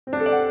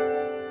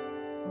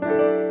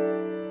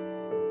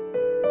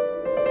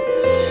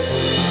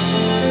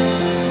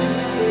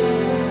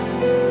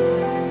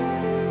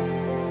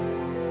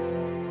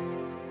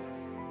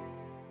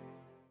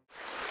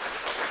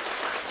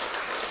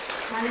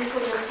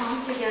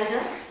palms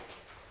together.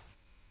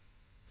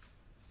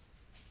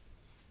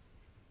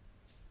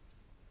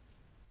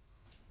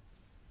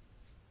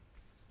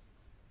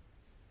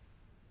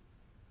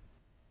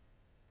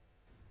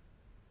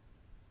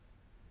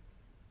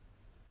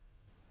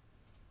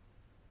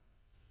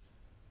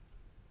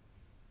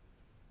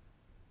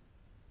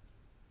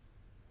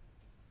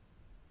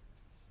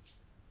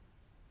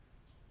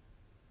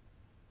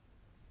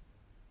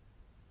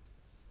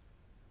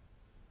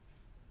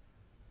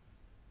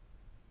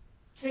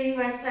 Three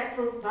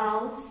respectful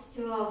bows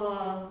to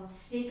our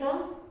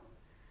speaker.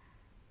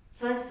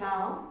 First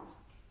bow,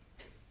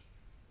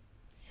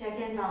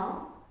 second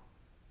bow,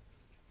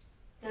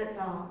 third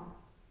bow.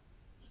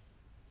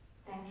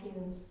 Thank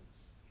you.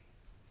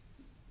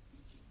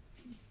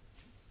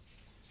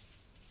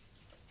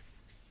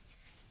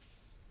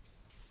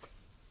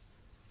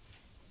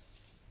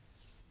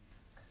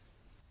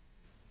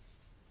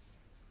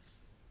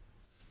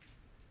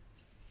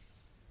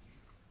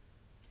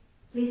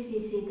 Please be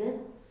seated.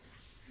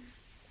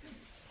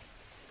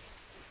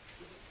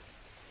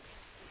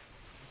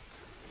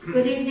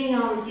 Good evening,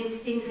 our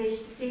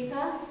distinguished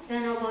speaker,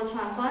 Venerable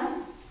Chuan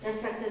Quan,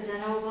 respected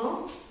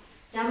Venerable,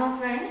 Dharma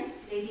friends,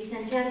 ladies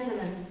and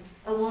gentlemen,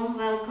 a warm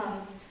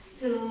welcome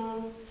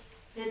to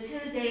the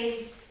 2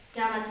 days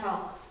Dharma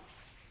talk,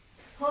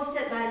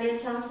 hosted by蓮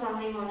山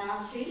雙林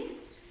Monastery,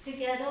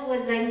 together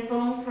with Leng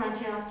Phong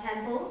Kranjia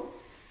Temple,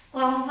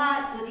 Quang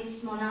Phat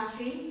Buddhist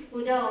Monastery,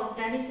 Buddha of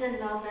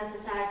Benison Welfare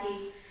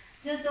Society,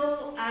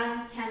 Zudo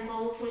An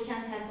Temple,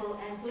 Fushan Temple,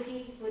 and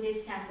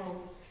Buddhist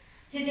Temple.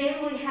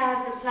 Today we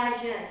have the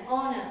pleasure and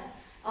honor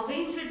of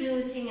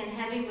introducing and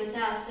having with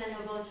us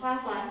Venerable Chuan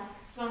Quan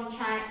from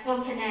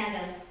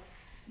Canada.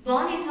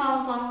 Born in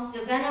Hong Kong,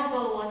 the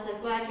Venerable was a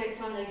graduate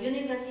from the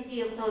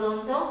University of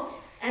Toronto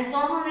and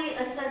formerly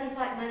a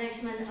certified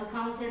management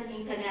accountant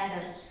in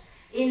Canada.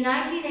 In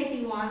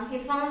 1981, he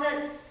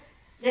founded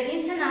the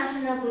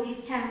International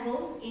Buddhist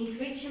Temple in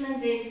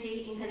Richmond,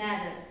 BC in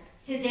Canada.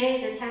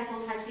 Today, the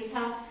temple has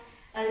become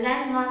a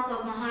landmark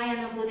of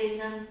Mahayana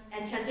Buddhism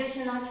and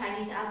traditional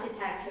Chinese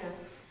architecture.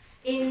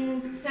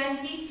 In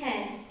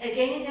 2010,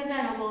 again the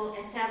Venerable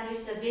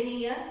established the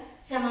Vinaya,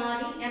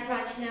 Samadhi, and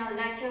Prajna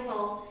Lecture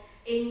Hall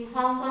in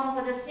Hong Kong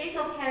for the sake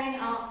of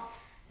carrying out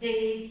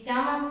the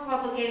Dhamma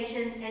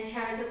propagation and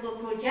charitable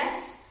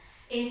projects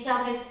in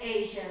Southeast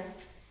Asia.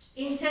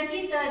 In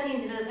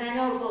 2013, the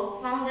Venerable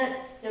founded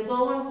the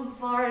Bowen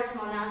Forest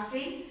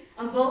Monastery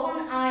on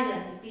Bowen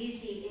Island,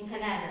 BC in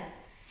Canada,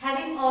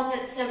 having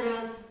authored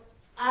several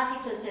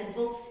articles and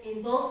books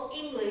in both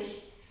English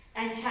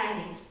and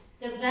Chinese.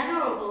 The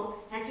Venerable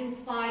has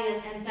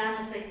inspired and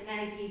benefited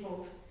many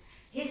people.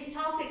 His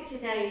topic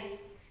today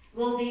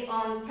will be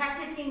on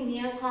practicing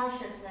mere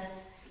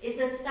consciousness is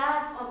the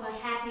start of a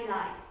happy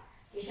life.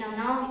 We shall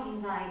now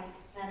invite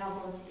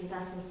Venerable to give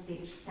us a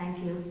speech. Thank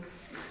you.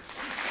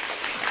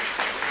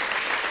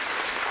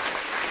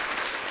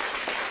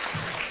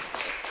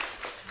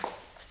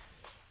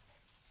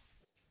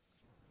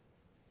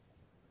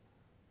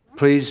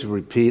 Please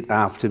repeat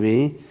after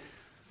me.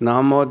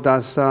 Namo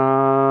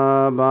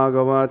tassa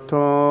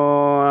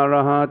bhagavato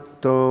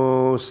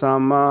arahato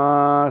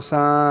samma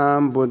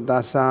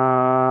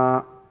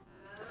sambuddhassa.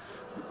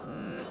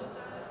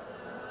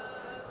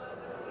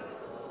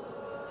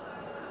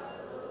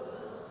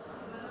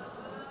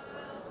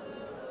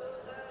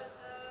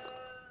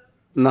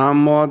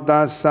 Namo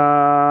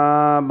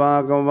tassa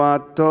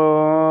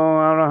bhagavato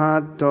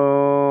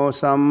arahato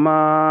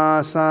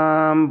samma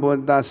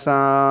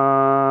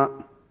sambuddhassa.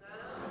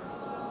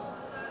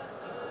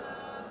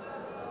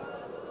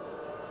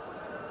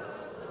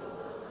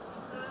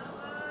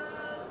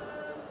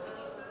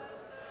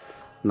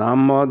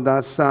 Namo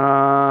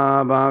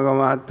tassa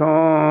bhagavato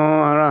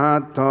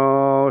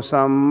arahato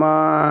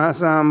samma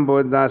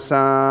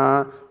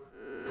sambuddhassa.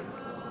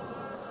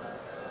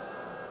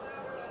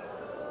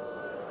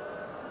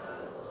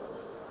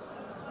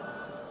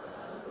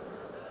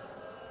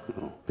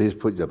 Please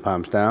put your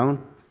palms down.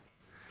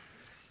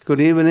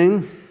 Good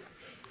evening,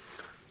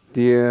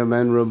 dear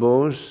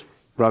venerables,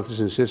 brothers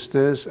and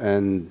sisters,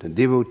 and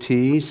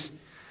devotees,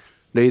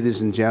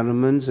 ladies and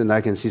gentlemen, and I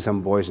can see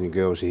some boys and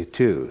girls here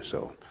too,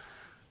 so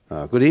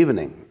good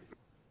evening.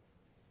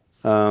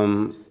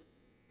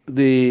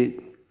 The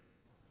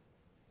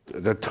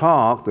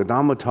talk, the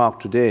Dhamma talk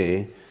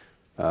today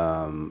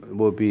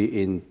will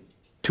be in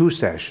 2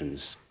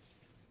 sessions,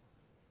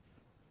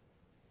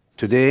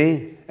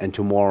 today and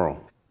tomorrow.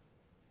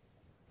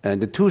 And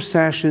the 2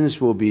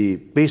 sessions will be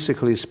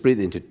basically split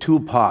into 2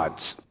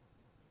 parts.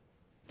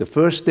 The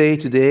first day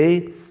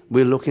today,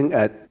 we're looking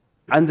at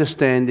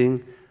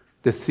understanding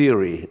the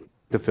theory,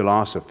 the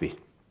philosophy.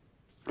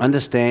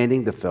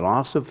 Understanding the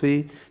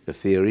philosophy, the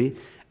theory,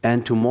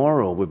 and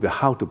tomorrow will be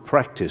how to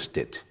practice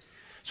it.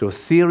 So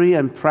theory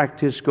and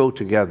practice go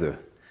together.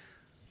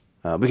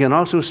 We can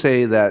also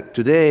say that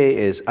today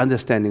is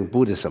understanding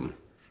Buddhism,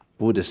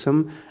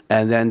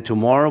 and then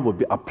tomorrow will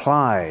be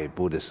apply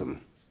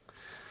Buddhism.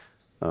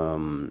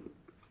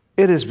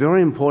 It is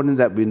very important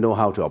that we know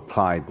how to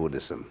apply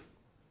Buddhism.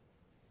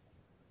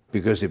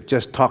 Because if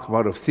just talk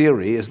about a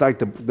theory, it's like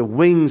the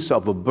wings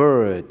of a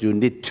bird. You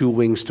need 2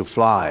 wings to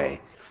fly.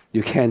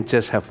 You can't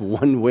just have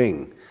 1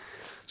 wing.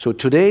 So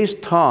today's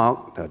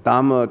talk, the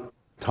Dharma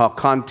talk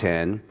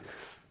content,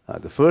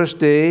 the first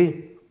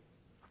day,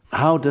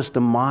 how does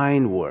the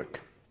mind work?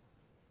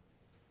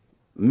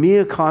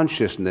 Mere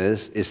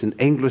consciousness is an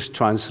English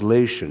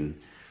translation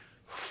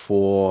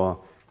for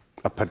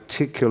a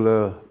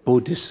particular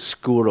Buddhist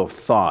school of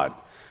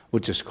thought,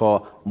 which is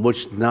called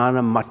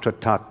Vajnana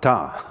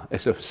Matratata.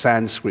 It's a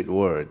Sanskrit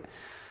word.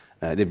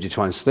 If you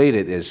translate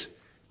it, it's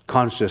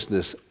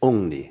consciousness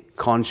only,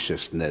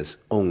 consciousness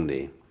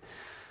only.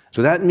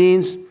 So that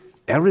means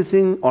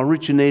everything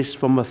originates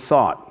from a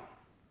thought.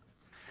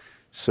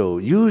 So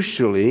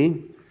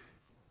usually,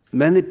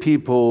 many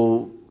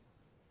people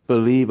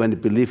believe, when they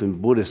believe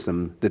in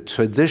Buddhism, the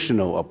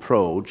traditional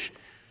approach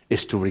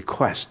is to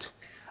request.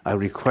 I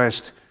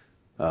request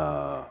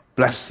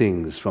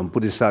blessings from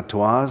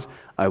Bodhisattvas.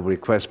 I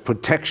request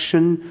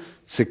protection,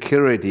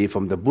 security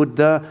from the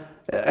Buddha.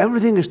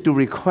 Everything is to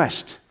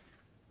request.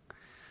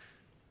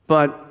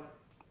 But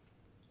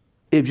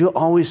if you're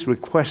always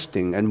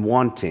requesting and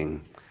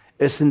wanting,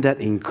 isn't that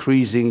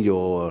increasing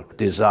your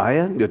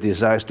desire? Your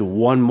desire is to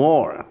want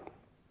more.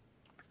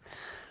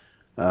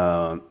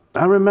 I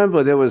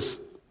remember there was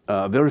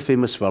a very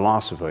famous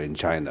philosopher in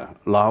China,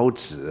 Lao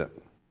Tzu,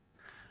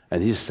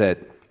 and he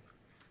said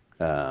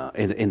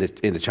in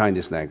the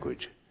Chinese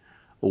language,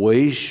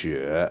 为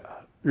学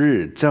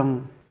日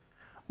增，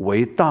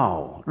为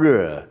道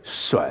日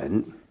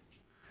损.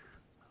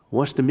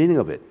 What's the meaning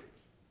of it?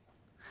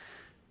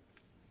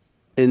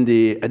 In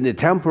the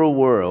temporal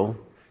world,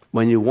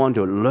 when you want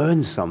to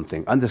learn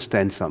something,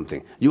 understand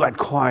something, you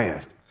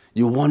acquire,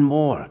 you want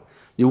more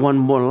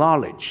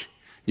knowledge,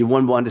 you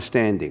want more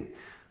understanding.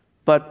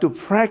 But to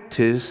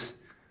practice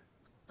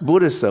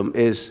Buddhism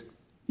is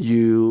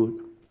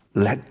you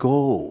let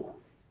go.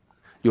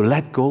 You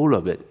let go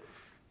of it.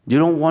 You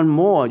don't want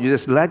more, you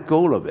just let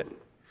go of it.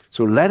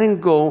 So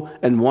letting go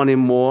and wanting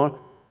more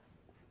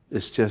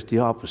is just the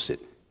opposite.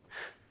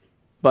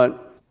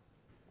 But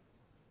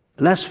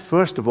let's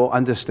first of all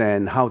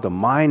understand how the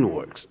mind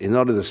works. In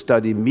order to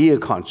study mere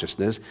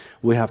consciousness,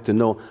 we have to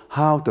know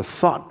how the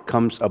thought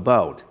comes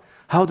about.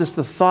 How does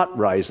the thought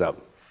rise up?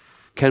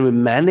 Can we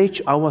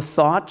manage our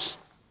thoughts?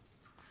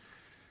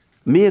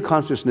 Mere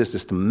consciousness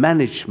is the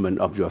management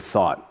of your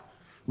thought.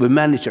 We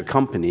manage a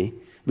company,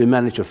 we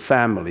manage a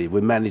family,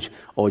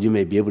 or you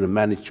may be able to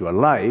manage your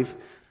life.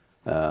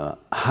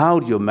 How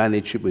do you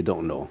manage it? We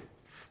don't know.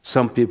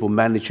 Some people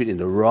manage it in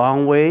the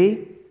wrong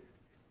way,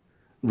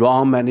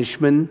 wrong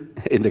management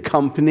in the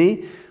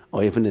company,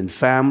 or even in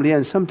family,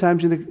 and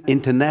sometimes in the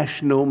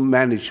international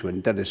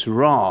management that is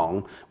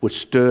wrong would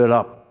stir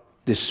up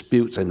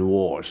disputes and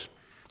wars.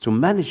 So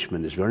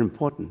management is very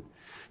important.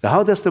 Now,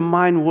 how does the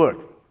mind work?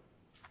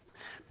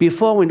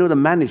 Before we know the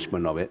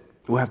management of it,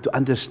 we have to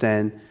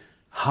understand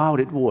how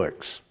it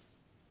works.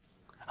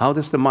 How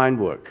does the mind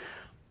work?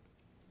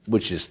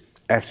 Which is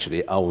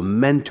actually our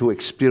mental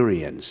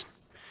experience.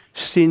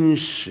 心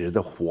识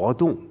的活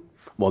动，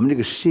我们这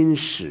个心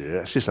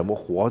识是什么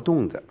活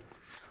动的？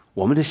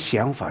我们的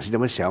想法是怎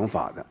么想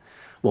法的？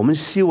我们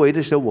思维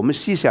的时候，我们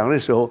细想的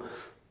时候，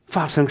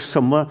发生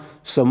什么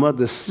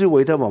的思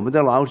维在我们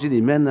的脑子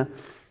里面呢？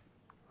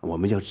我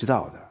们要知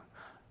道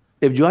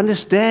的。If you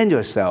understand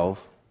yourself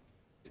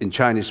in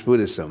Chinese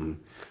Buddhism,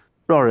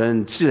 让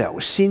人知了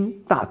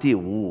心，大地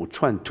无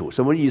寸土，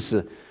什么意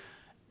思？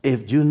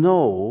 If you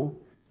know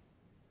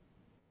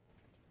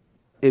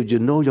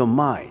your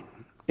mind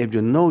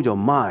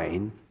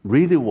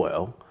really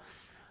well,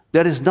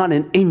 there is not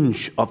an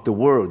inch of the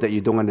world that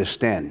you don't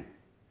understand.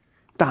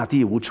 大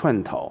地无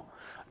寸头，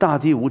大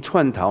地无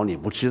寸头，你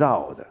不知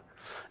道的。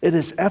It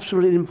is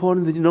absolutely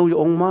important that you know your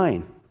own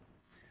mind.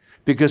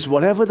 Because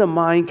whatever the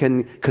mind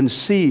can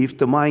conceive,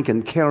 the mind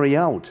can carry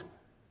out.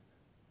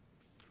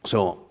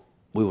 So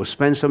we will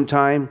spend some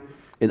time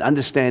in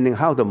understanding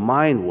how the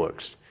mind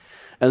works.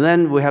 And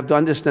then we have to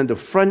understand the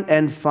front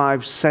end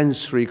 5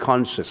 sensory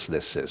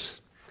consciousnesses.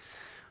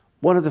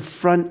 What are the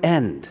front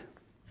end?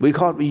 We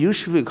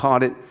usually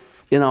call it,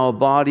 in our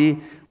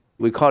body,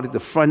 we call it the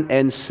front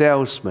end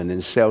salesman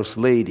and sales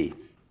lady.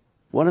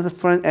 What are the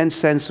front end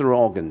sensory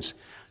organs?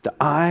 The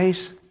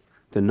eyes,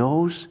 the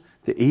nose,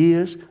 the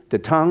ears, the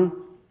tongue,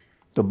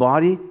 the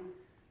body,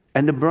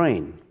 and the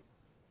brain.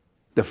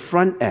 The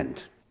front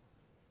end.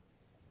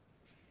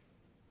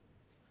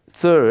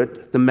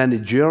 Third, the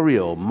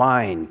managerial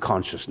mind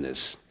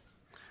consciousness.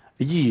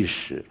 意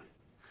识.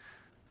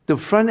 The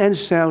front end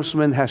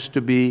salesman has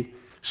to be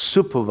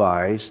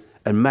supervised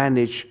and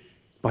managed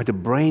by the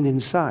brain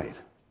inside.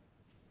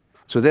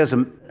 So there's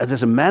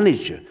a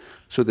manager.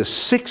 So the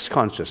 6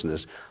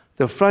 consciousness,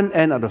 the front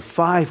end of the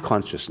 5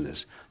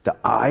 consciousness, the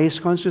eyes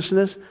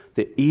consciousness,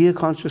 the ear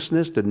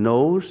consciousness, the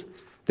nose,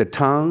 the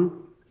tongue,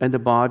 and the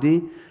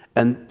body,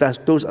 and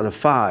those are the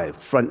 5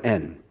 front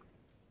end.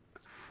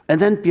 And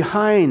then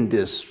behind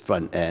this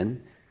front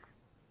end,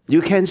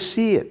 you can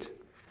see it,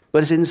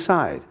 but it's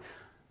inside.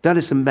 That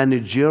is a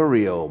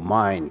managerial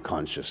mind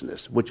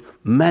consciousness, which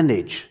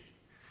manage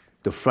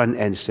the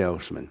front-end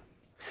salesman.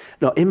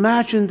 Now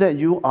imagine that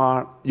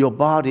your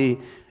body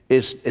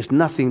is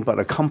nothing but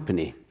a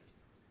company.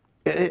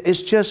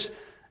 It's just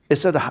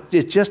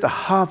a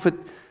Harvard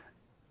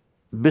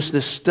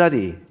business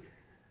study.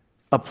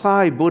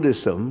 Applied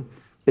Buddhism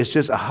is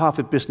just a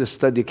Harvard business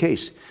study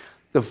case.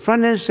 The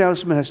front-end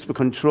salesman has to be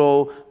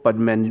controlled by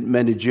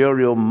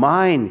managerial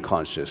mind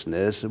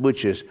consciousness,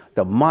 which is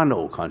the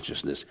mano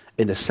consciousness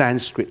in the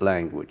Sanskrit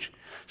language.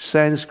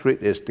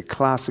 Sanskrit is the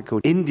classical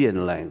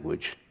Indian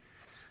language,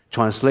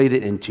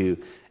 translated into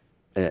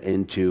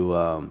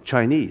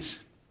Chinese.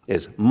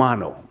 Is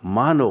mano,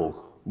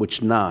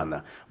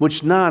 vijnana.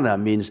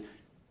 Vijnana means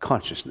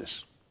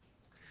consciousness.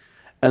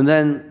 And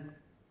then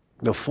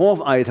the fourth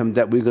item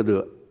that we're going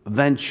to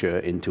venture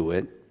into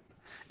it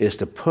is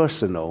the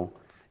personal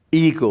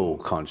ego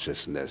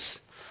consciousness,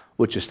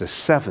 which is the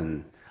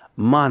 7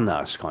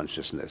 manas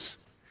consciousness.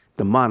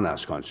 The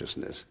manas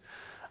consciousness.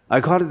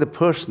 I call it the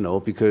personal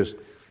because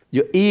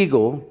your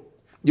ego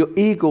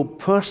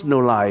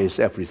personalizes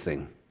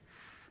everything.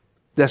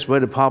 That's where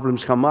the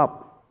problems come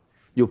up.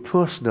 You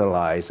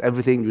personalize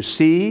everything you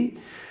see.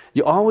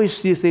 You always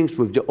see things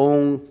with your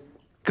own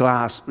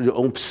glass, your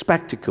own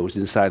spectacles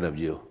inside of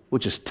you,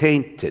 which is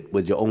tainted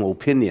with your own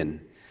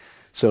opinion.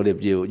 So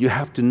that you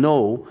have to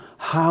know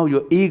how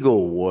your ego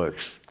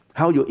works,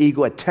 how your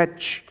ego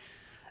attach,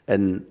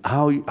 and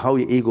how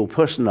your ego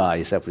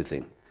personalize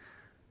everything.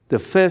 The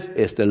fifth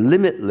is the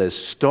limitless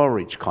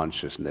storage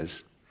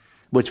consciousness,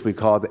 which we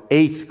call the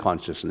 8th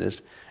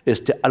consciousness,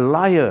 is the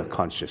alaya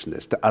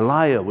consciousness, the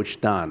alaya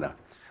vijnana.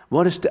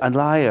 What is the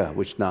alaya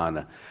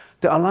vijnana?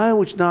 The alaya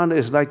vijnana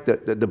is like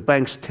the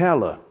bank's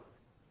teller.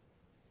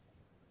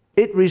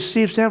 It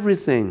receives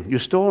everything you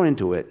store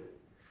into it.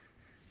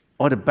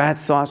 All the bad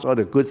thoughts, all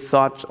the good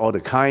thoughts, all the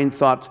kind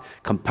thoughts,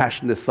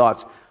 compassionate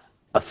thoughts,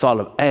 a thought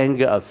of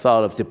anger, a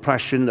thought of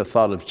depression, a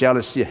thought of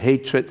jealousy,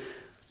 hatred.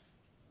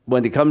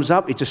 When it comes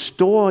up, it just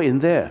stores in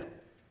there.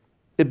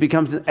 It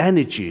becomes an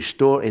energy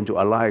stored into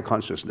alaya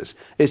consciousness.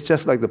 It's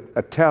just like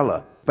a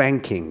teller,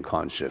 banking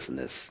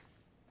consciousness.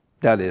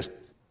 That is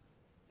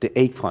the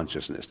 8th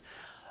consciousness.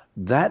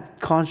 That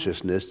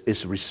consciousness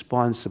is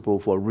responsible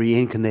for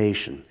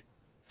reincarnation.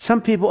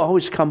 Some people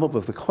always come up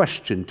with a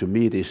question to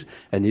me,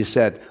 and he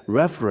said,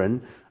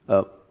 Reverend,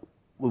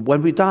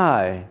 when we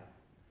die,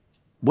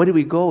 where do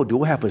we go? Do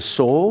we have a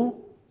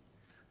soul?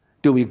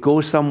 Do we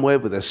go somewhere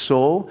with a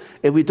soul?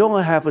 If we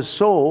don't have a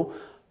soul,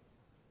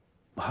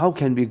 how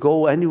can we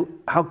go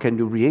how can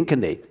you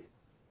reincarnate?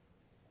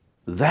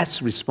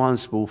 That's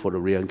responsible for the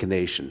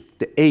reincarnation,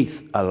 the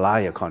 8th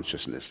alaya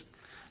consciousness.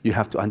 You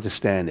have to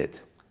understand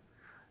it.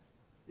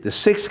 The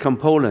 6th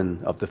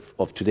component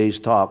of today's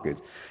talk is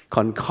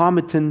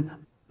concomitant,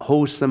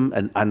 wholesome,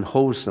 and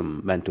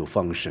unwholesome mental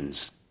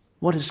functions.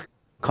 What is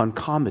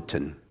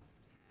concomitant?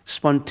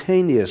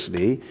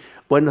 Spontaneously,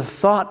 when a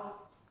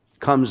thought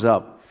comes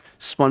up,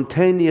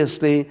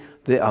 spontaneously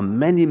there are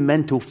many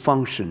mental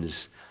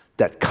functions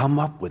that come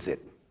up with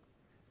it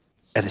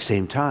at the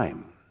same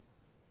time.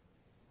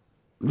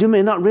 You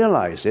may not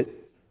realize it.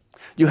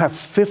 You have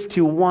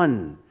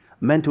 51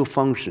 mental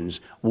functions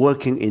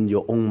working in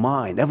your own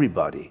mind,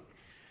 everybody.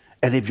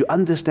 And if you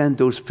understand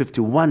those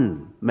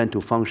 51 mental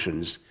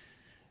functions,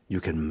 you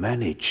can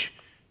manage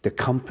the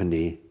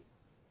company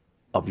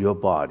of your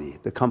body,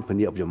 the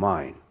company of your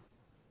mind.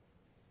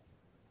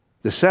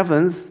 The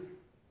 7th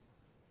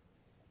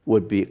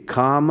would be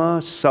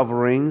karma,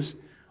 sufferings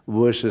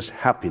versus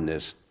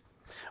happiness.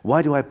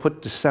 Why do I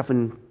put the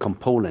 7th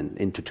component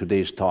into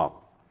today's talk?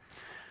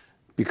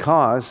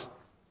 Because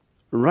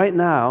right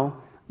now,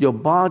 your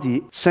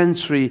body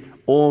sensory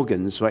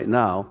organs right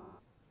now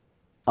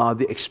are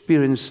the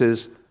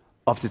experiences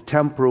of the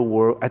temporal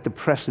world at the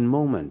present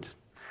moment.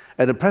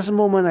 At the present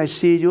moment, I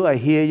see you, I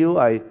hear you,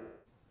 I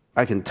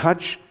can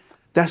touch.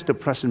 That's the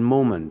present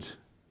moment,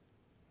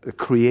 the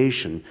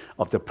creation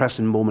of the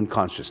present moment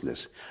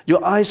consciousness.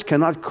 Your eyes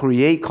cannot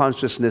create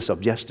consciousness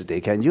of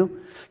yesterday, can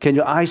you? Can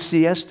your eyes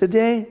see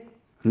yesterday?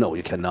 No,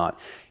 you cannot.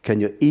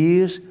 Can your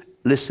ears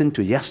listen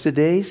to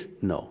yesterday's?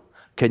 No.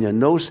 Can your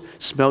nose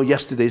smell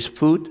yesterday's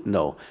food?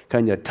 No.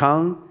 Can your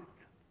tongue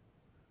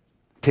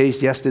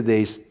taste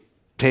yesterday's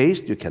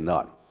taste? You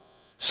cannot.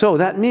 So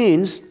that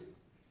means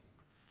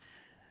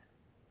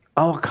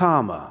our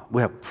karma,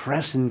 we have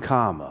present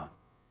karma,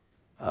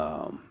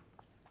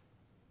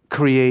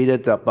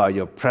 created by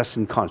your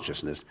present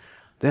consciousness.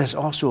 There's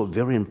also a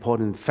very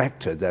important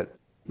factor that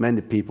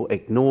many people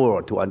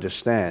ignore to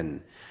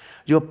understand.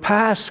 Your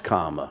past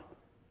karma.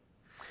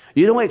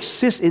 You don't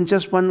exist in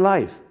just one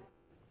life.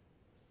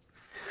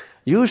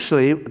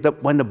 Usually,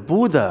 when the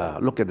Buddha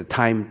looked at the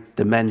time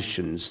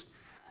dimensions,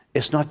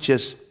 it's not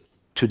just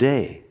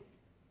today.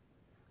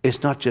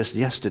 It's not just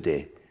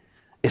yesterday.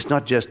 It's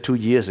not just 2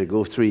 years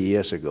ago, 3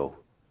 years ago.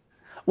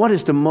 What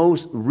is the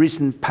most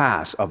recent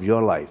past of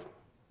your life?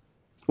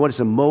 What is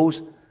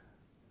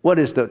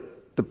the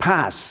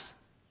past,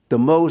 the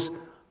most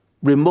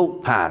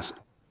remote past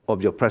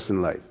of your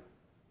present life?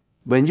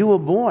 When you were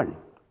born.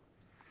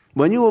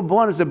 When you were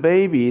born as a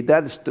baby,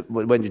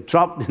 when you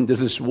dropped into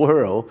this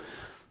world,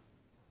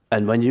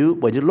 And when you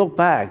look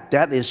back,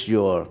 that is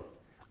your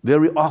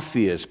very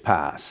obvious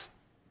past.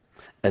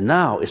 And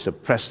now it's the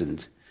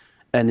present.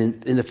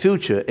 And in the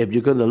future, if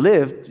you're going to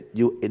live,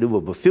 it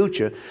will be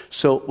future.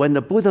 So when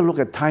the Buddha look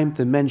at time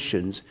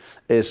dimensions,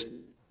 it's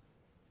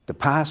the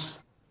past,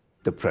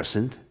 the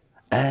present,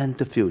 and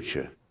the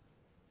future.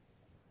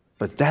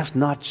 But that's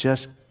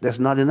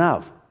not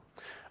enough.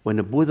 When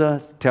the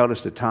Buddha tells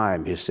us the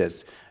time, he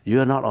says,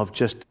 you are not of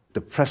just the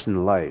present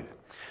life.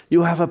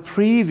 You have a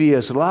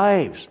previous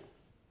life,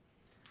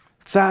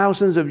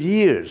 thousands of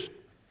years.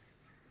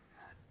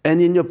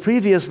 And in your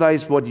previous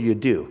lives, what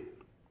do?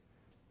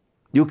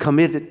 You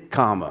committed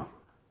karma.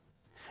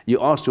 You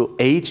also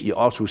ate, you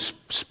also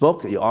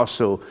spoke, you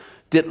also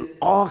did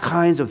all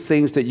kinds of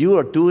things that you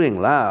are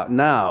doing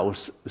now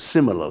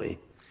similarly.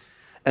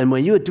 And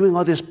when you are doing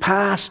all these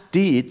past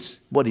deeds,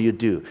 what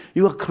do?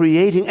 You are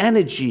creating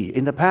energy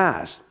in the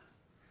past.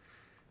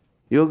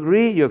 You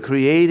agree? You're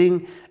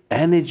creating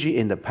energy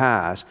in the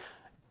past.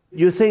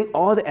 You think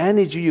all the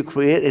energy you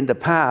create in the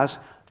past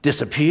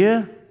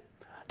dissipated,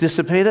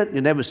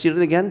 you never see it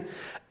again?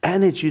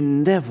 Energy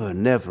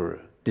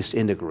never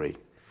disintegrate.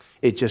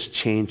 It just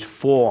changed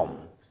form.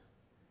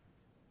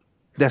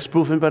 That's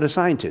proven by the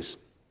scientists.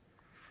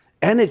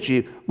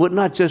 Energy would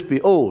not just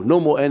be, oh, no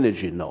more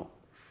energy, no.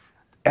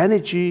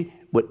 Energy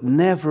would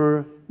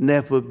never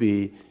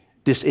be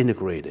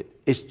disintegrated.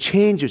 It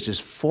changes its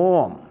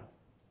form.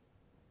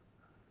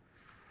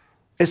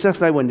 It's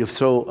just like when you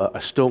throw a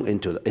stone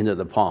into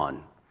the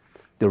pond.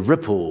 There's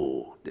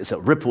a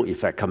ripple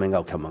effect coming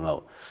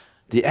out.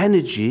 The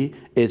energy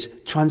is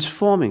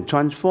transforming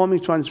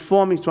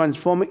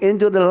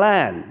into the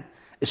land.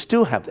 It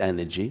still has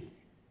energy.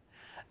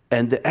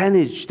 And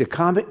the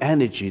karmic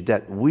energy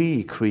that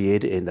we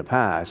created in the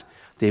past,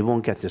 they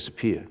won't get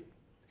disappear.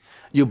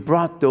 You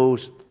brought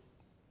those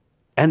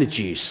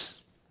energies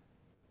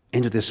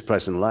into this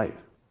present life.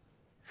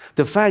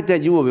 The fact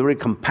that you were very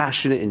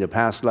compassionate in your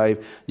past life,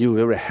 you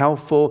were very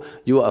helpful,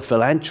 you were a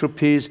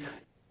philanthropist,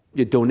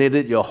 you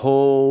donated your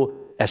whole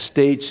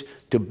estate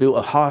to build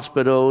a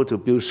hospital, to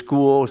build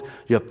schools.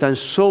 You have done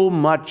so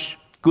much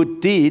good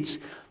deeds.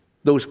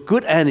 Those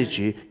good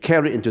energy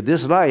carried into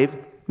this life,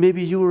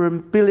 maybe you were a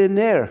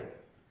billionaire.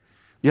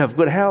 You have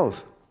good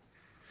health.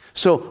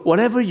 So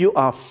whatever you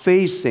are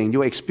facing,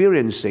 you're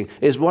experiencing,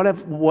 is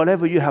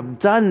whatever you have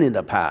done in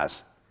the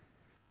past,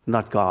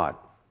 not God.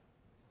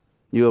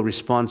 You are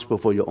responsible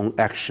for your own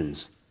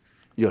actions,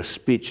 your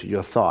speech,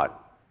 your thought.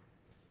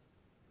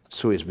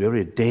 So it's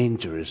very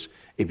dangerous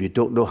if you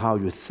don't know how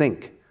you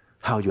think,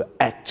 how you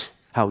act,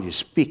 how you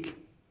speak.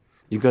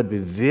 You've got to be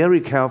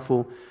very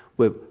careful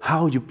with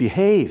how you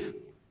behave.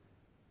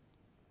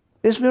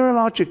 It's very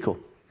logical.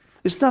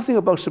 It's nothing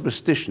about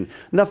superstition,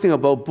 nothing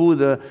about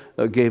Buddha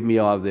gave me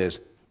all this.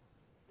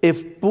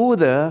 If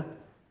Buddha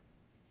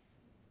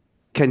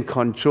can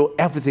control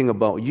everything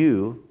about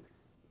you,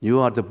 you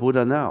are the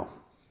Buddha now.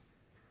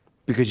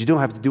 Because you don't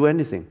have to do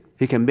anything.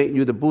 He can make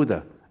you the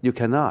Buddha. You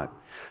cannot.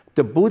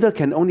 The Buddha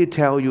can only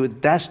tell you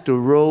that's the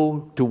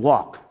road to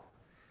walk.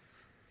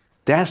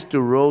 That's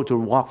the road to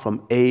walk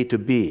from A to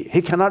B.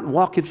 He cannot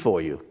walk it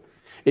for you.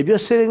 If you're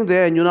sitting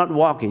there and you're not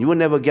walking, you will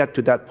never get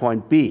to that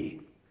point B.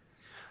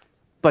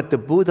 But the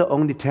Buddha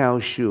only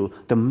tells you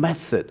the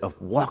method of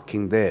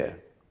walking there.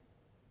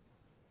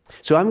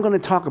 So I'm going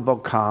to talk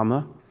about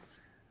karma,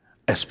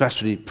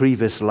 especially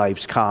previous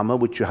life's karma,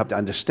 which you have to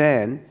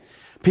understand.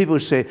 People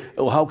say,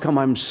 oh, how come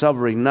I'm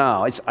suffering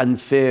now? It's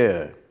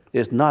unfair.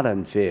 It's not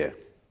unfair.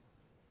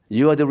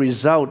 You are the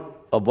result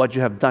of what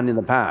you have done in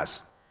the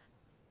past.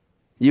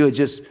 You are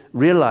just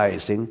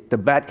realizing the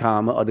bad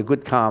karma or the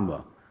good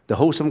karma, the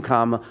wholesome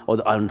karma or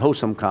the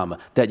unwholesome karma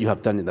that you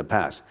have done in the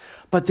past.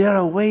 But there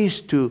are ways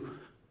to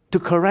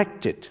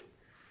correct it.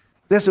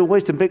 There's a way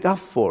to make up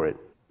for it.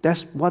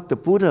 That's what the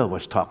Buddha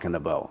was talking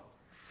about.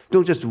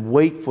 Don't just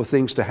wait for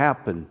things to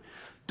happen.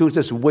 Don't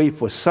just wait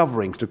for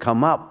suffering to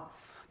come up.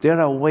 There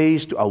are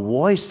ways to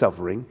avoid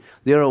suffering.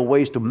 There are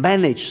ways to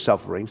manage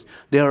sufferings.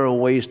 There are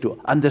ways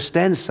to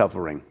understand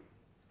suffering.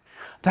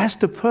 That's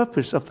the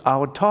purpose of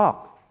our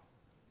talk.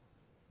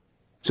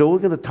 So we're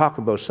going to talk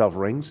about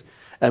sufferings,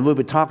 and we'll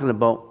be talking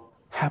about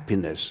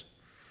happiness.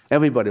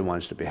 Everybody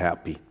wants to be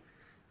happy.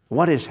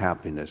 What is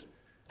happiness?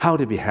 How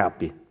to be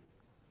happy?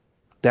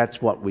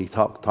 That's what we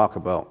talk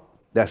about.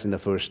 That's in the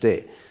first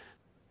day.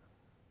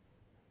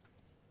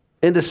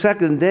 In the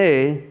second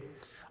day,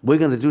 we're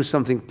going to do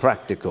something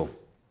practical.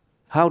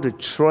 How to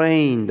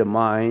train the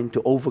mind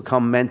to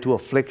overcome mental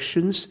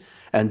afflictions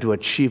and to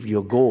achieve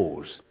your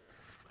goals.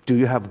 Do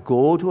you have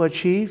goal to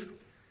achieve?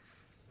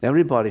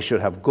 Everybody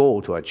should have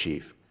goal to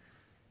achieve.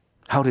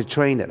 How to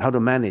train it, how to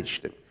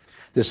manage it.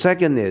 The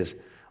second is,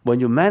 when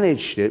you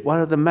manage it, what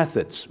are the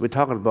methods? We're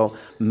talking about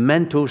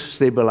mental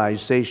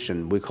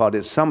stabilization. We call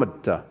it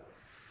samatha.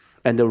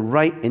 And the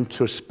right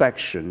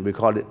introspection, we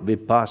call it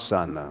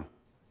vipassana,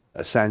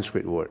 a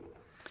Sanskrit word.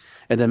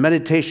 And the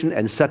meditation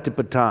and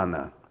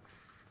satipatthana.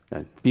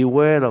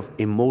 Beware of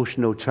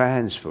emotional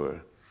transfer.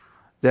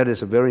 That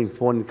is a very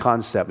important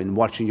concept in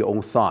watching your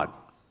own thought.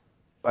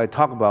 I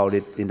talked about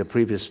it in the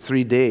previous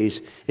 3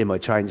 days in my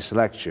Chinese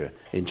lecture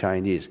in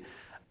Chinese.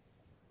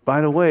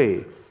 By the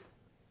way,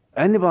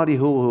 anybody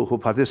who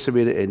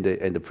participated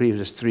in the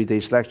previous 3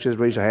 days lectures,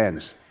 raise your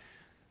hands.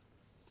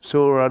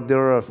 So there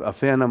are a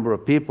fair number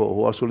of people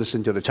who also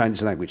listen to the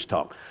Chinese language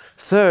talk.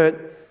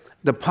 Third,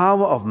 the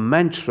power of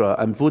mantra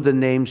and Buddha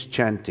names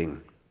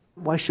chanting.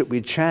 Why should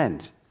we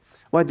chant?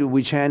 Why do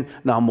we chant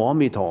Nam Mô A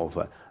Mi Tho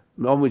Phật?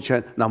 Why do we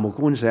chant Nam Mô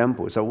Guan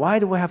Cheng? So why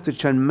do we have to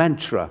chant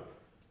mantra?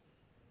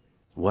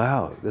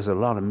 Well, there's a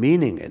lot of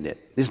meaning in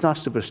it. It's not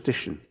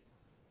superstition.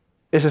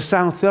 It's a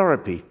sound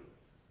therapy.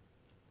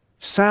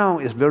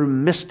 Sound is very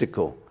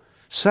mystical.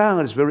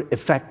 Sound is very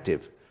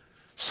effective.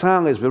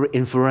 Sound is very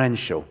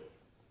inferential.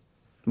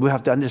 We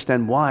have to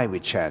understand why we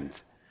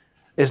chant.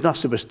 It's not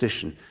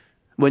superstition.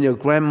 When your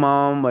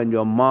grandmom and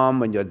your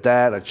mom and your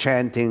dad are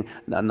chanting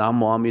Nam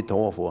Mô A Mi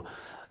Tho Phật,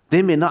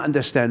 they may not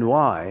understand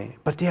why,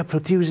 but they are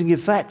producing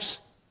effects.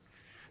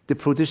 They're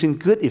producing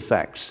good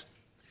effects.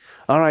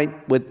 All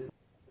right, with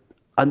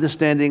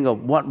understanding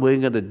of what we're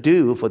going to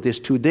do for these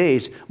 2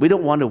 days, we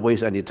don't want to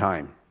waste any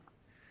time.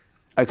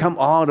 I come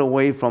all the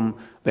way from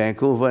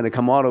Vancouver and I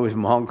come all the way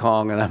from Hong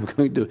Kong, and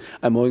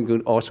I'm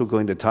also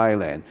going to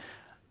Thailand.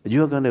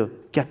 You're going to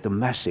get the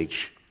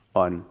message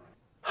on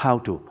how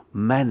to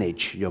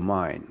manage your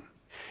mind.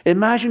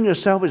 Imagine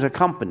yourself as a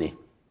company.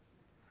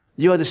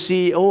 You are the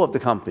CEO of the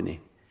company.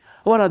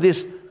 What are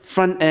these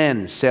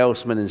front-end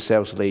salesmen and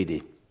sales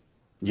lady?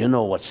 You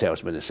know what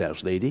salesman and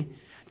sales lady?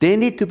 They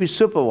need to be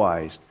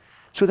supervised.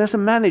 So there's a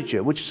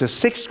manager, which is a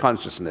sixth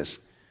consciousness.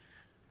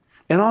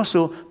 And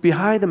also,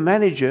 behind the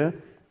manager,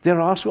 there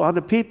are also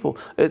other people.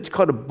 It's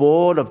called a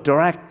board of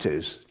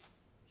directors.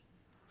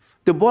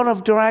 The board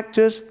of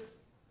directors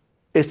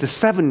is the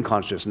seventh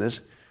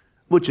consciousness,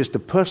 which is the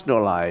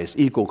personalized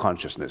ego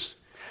consciousness.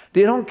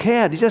 They don't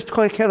care. They just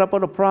care about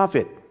the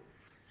profit.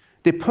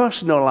 They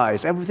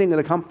personalize everything in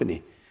the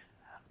company.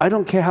 I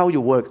don't care how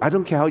you work. I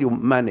don't care how you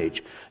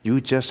manage.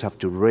 You just have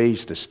to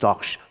raise the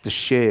stocks, the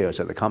shares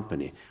of the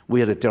company.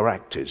 We are the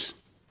directors.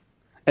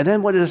 And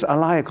then what is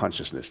alaya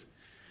consciousness?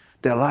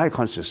 The alaya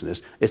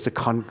consciousness is the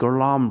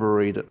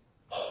conglomerate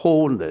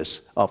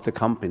wholeness of the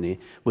company,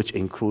 which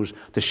includes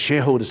the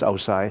shareholders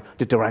outside,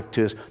 the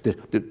directors, the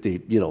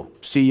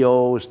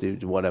CEOs, the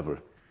whatever.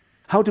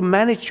 How to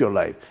manage your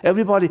life.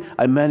 Everybody,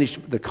 I manage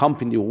the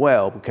company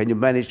well. Can you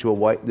manage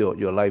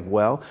your life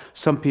well?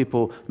 Some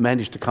people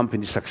manage the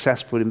company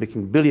successfully,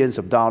 making billions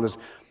of dollars,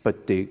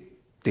 but they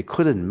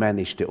couldn't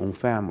manage their own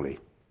family.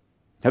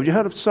 Have you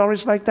heard of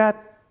stories like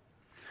that?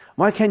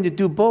 Why can't you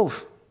do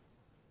both?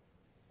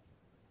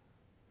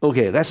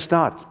 Okay, let's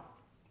start.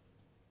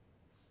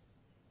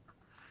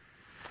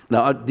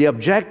 Now, the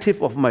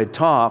objective of my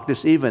talk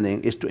this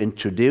evening is to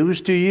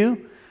introduce to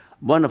you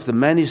one of the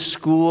many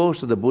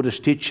schools of the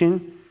Buddhist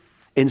teaching.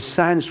 In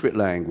Sanskrit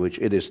language,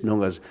 it is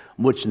known as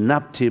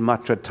Mujnapti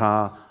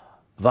Matrata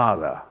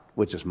Vada,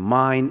 which is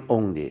mind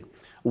only.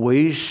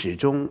 唯识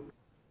中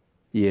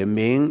也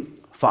名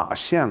法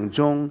相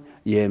中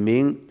也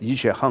名一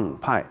切横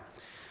派,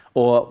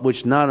 or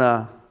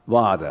Vijnana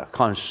Vada,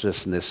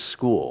 consciousness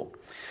school.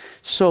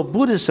 So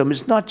Buddhism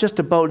is not just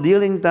about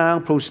kneeling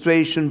down,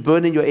 prostration,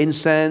 burning your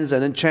incense,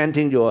 and then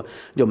chanting your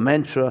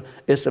mantra.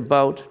 It's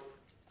about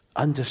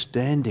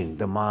understanding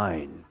the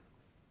mind,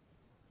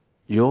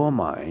 your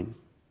mind.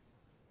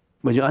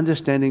 When you're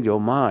understanding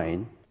your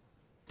mind,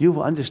 you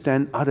will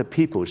understand other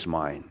people's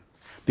mind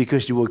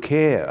because you will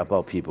care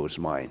about people's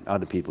mind,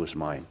 other people's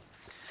mind.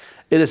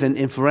 It is an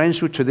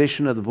influential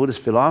tradition of the Buddhist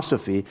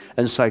philosophy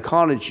and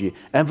psychology,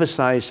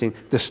 emphasizing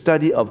the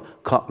study of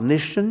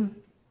cognition,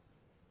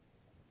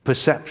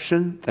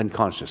 perception, and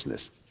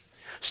consciousness.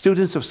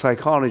 Students of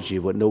psychology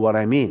would know what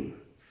I mean.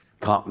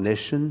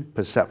 Cognition,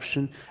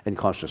 perception, and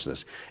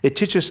consciousness. It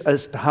teaches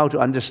us how to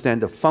understand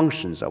the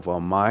functions of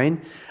our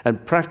mind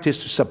and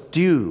practice to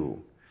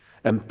subdue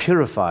and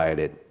purify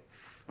it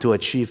to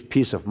achieve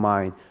peace of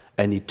mind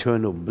and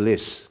eternal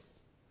bliss.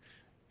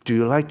 Do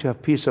you like to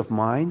have peace of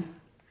mind?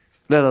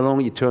 Let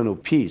alone eternal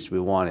peace, we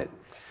want it.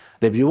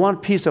 If you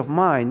want peace of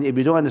mind, if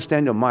you don't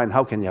understand your mind,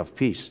 how can you have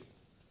peace?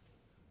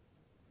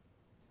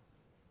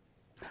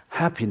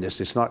 Happiness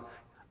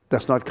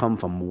does not come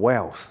from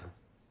wealth.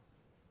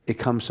 It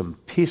comes from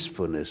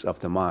peacefulness of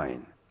the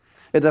mind.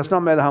 It does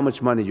not matter how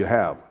much money you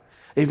have.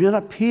 If you're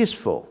not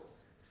peaceful,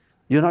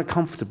 you're not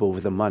comfortable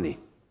with the money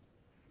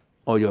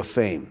or your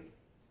fame.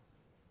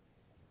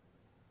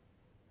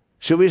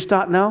 Should we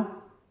start now?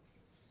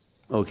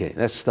 Okay,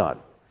 let's start.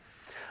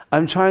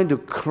 I'm trying to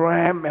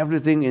cram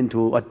everything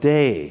into a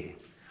day,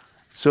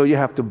 so you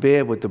have to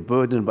bear with the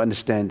burden of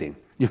understanding.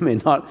 You may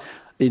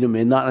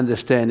not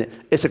understand it.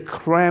 It's a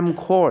cram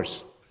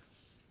course.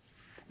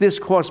 This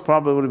course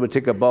probably will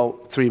take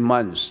about 3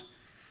 months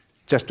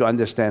just to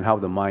understand how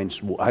the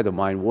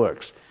mind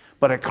works.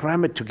 But I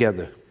cram it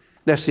together.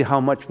 Let's see how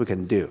much we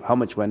can do, how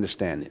much we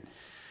understand it.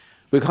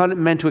 We call it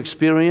mental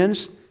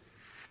experience.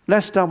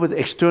 Let's start with the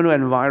external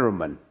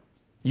environment.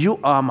 You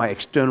are my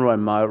external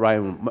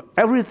environment.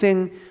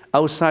 Everything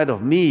outside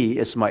of me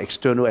is my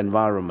external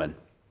environment.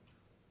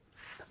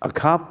 A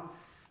cup,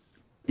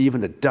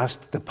 even the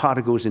dust, the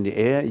particles in the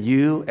air,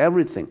 you,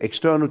 everything,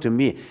 external to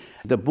me.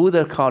 The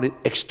Buddha called it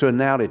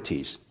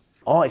externalities,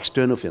 all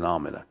external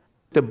phenomena.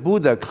 The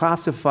Buddha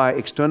classified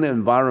external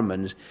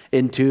environments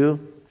into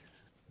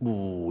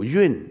五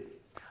蕴,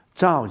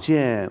 照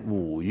见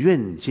五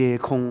蕴皆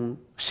空.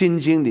 心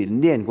经里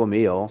念过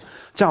没有？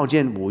照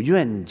见五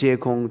蕴皆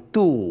空，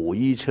度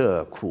一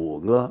切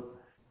苦厄。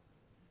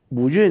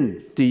五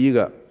蕴第一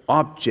个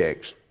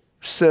objects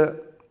色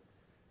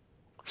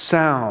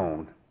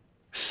sound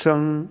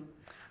声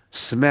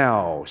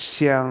smell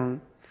香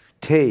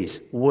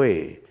taste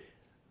味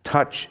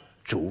touch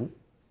触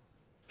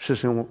是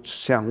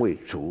香味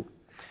触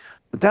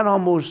That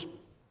almost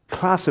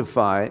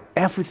classify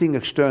everything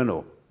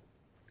external.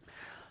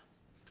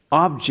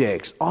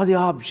 Objects, all the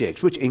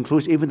objects, which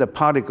includes even the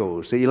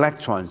particles, the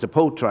electrons, the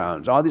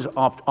protons, all these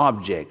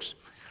objects.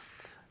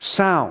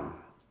 Sound,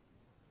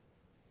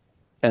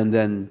 and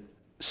then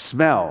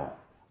smell,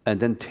 and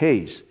then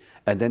taste,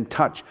 and then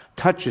touch.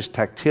 Touch is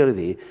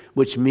tactility,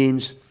 which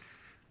means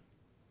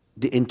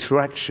the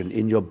interaction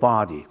in your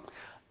body.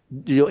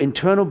 Your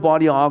internal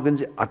body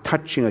organs are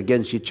touching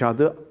against each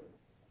other,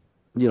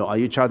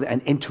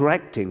 and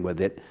interacting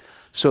with it.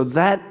 So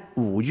that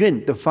五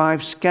蕴, the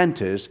five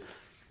skandhas,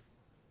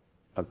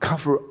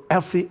 cover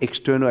every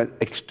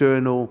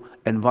external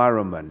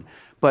environment.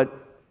 But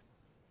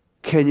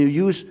can you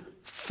use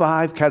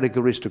 5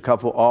 categories to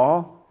cover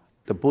all?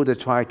 The Buddha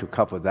tried to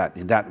cover that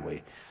in that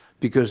way.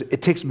 Because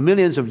it takes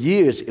millions of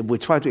years if we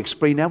try to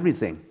explain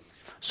everything.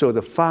 So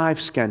the 5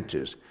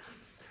 skandhas.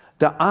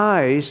 The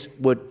eyes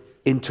would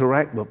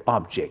interact with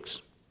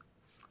objects.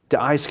 The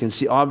eyes can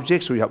see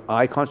objects, so you have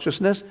eye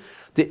consciousness.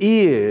 The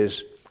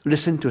ears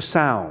listen to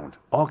sound,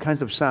 all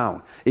kinds of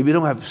sound. If you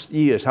don't have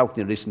ears, how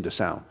can you listen to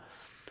sound?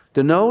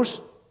 The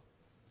nose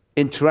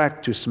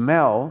interact to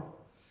smell,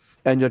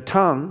 and your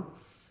tongue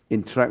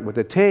interact with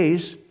the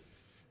taste.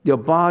 Your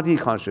body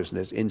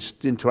consciousness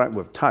interact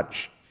with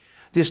touch.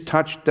 This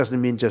touch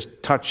doesn't mean just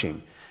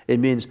touching. It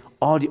means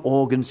all the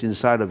organs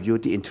inside of you,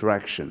 the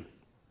interaction.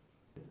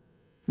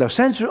 Now,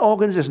 sensory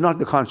organs is not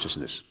the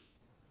consciousness.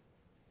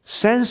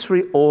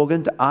 Sensory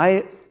organ, the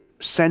eye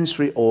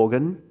sensory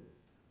organ,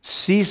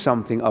 sees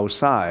something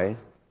outside,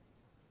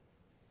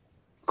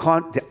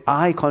 the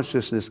eye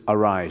consciousness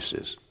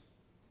arises.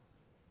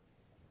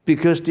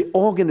 Because the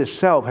organ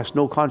itself has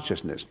no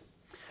consciousness.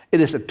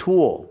 It is a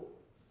tool.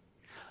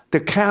 The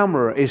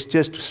camera is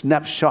just to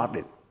snapshot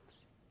it.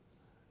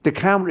 The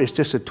camera is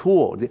just a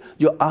tool.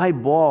 Your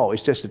eyeball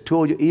is just a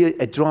tool. Your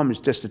eardrum is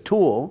just a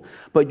tool.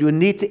 But you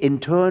need the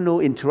internal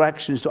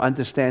interactions to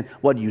understand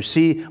what you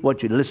see,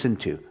 what you listen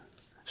to.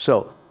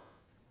 So,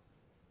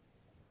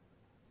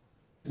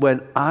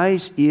 when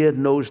eyes, ear,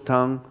 nose,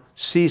 tongue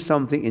see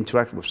something,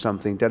 interact with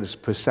something, that is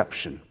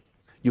perception.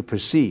 You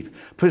perceive.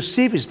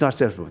 Perceive is not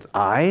just with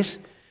eyes,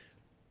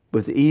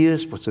 with the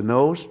ears, with the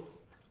nose.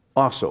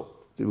 Also,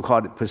 we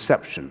call it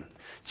perception.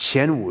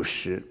 前五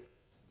识,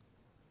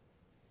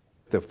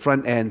 the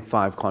front end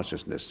 5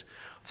 consciousness,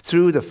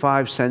 through the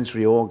 5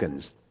 sensory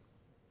organs.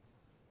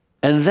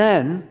 And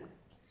then,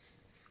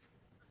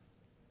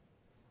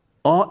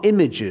 all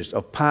images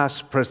of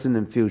past, present,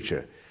 and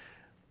future.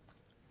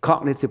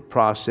 Cognitive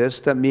process,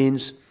 that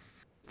means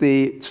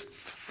the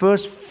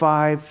first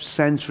 5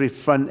 sensory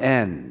front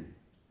end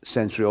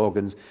sensory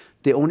organs,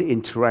 they only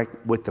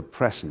interact with the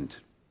present.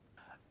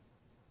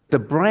 The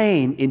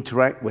brain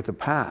interact with the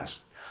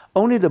past.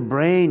 Only the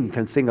brain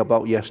can think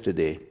about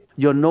yesterday.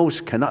 Your nose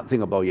cannot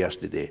think about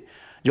yesterday.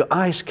 Your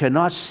eyes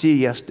cannot see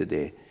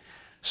yesterday.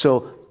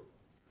 So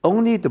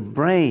only the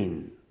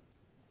brain,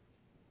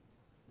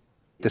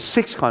 the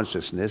 6th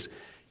consciousness,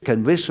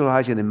 can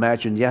visualize and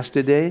imagine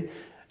yesterday,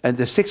 and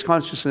the 6th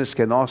consciousness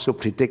can also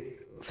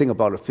think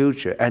about the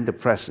future and the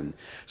present.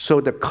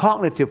 So the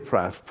cognitive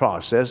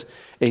process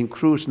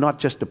includes not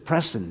just the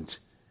present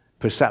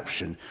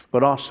perception,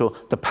 but also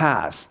the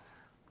past.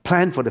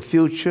 Plan for the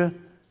future,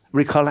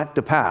 recollect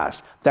the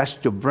past. That's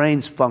your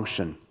brain's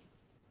function,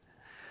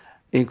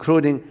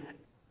 including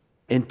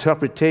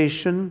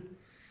interpretation,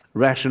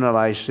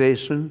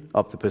 rationalization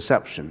of the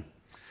perception.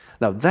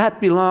 Now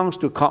that belongs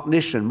to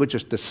cognition, which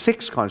is the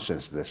 6th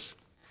consciousness.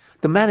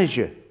 The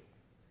manager,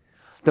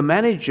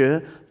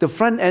 the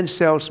front-end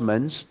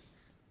salesmen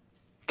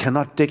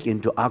cannot dig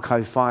into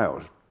archive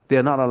files. They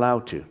are not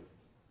allowed to.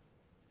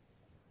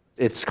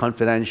 It's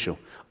confidential.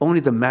 Only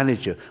the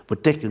manager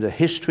would dig into the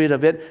history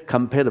of it,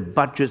 compare the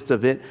budgets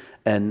of it,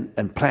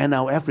 and plan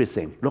out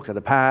everything. Look at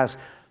the past,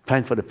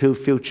 plan for the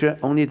future.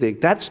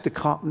 That's the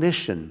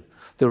cognition,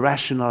 the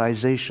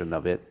rationalization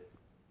of it.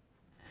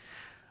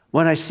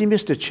 When I see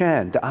Mr.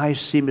 Chan, the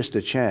eyes see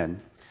Mr. Chan,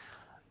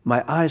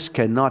 my eyes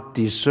cannot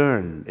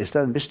discern, is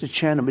that Mr.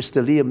 Chan or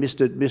Mr. Lee or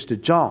Mr.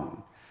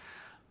 Zhong?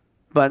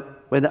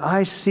 But when the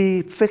eyes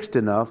see fixed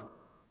enough,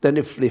 then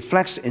it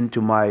reflects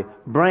into my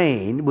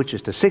brain, which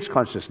is the 6th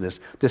consciousness.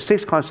 The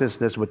 6th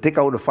consciousness will take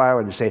out the file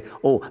and say,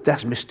 oh,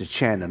 that's Mr.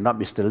 Chan and not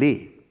Mr.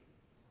 Lee.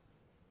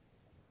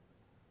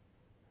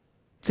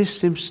 This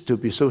seems to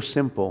be so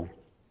simple.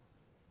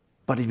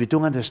 But if you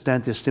don't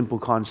understand this simple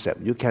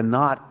concept, you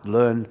cannot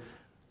learn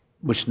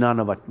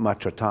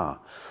Vijnanamatrata.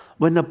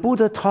 When the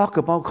Buddha talked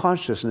about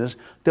consciousness,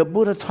 the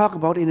Buddha talked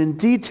about it in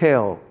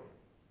detail.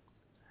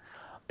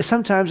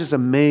 Sometimes it's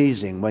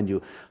amazing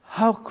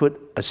how could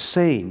a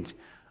saint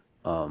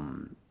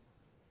knew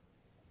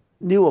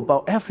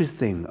about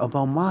everything,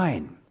 about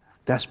mind.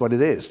 That's what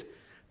it is.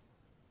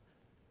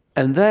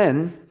 And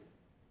then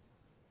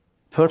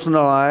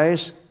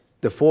personalize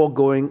the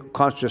foregoing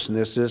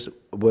consciousnesses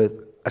with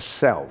a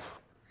self,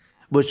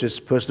 which is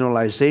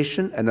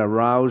personalization and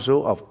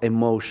arousal of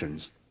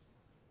emotions.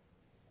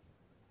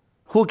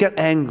 Who get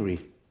angry?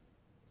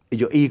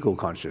 Your ego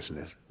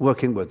consciousness,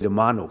 working with your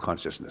mano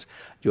consciousness.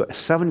 Your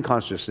seven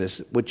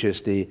consciousness, which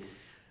is the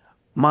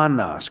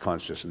manas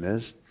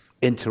consciousness,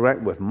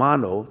 interact with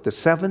mano, the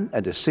seven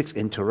and the six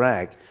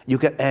interact, you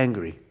get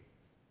angry.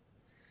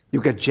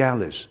 You get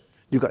jealous.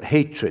 You got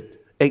hatred,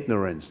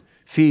 ignorance,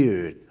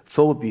 fear,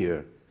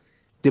 phobia,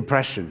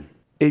 depression.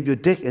 If you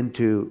dig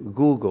into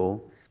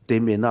Google, they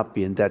may not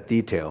be in that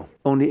detail,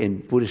 only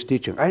in Buddhist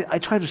teaching. I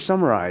try to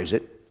summarize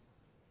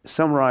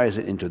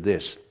it into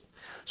this.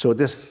 So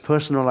this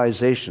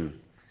personalization.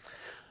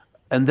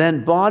 And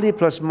then body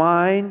plus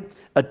mind,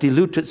 a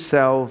diluted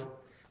self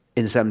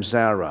in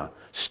samsara,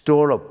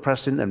 store of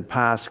present and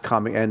past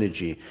karmic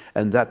energy,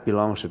 and that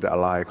belongs to the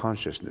alaya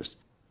consciousness.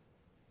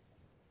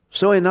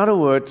 So in other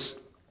words,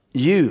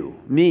 you,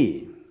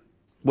 me,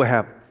 will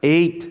have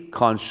 8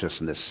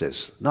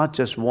 consciousnesses, not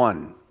just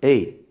 1,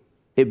 8,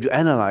 if you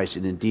analyze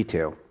it in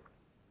detail.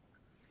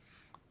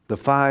 The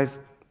 5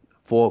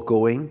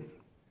 foregoing,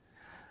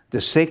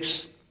 the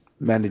 6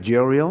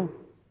 managerial,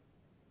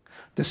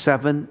 the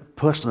 7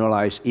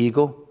 personalized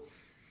ego,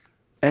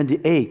 and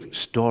the 8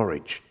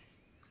 storage.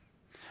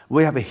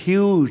 We have a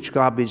huge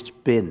garbage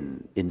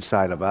bin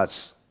inside of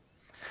us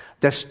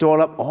that store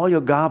up all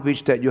your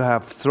garbage that you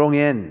have thrown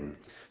in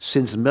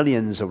since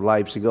millions of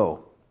lives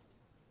ago.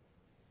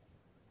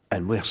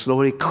 And we're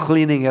slowly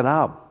cleaning it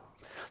up.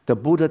 The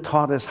Buddha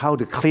taught us how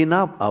to clean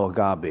up our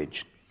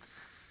garbage.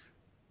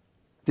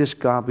 This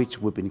garbage,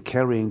 we've been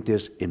carrying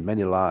this in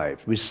many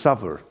lives. We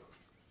suffer.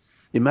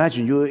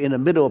 Imagine you're in the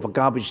middle of a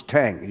garbage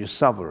tank and you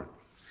suffer.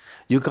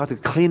 You got to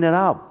clean it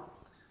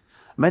up.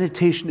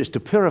 Meditation is to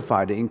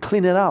purify it and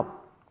clean it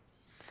up.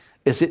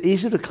 Is it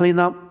easy to clean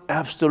up?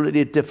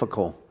 Absolutely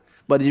difficult.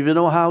 But if you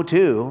know how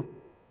to,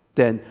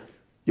 then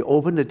you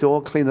open the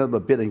door, clean it up a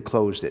bit and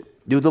close it.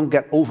 You don't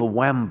get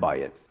overwhelmed by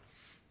it.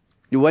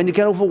 When you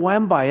get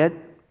overwhelmed by it,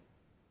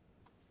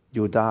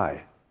 you'll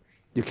die.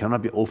 You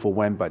cannot be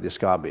overwhelmed by this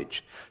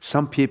garbage.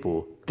 Some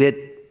people did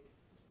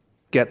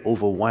get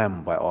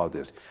overwhelmed by all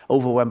this,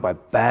 overwhelmed by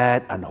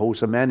bad,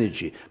 unwholesome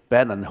energy,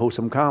 bad,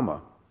 unwholesome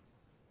karma.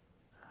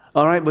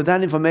 All right, with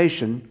that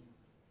information,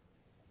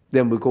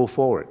 then we go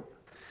forward.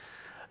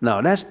 Now,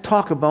 let's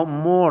talk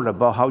more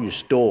about how you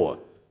store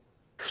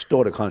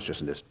the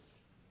consciousness.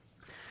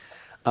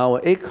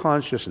 Our 8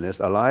 consciousness,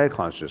 alaya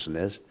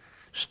consciousness,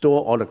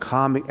 store all the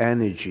karmic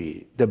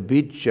energy, the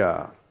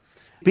bija.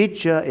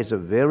 Bija is a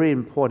very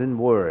important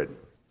word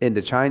in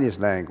the Chinese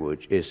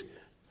language. It's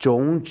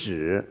种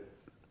子,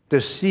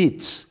 the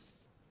seeds.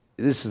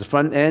 This is the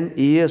front end,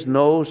 ears,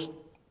 nose,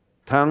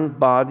 tongue,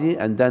 body,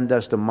 and then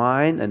there's the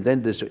mind, and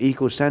then there's the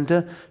ego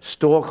center,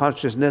 store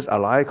consciousness,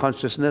 alaya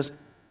consciousness.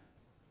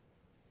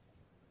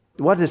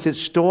 What does it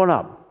store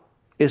up?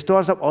 It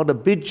stores up all the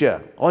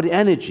bija, all the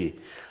energy.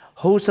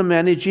 Wholesome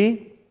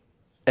energy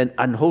and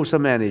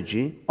unwholesome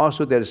energy.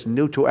 Also there is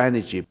neutral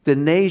energy. The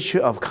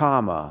nature of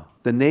karma,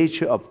 the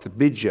nature of the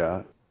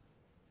bija,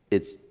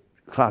 it's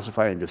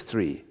classified into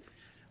 3.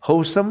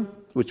 Wholesome,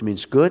 which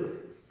means good,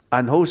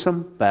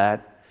 unwholesome,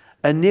 bad,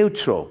 and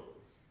neutral,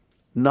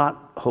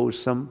 not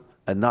wholesome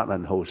and not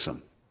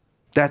unwholesome.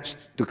 That's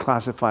to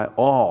classify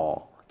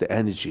all the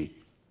energy.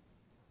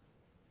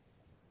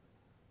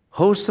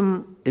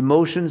 Wholesome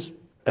emotions,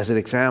 as an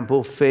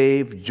example,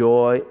 faith,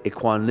 joy,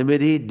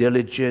 equanimity,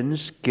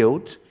 diligence,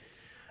 guilt,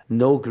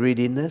 no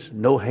greediness,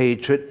 no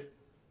hatred,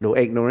 no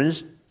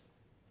ignorance.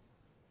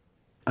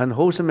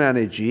 Unwholesome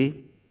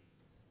energy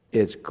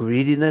is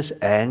greediness,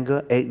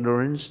 anger,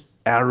 ignorance,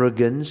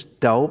 arrogance,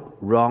 doubt,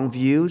 wrong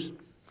views,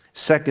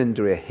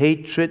 secondary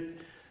hatred,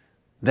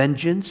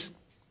 vengeance,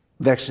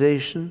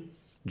 vexation,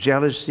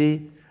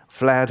 jealousy,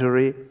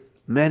 flattery,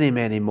 many,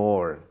 many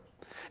more.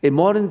 In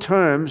modern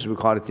terms, we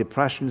call it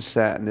depression,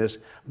 sadness,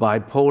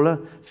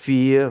 bipolar,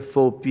 fear,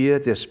 phobia,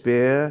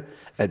 despair,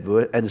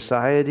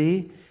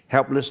 anxiety,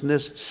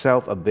 helplessness,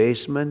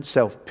 self-abasement,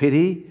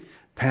 self-pity,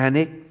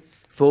 panic,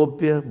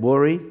 phobia,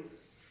 worry,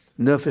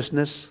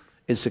 nervousness,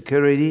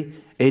 insecurity,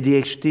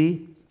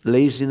 ADHD,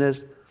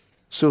 laziness,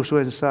 social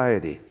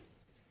anxiety.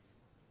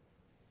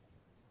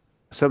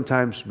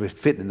 Sometimes we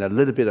fit in a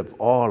little bit of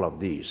all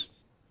of these.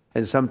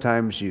 And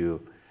sometimes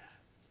you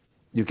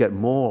get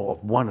more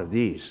of one of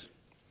these.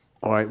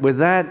 All right, with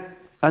that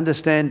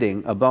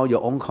understanding about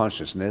your own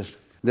consciousness,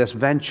 let's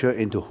venture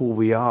into who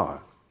we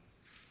are.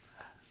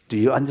 Do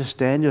you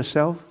understand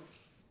yourself?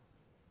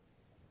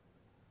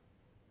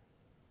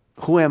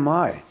 Who am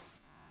I?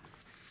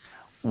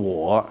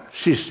 我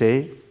是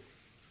谁?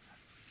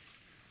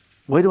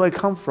 Where do I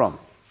come from?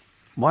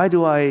 Why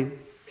do I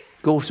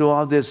go through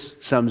all this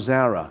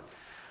samsara?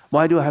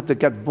 Why do I have to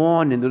get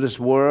born into this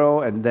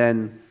world and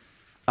then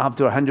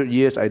after 100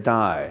 years I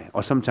die?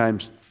 Or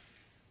sometimes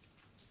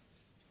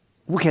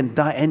we can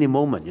die any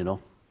moment,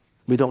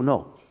 We don't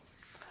know.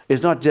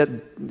 It's not just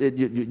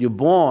you're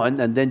born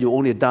and then you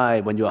only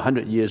die when you're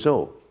 100 years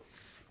old.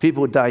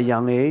 People die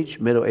young age,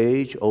 middle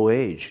age, old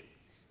age.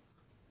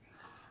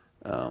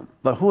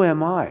 But who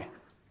am I?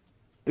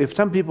 If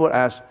some people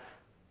ask,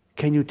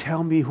 can you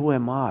tell me who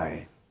am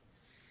I?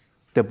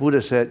 The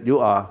Buddha said, you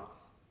are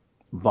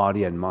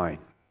body and mind.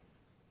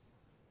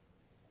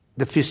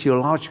 The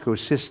physiological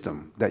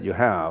system that you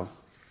have,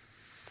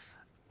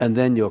 and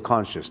then your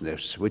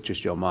consciousness, which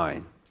is your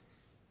mind,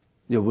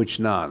 your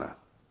vijnana.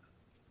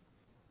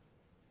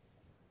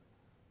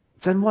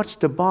 Then what's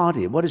the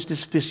body? What is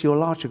this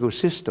physiological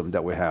system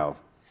that we have?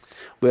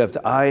 We have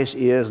the eyes,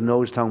 ears,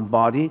 nose, tongue,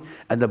 body,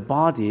 and the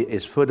body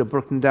is further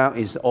broken down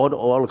into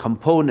all the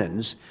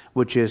components,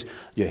 which is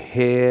your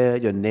hair,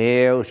 your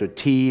nails, your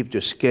teeth,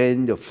 your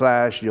skin, your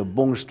flesh, your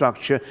bone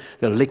structure,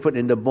 the liquid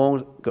in the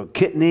bones, your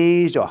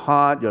kidneys, your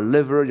heart, your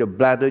liver, your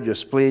bladder, your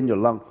spleen, your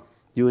lung,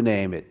 you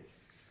name it.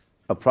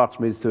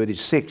 Approximately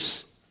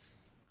 36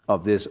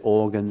 of these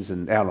organs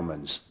and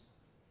elements.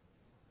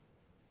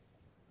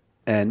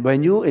 And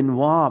when you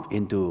involve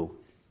into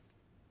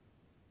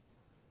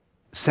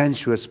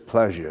sensuous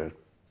pleasure,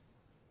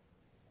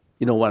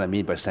 you know what I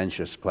mean by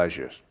sensuous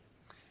pleasures.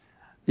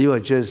 You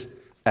are just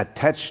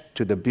attached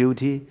to the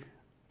beauty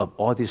of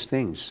all these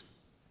things.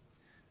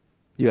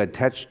 You are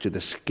attached to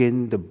the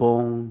skin, the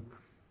bone,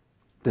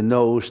 the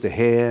nose, the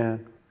hair.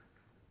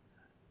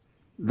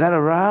 That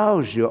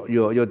arouses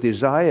your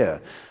desire.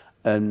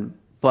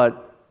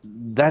 But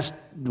that's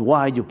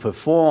why you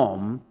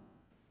perform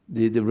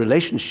the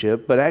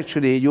relationship, but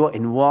actually you are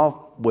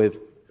involved with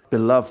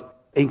beloved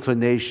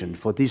inclination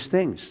for these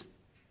things.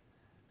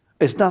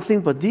 It's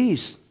nothing but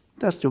these.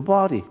 That's your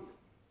body.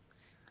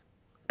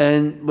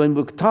 And when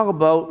we talk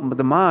about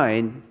the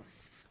mind,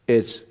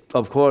 it's,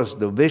 of course,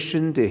 the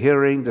vision, the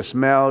hearing, the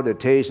smell, the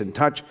taste, and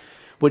touch,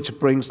 which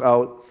brings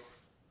out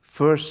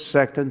first,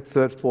 second,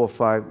 third, fourth,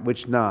 five,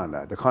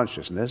 vijnana, the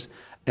consciousness.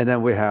 And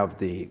then we have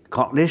the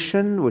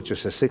cognition, which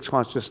is the sixth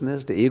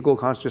consciousness, the ego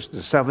consciousness,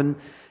 the seventh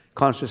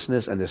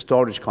consciousness, and the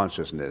storage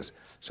consciousness.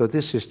 So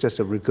this is just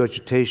a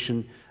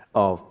regurgitation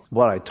of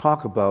what I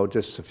talked about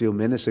just a few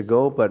minutes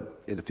ago,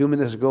 but a few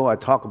minutes ago I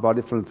talked about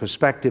it from the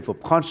perspective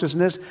of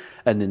consciousness,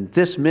 and in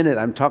this minute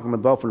I'm talking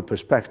about from the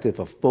perspective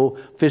of both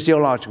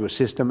physiological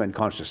system and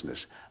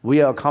consciousness.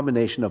 We are a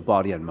combination of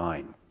body and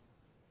mind.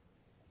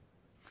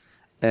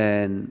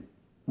 And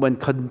when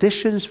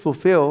conditions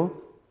fulfill,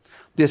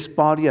 this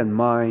body and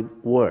mind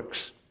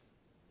works.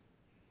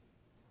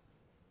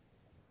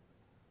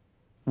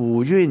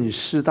 五蕴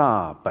四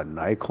大本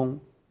来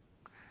空.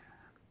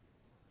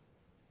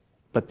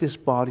 But this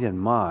body and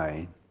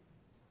mind,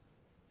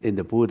 in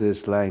the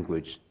Buddhist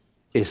language,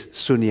 is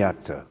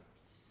sunyata,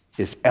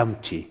 is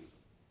empty,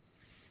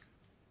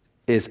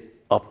 is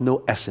of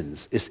no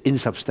essence, is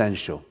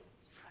insubstantial.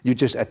 You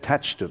just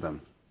attach to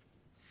them.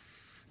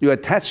 You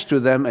attach to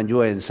them and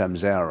you are in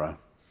samsara.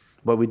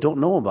 But we don't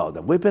know about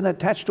them. We've been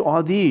attached to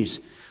all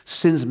these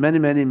since many,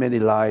 many, many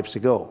lives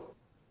ago.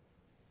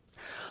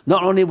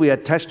 Not only we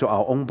attach to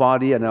our own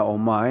body and our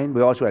own mind,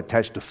 we also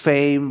attach to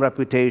fame,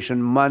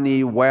 reputation,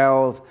 money,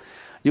 wealth.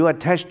 You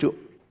attach to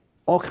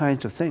all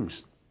kinds of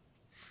things.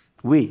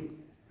 We,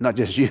 not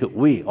just you,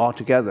 we all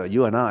together,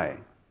 you and I.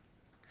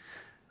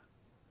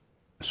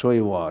 所以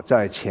我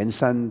在前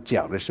三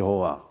讲的时候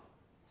啊，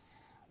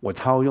我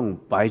套用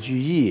白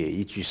居易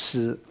一句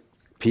诗，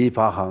琵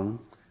琶行，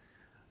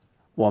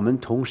我们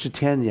同是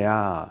天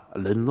涯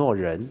沦落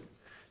人，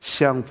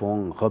相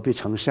逢何必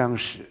曾相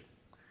识。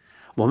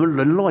我们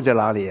沦落在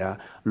哪里啊？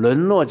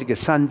沦落这个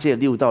三界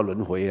六道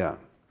轮回啊！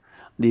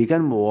你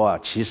跟我啊，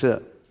其实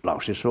老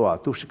实说啊，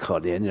都是可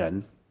怜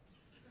人，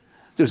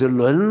就是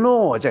沦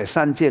落在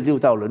三界六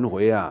道轮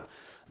回啊！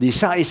你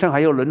下一生还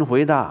要轮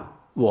回的，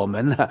我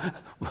们呢，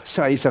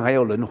下一生还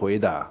要轮回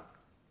的。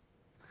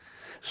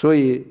所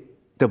以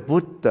the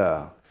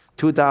Buddha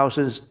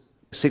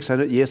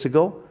 2,600 years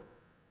ago,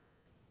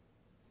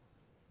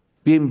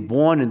 being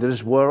born into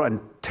this world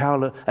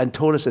and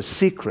told us a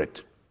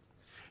secret.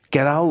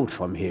 Get out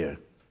from here.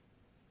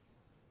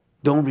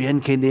 Don't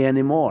reincarnate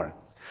anymore.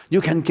 You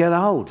can get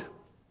out.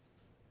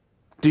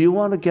 Do you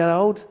want to get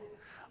out?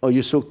 Or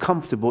you're so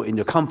comfortable in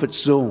your comfort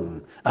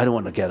zone? I don't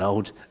want to get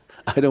out.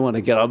 I don't want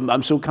to get out.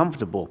 I'm so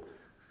comfortable.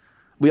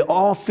 We're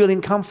all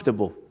feeling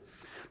comfortable.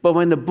 But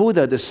when the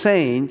Buddha, the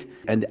saint,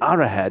 and the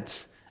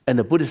arahats, and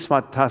the Buddhist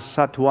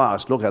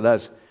sattvas look at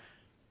us,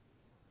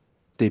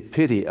 they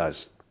pity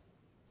us.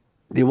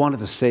 They wanted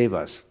to save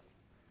us.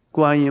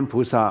 Guan Yin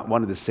Pusa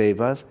wanted to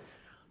save us.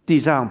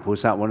 Dizang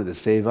Pusa wanted to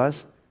save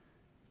us,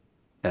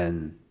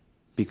 and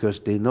because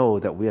they know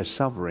that we are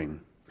suffering.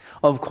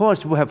 Of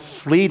course, we have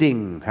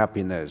fleeting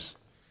happiness.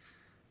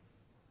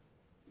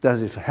 但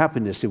是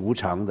happiness 是无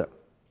常的。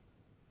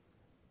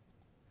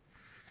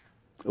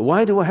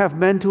Why do we have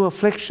mental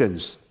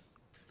afflictions?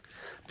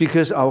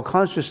 Because our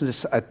consciousness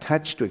is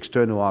attached to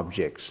external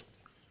objects.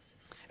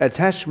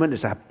 Attachment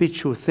is a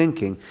habitual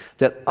thinking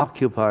that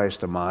occupies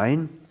the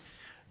mind.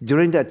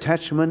 During the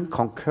attachment,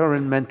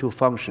 concurrent mental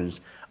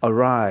functions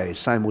arise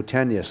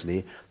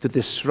simultaneously to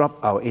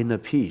disrupt our inner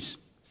peace.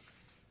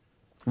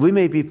 We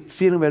may be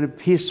feeling very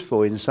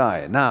peaceful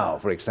inside. Now,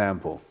 for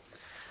example,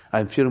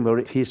 I'm feeling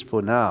very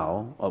peaceful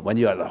now, or when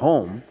you're at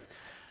home,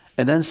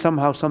 and then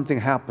somehow something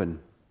happened.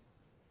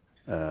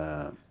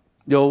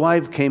 Your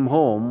wife came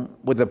home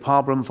with a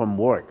problem from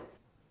work,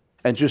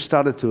 and you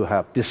started to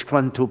have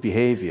disgruntled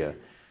behavior.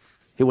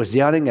 He was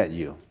yelling at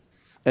you.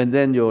 And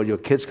then your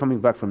kid's coming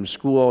back from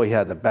school, he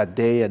had a bad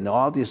day, and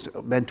all these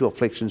mental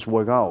afflictions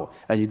work out,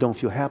 and you don't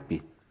feel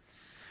happy.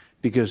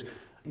 Because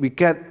we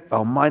get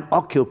our mind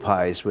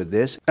occupied with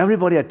this.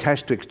 Everybody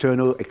attached to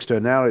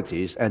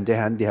externalities, and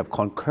they have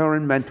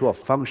concurrent mental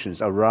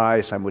functions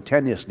arise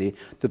simultaneously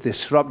to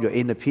disrupt your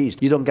inner peace.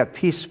 You don't get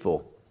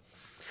peaceful.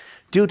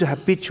 Due to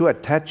habitual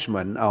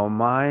attachment, our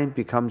mind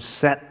becomes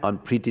set on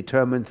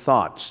predetermined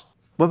thoughts.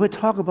 When we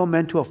talk about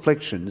mental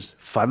afflictions,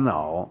 烦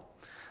恼,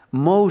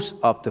 most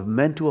of the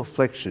mental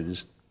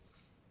afflictions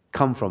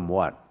come from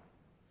what?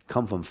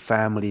 Come from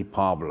family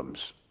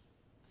problems.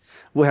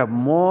 We have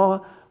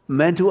more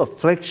mental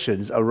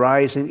afflictions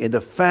arising in the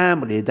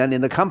family than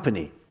in the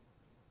company.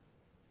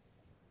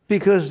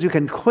 Because you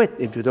can quit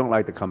if you don't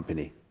like the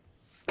company.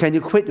 Can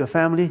you quit your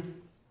family?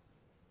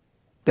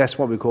 That's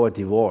what we call a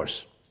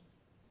divorce.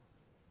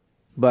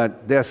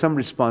 But there are some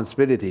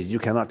responsibilities you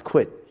cannot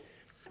quit.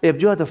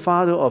 If you are the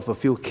father of a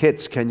few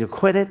kids, can you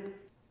quit it?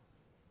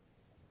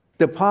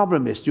 The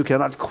problem is you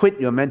cannot quit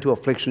your mental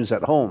afflictions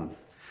at home.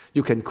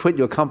 You can quit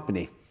your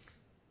company.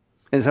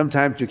 And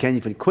sometimes you can't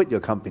even quit your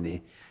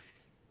company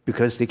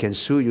because they can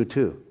sue you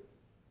too.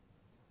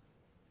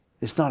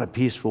 It's not a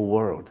peaceful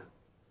world.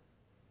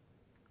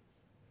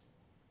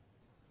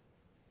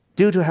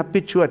 Due to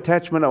habitual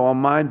attachment, our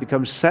mind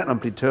becomes set on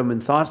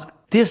predetermined thoughts.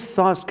 These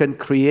thoughts can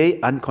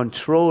create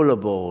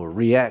uncontrollable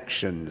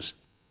reactions: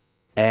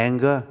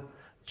 anger,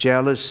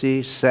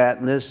 jealousy,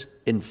 sadness,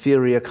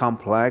 inferior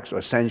complex,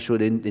 or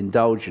sensual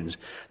indulgence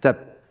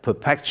that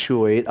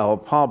perpetuate our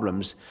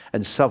problems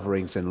and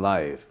sufferings in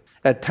life.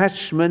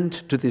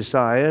 Attachment to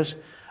desires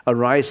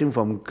arising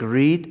from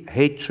greed,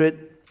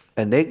 hatred,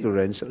 and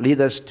ignorance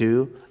lead us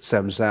to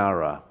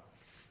samsara,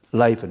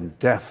 life and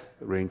death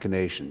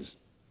reincarnations.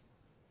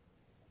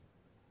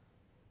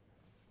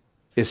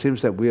 It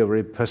seems that we are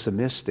very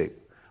pessimistic.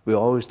 We're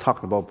always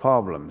talking about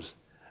problems.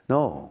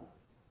 No.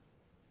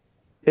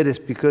 It is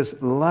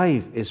because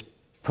life is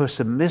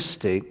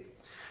pessimistic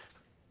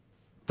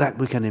that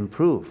we can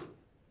improve.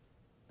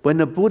 When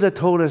the Buddha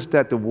told us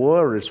that the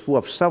world is full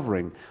of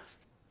suffering,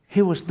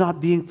 he was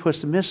not being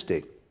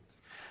pessimistic.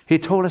 He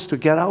told us to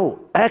get out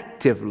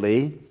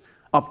actively,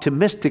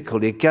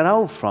 optimistically, get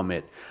out from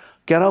it.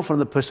 Get out from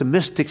the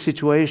pessimistic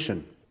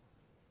situation.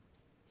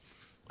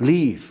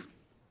 Leave.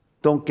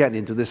 Don't get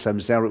into this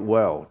samsaric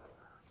world.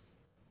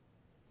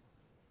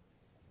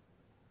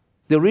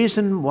 The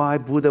reason why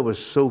Buddha was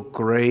so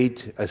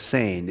great a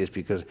saint is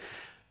because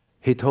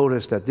he told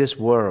us that this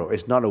world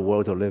is not a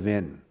world to live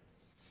in.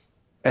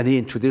 And he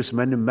introduced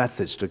many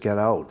methods to get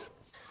out.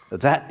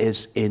 That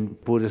is in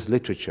Buddhist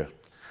literature.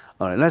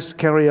 All right, let's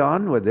carry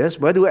on with this.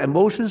 Where do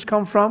emotions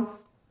come from?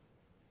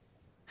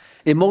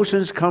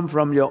 Emotions come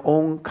from your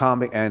own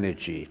karmic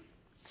energy.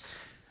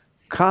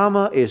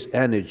 Karma is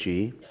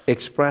energy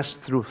expressed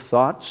through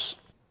thoughts,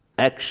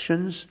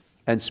 actions,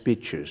 and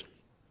speeches.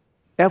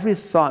 Every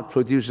thought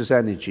produces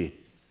energy.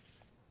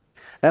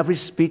 Every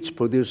speech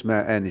produces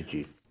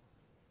energy.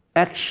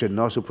 Action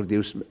also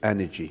produces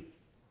energy.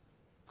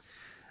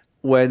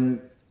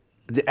 When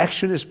the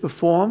action is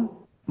performed,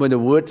 when the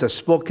words are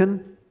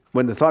spoken,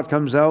 when the thought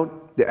comes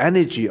out, the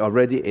energy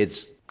already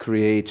is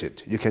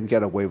created. You can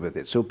get away with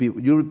it. So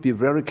you'll be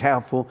very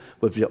careful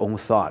with your own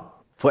thought.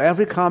 For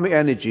every karmic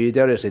energy,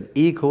 there is an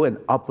equal and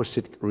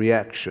opposite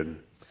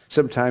reaction.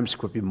 Sometimes it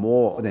could be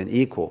more than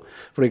equal.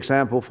 For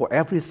example, for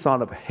every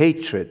thought of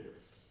hatred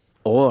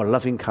or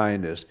loving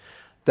kindness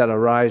that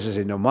arises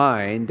in your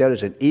mind, there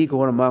is an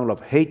equal amount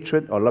of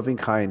hatred or loving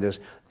kindness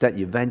that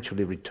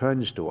eventually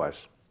returns to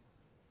us.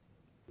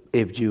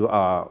 If you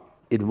are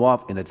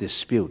involved in a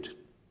dispute,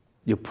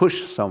 you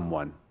push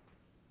someone,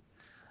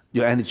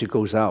 your energy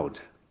goes out.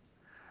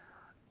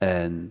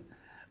 And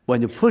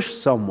when you push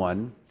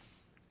someone,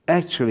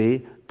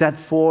 actually, that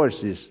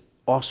force is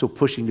also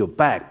pushing you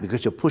back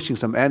because you're pushing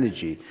some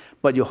energy,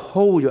 but you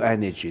hold your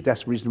energy.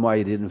 That's the reason why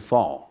it didn't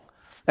fall.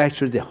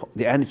 Actually,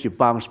 the energy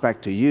bounced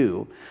back to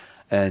you.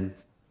 And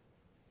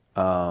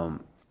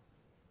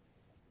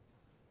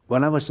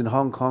when I was in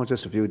Hong Kong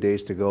just a few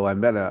days ago, I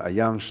met a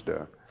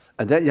youngster.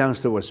 And that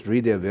youngster was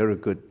really a very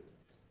good,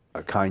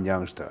 kind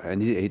youngster.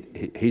 And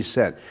he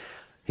said,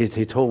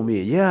 he told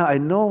me, yeah, I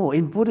know,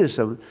 in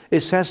Buddhism,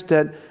 it says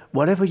that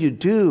whatever you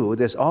do,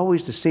 there's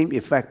always the same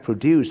effect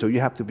produced, so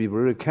you have to be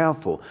very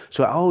careful.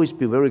 So I always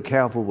be very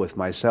careful with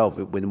myself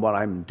with what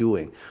I'm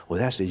doing. Well,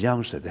 that's the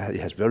youngster that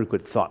has very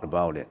good thought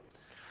about it.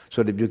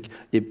 So if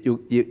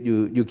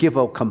you give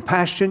out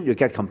compassion, you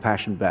get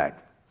compassion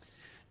back.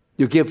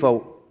 You give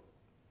out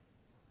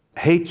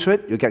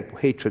hatred, you get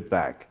hatred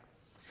back.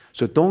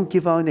 So don't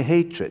give out any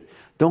hatred.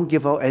 Don't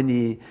give out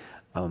any,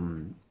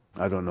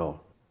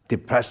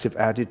 depressive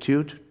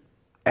attitude,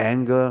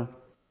 anger,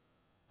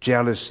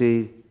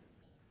 jealousy.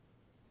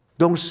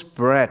 Don't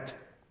spread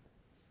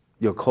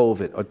your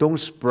COVID or don't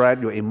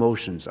spread your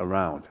emotions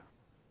around.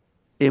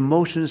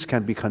 Emotions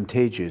can be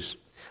contagious.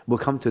 We'll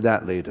come to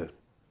that later.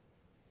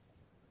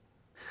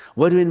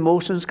 Where do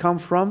emotions come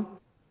from?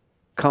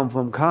 Come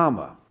from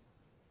karma.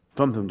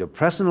 From your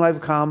present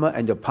life karma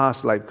and your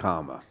past life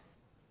karma.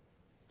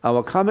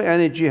 Our karmic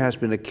energy has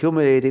been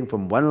accumulating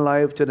from one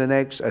life to the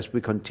next as we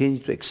continue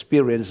to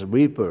experience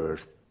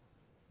rebirth.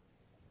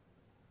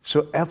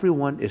 So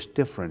everyone is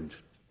different.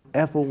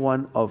 Every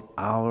one of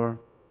our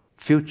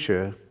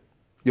future,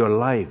 your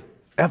life,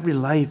 every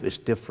life is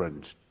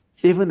different.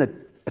 Even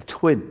a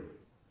twin,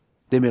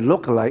 they may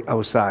look alike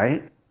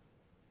outside,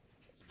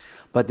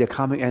 but their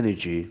karmic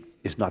energy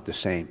is not the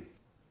same.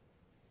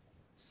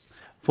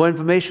 For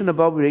information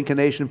about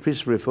reincarnation,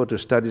 please refer to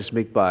studies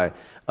made by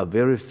a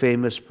very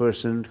famous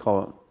person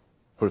called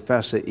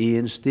Professor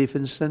Ian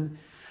Stevenson.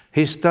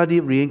 He studied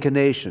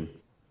reincarnation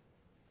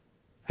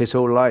his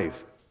whole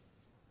life.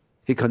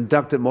 He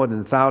conducted more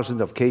than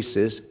thousands of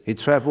cases. He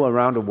traveled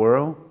around the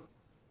world,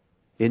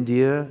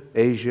 India,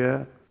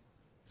 Asia,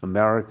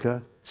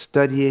 America,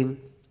 studying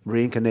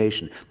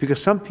reincarnation.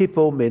 Because some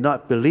people may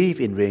not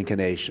believe in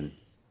reincarnation,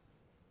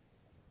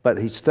 but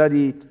he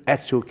studied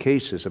actual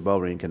cases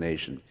about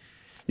reincarnation.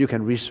 You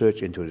can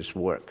research into this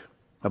work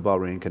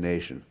about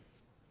reincarnation.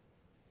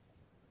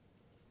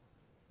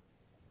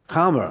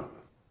 Karma.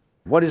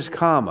 What is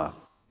karma?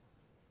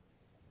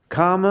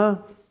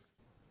 Karma,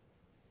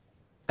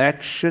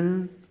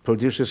 action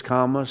produces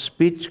karma,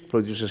 speech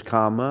produces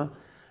karma,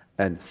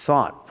 and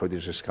thought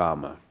produces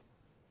karma.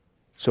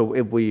 So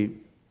if we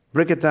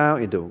break it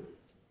down into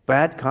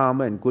bad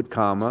karma and good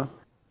karma,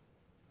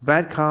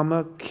 bad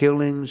karma,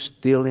 killing,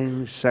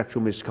 stealing,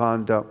 sexual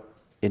misconduct,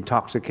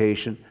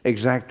 intoxication,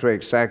 etc.,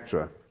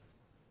 etc.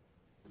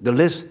 The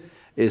list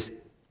is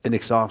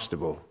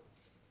inexhaustible.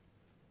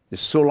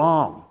 It's so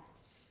long.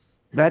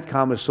 Bad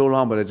karma is so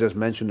long, but I just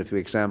mentioned a few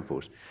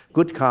examples.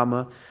 Good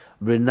karma,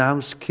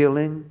 renounce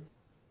killing,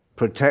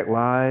 protect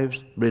lives,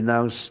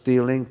 renounce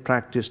stealing,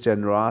 practice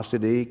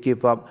generosity,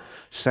 give up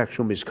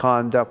sexual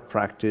misconduct,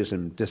 practice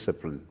and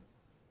discipline.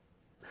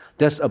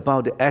 That's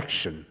about the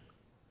action.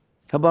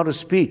 How about the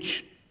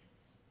speech?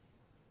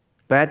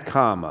 Bad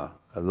karma,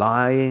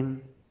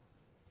 lying,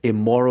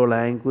 immoral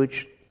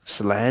language,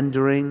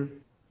 slandering,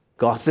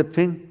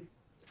 gossiping,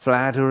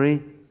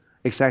 flattery,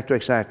 etc.,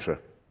 etc.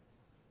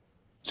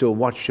 So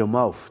watch your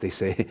mouth, they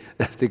say.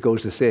 That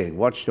goes the saying,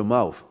 watch your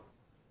mouth.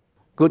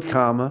 Good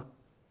karma,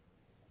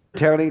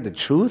 telling the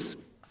truth,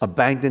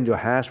 abandon your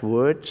harsh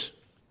words,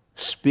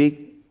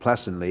 speak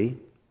pleasantly.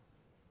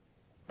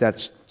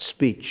 That's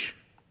speech.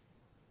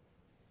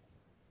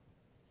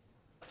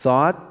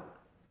 Thought,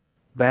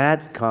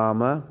 bad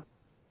karma,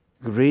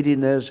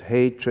 greediness,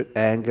 hatred,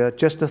 anger,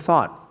 just a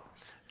thought.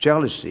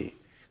 Jealousy,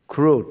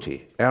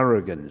 cruelty,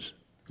 arrogance,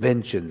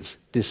 vengeance,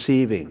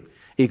 deceiving,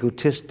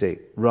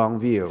 egotistic, wrong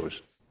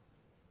views.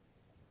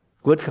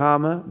 Good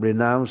karma,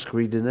 renounce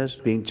greediness,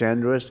 being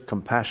generous,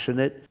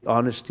 compassionate,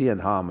 honesty, and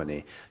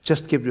harmony.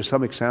 Just give you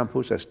some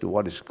examples as to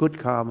what is good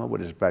karma,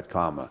 what is bad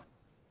karma.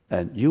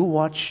 And you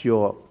watch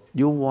your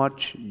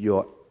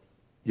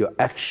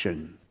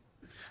action,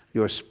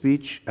 your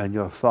speech, and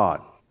your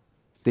thought.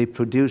 They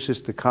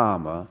produces the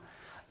karma.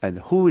 And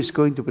who is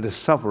going to be the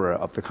sufferer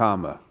of the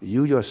karma?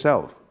 You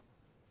yourself.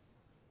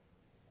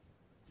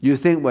 You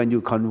think when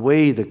you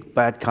convey the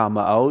bad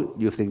karma out,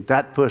 you think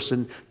that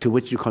person to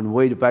which you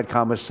convey the bad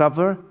karma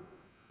suffer.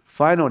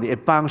 Finally,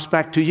 it bounces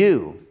back to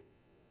you,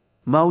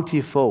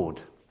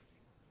 multifold.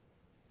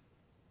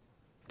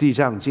 地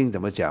藏经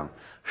怎么讲？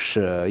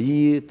舍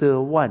一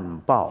得万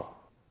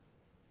报。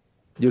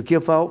You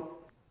give out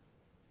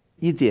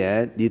一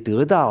点，你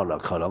得到了，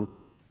可能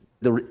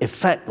the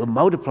effect will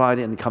multiply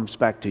and it comes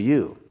back to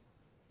you.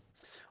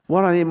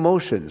 What are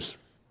emotions?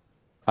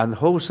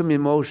 Unwholesome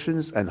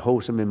emotions and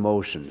wholesome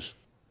emotions.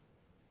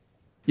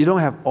 You don't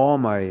have all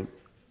my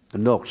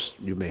notes.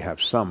 You may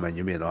have some and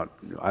you may not.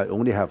 I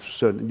only have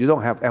certain. You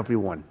don't have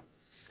everyone.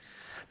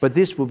 But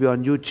this will be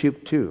on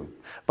YouTube too.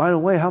 By the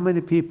way, how many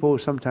people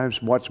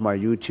sometimes watch my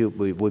YouTube?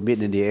 We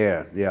meet in the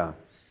air.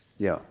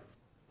 Yeah.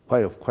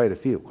 Quite a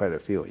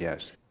few,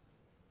 yes.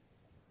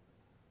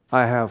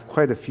 I have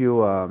quite a few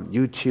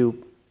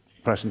YouTube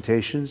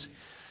presentations.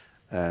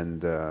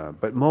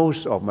 But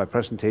most of my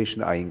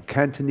presentations are in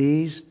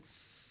Cantonese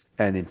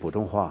and in 普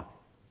通话，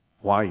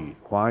华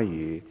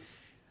语，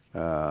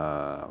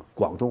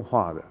广东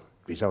话的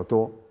比较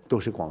多，都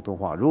是广东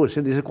话。如果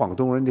是你是广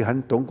东人，你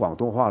很懂广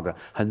东话的，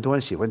很多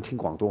人喜欢听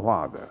广东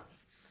话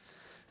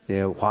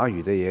的，华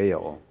语的也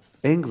有。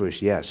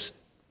English, yes,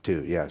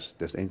 too, yes,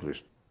 there's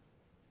English.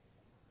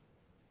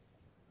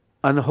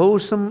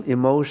 Unwholesome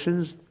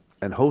emotions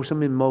and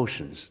wholesome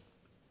emotions.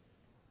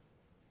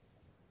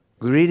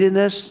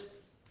 Greediness,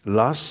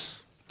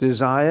 lust,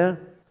 desire,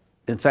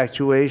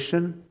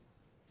 infatuation,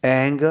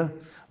 anger,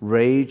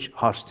 rage,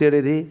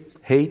 hostility,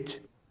 hate,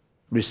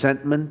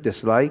 resentment,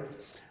 dislike,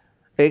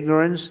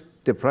 ignorance,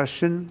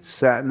 depression,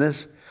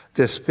 sadness,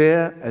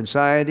 despair,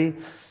 anxiety,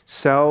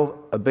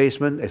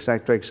 self-abasement,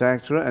 etc.,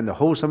 etc., and the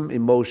wholesome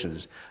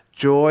emotions.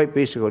 Joy,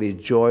 basically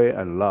joy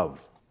and love.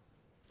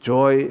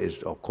 Joy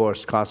is, of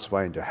course,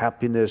 classified into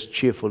happiness,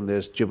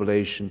 cheerfulness,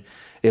 jubilation,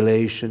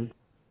 elation,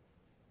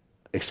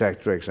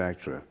 etc.,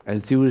 etc.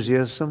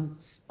 Enthusiasm,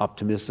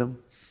 optimism,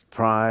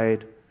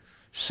 pride,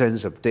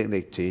 sense of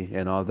dignity,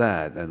 and all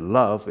that. And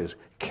love is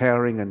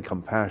caring and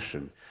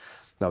compassion.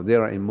 Now,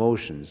 there are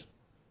emotions.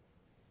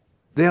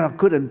 There are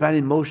good and bad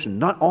emotions.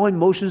 Not all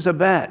emotions are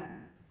bad.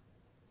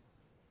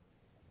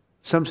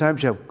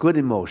 Sometimes you have good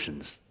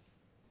emotions.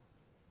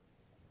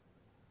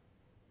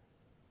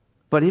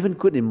 But even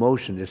good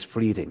emotion is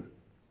fleeting.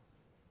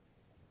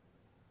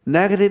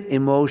 Negative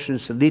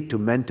emotions lead to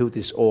mental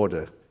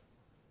disorder.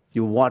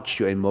 You watch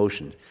your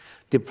emotions.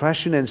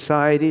 Depression,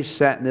 anxiety,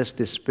 sadness,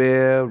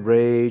 despair,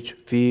 rage,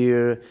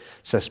 fear,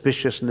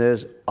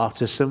 suspiciousness,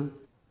 autism,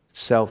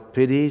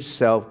 self-pity,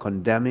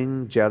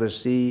 self-condemning,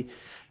 jealousy,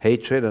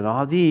 hatred, and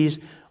all these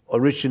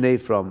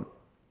originate from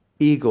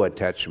ego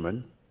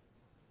attachment.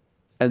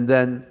 And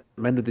then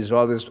mental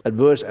disorders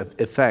adverse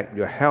affect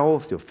your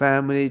health, your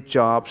family,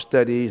 job,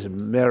 studies,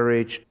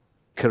 marriage,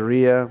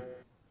 career,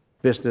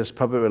 business,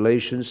 public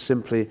relations.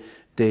 Simply,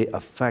 they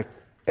affect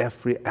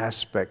every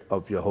aspect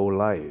of your whole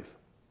life.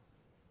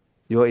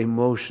 Your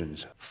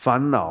emotions,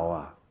 烦恼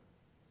啊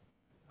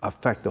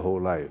affect the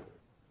whole life.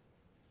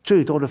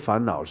 最多的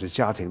烦恼是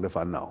家庭的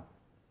烦恼。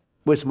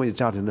为什么有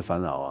家庭的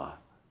烦恼啊？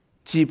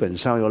基本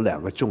上有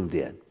两个重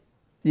点，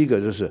一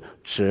个就是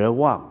责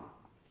望，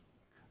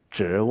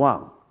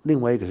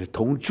另外一个是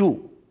同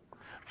住。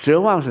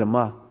责望是什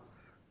么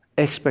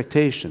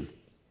 ？expectation.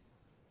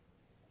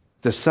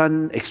 The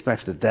son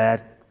expects the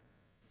dad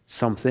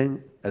something,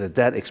 and the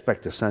dad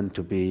expects the son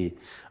to be,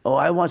 oh,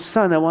 I want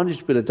you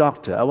to be a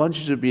doctor. I want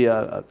you to be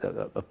a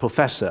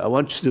professor. I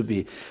want you to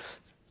be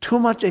too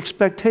much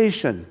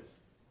expectation.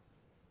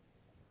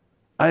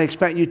 I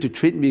expect you to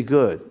treat me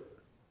good.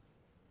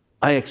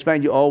 I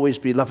expect you always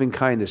be loving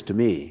kindness to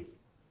me.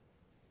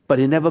 But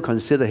he never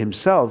considered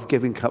himself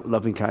giving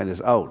loving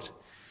kindness out.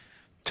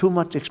 Too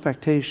much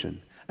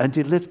expectation. And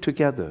they live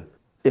together.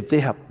 If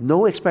they have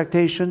no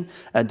expectation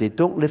and they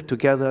don't live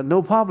together,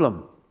 no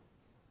problem.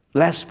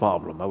 Less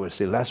problem, I would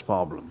say, less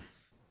problem.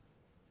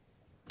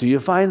 Do you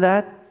find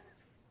that?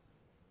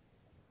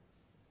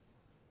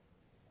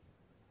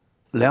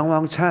 梁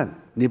王忏，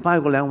你拜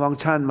过梁王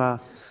忏吗？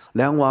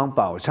梁王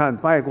宝忏，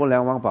拜过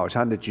梁王宝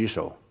忏的举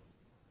手。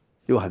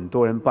有很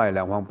多人拜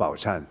梁王宝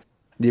忏。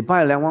你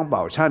拜梁王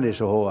宝忏的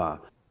时候啊，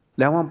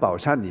梁王宝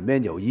忏里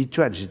面有一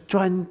段是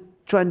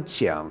专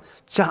讲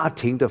家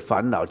庭的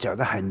烦恼，讲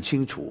得很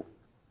清楚。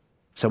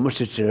什么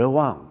是责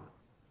望？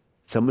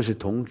什么是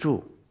同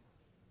住？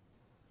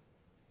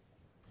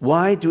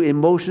 Why do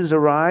emotions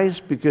arise?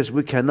 Because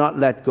we cannot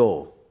let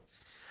go.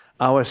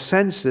 Our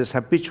senses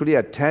habitually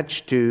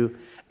attach to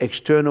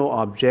external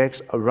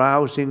objects,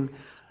 arousing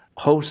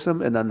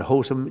wholesome and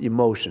unwholesome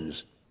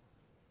emotions.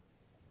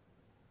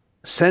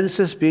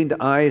 Senses being the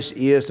eyes,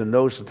 ears, the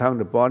nose, the tongue,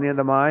 the body, and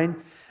the mind.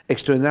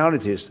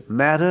 Externalities,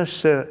 matter,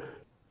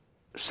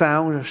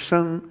 sound,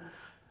 声,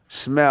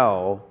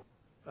 smell,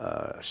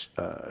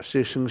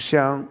 是声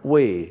香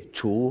味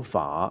触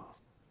法.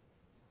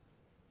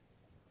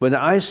 When the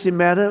eyes see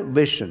matter,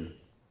 vision,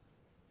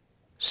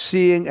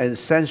 seeing and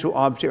sensual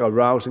object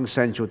arousing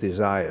sensual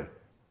desire.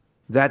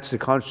 That's the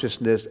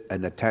consciousness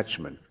and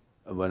attachment.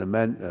 When a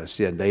man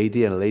sees a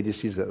lady and a lady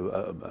sees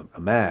a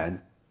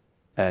man,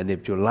 and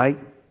if you like,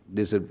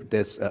 there's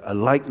a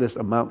likeness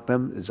among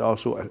them. There's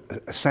also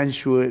a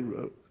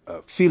sensual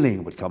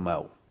feeling would come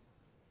out.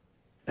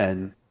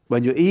 And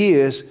when your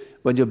ears,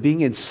 when you're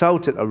being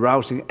insulted,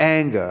 arousing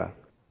anger,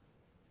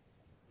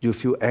 you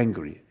feel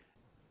angry.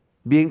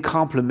 Being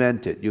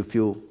complimented, you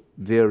feel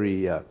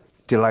very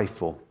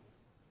delightful.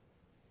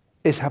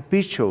 It's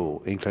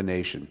habitual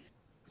inclination.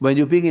 When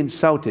you're being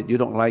insulted, you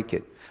don't like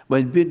it.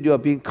 When you're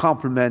being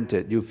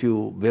complimented, you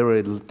feel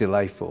very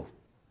delightful.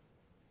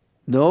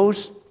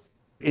 Nose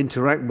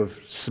interact with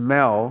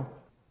smell,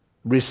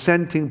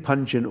 resenting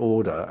pungent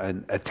odor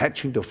and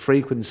attaching to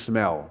fragrant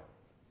smell.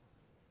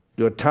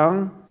 Your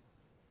tongue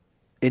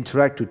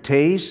interact to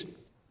taste,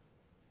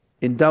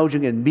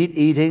 indulging in meat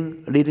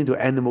eating, leading to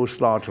animal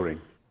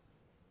slaughtering.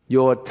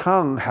 Your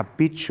tongue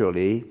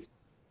habitually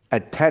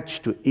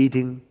attached to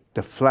eating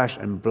the flesh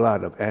and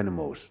blood of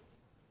animals.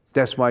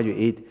 That's why you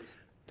eat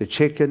the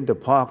chicken, the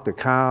pork, the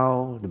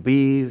cow, the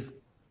beef.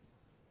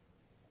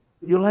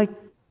 You like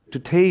to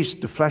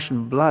taste the flesh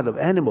and blood of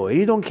animals.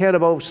 You don't care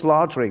about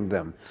slaughtering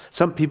them.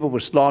 Some people will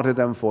slaughter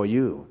them for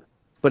you.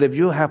 But if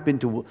you happen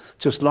to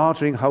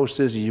slaughtering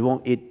houses, you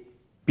won't eat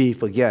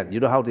beef again. You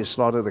know how they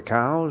slaughter the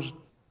cows?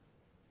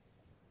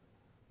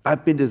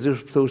 I've been to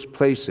those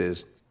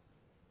places.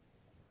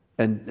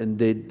 And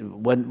they,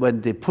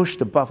 when they push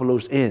the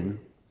buffaloes in,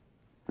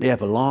 they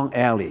have a long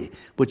alley,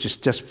 which is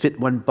just fit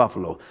one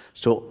buffalo.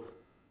 So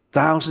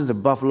thousands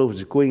of buffaloes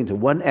are going into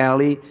one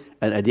alley,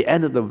 and at the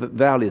end of the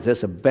valley,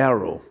 there's a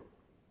barrel.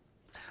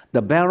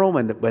 The barrel,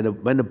 when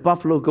the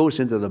buffalo goes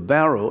into the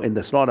barrel in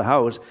the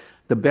slaughterhouse,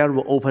 the barrel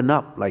will open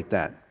up like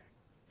that.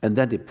 And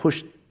then they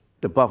push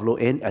the buffalo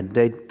in and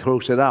they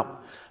close it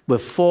up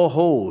with 4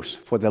 holes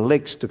for the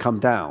legs to come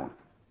down.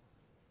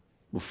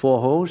 With 4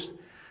 holes,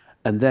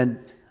 and then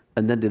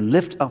they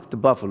lift up the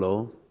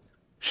buffalo.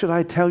 Should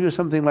I tell you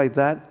something like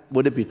that?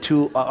 Would it be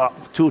too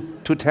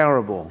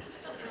terrible?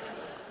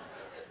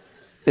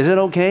 Is it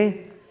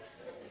okay?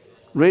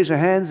 Raise your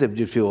hands if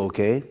you feel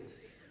okay.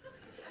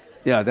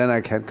 Yeah, then I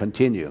can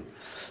continue.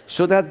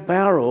 So that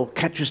barrel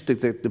catches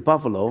the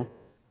buffalo,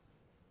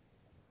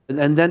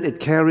 and then it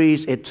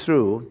carries it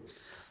through.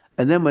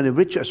 And then when it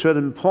reaches a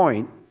certain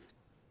point,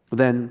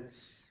 then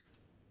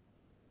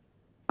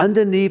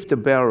underneath the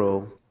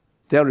barrel,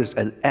 there is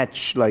an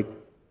edge like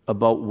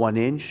about 1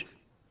 inch.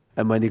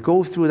 And when you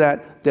go through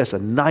that, there's a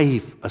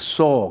knife, a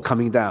saw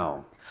coming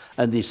down.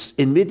 And they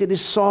immediately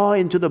saw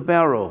into the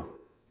barrel.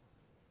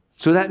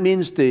 So that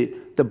means the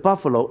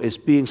buffalo is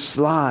being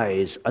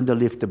sliced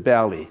underneath the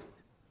belly.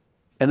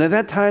 And at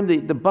that time,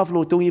 the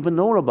buffalo don't even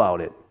know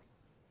about it.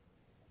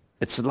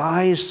 It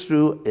slides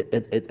through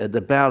at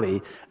the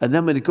belly, and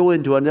then when you go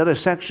into another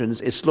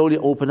sections, it slowly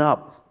opens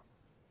up.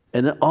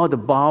 And then all the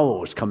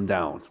bowels come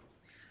down.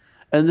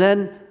 And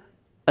then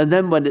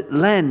when it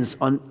lands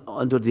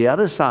onto the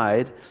other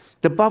side,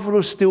 the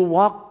buffalo still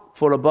walk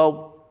for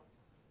about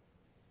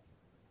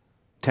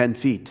 10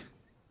 feet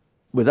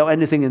without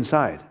anything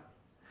inside.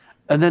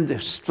 And then they're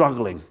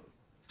struggling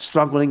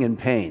in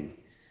pain.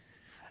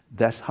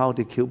 That's how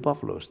they kill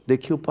buffaloes. They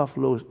kill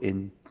buffaloes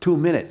in 2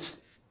 minutes.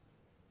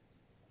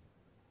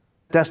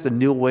 That's the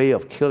new way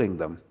of killing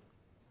them.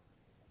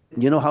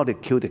 You know how they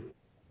kill the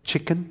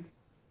chicken?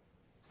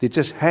 They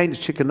just hang the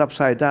chicken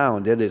upside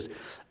down,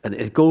 and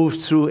it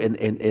goes through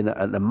in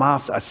a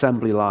mass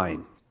assembly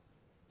line.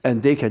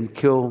 And they can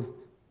kill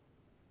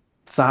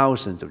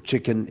thousands of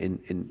chicken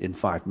in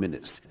 5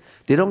 minutes.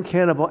 They don't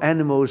care about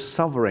animals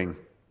suffering.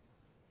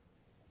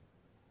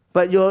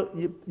 But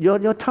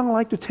your tongue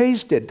like to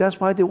taste it. That's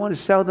why they want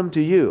to sell them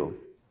to you.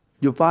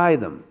 You buy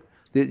them.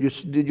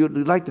 You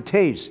like the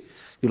taste.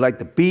 You like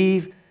the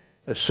beef,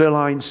 a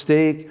sirloin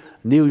steak,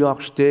 New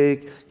York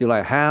steak. You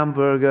like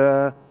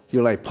hamburger.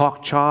 You like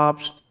pork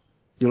chops.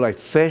 You like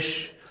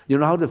fish. You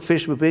know how the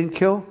fish were being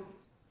killed?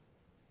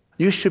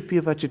 You should be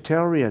a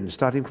vegetarian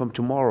starting from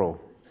tomorrow.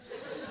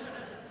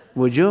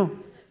 Would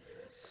you?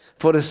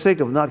 For the sake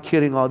of not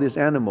killing all these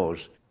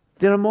animals.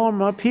 There are more and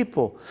more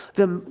people.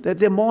 There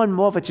are more and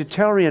more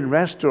vegetarian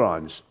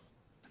restaurants.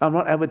 I'm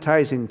not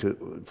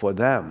advertising for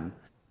them.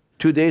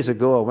 2 days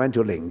ago, I went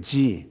to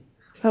Lingji.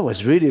 That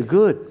was really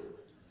good.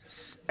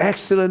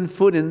 Excellent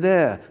food in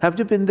there. Have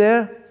you been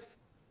there?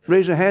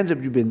 Raise your hands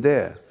if you've been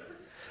there.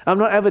 I'm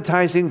not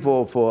advertising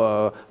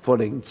for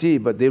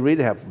Lingji, but they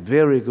really have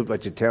very good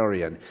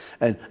vegetarian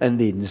and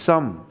Lin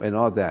Sam and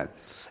all that.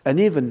 And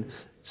even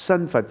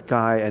San Fat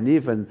Kai and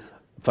even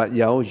Fat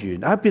Yao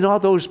Yun. I've been all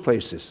those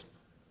places.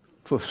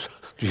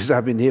 Because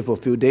I've been here for a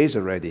few days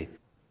already.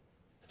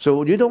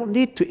 So you don't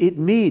need to eat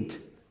meat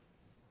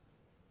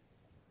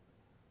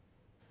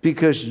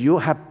because you're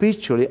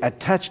habitually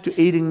attached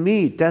to eating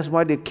meat. That's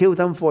why they kill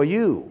them for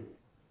you.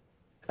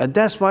 And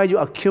that's why you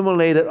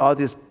accumulated all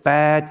this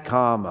bad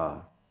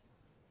karma.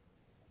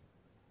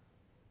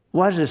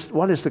 What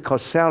is the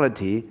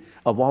causality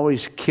of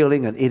always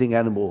killing and eating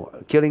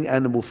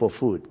animal for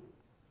food?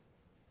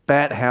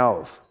 Bad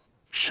health,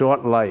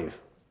 short life.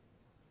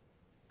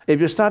 If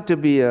you start to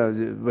be a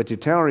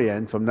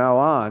vegetarian from now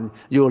on,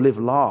 you will live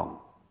long.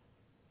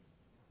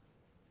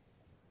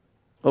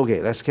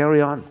 Okay, let's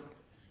carry on.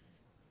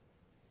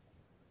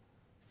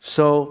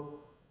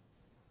 So,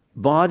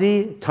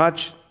 body,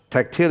 touch,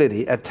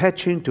 tactility,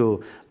 attaching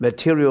to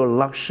material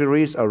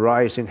luxuries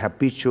arising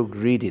habitual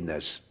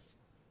greediness.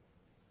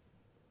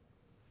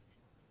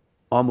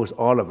 Almost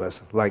all of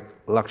us like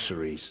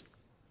luxuries.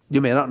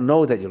 You may not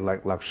know that you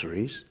like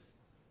luxuries.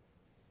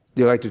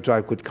 You like to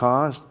drive good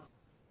cars.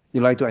 You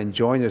like to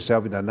enjoy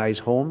yourself in a nice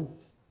home.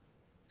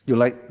 You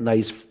like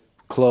nice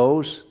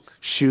clothes,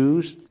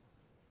 shoes.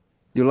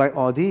 You like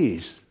all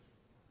these.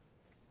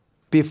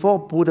 Before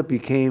Buddha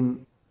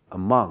became a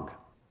monk,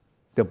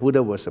 the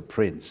Buddha was a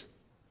prince.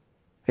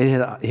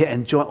 And he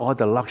enjoyed all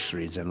the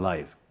luxuries in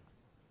life.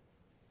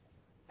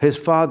 His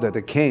father,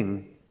 the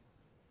king,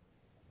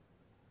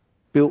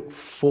 built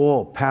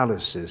 4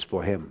 palaces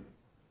for him.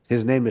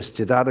 His name is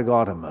Siddhartha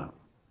Gautama.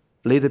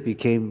 Later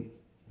became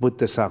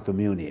Buddha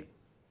Sakyamuni.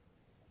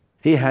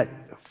 He had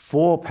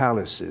 4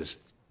 palaces,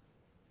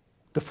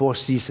 the 4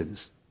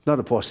 seasons. Not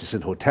a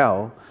 4-season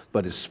hotel,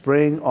 but it's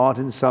spring,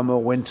 autumn, summer,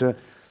 winter.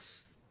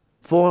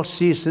 4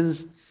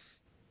 seasons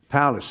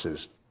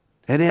palaces.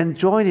 And he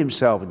enjoyed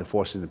himself in the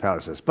 4 season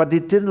palaces. But he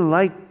didn't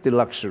like the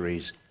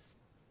luxuries.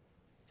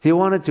 He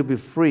wanted to be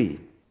free.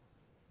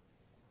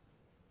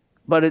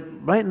 But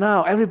right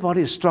now,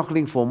 everybody is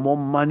struggling for more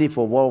money,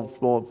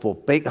 for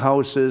big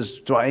houses,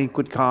 driving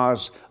good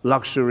cars,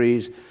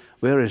 luxuries.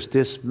 Whereas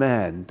this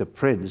man, the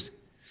prince,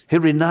 he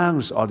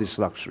renounced all these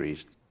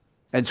luxuries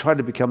and tried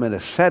to become an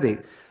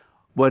ascetic,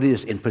 but he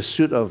is in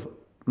pursuit of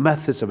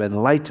methods of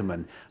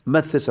enlightenment,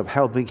 methods of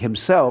helping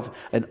himself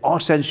and all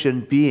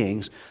sentient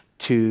beings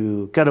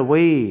to get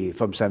away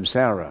from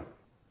samsara.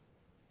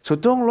 So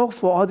don't look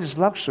for all these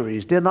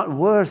luxuries. They're not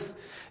worth,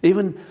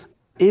 even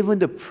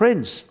the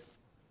prince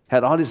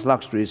had all these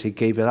luxuries, he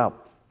gave it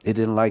up. He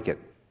didn't like it.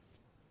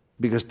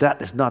 Because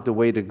that is not the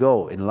way to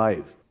go in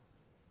life.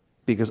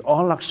 Because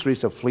all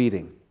luxuries are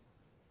fleeting.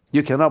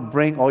 You cannot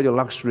bring all your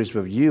luxuries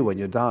with you when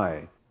you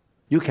die.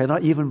 You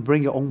cannot even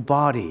bring your own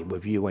body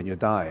with you when you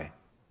die.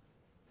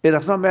 It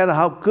does not matter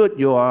how good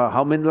you are,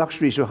 how many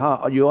luxuries you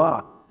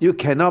are. You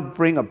cannot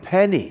bring a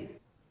penny.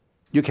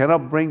 You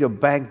cannot bring your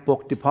bank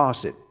book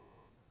deposit.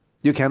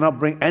 You cannot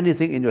bring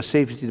anything in your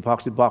safety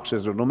deposit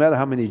boxes. No matter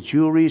how many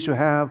jewelries you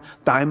have,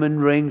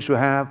 diamond rings you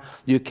have,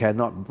 you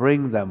cannot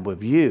bring them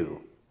with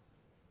you.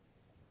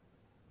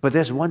 But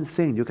there's one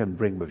thing you can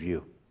bring with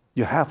you.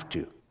 You have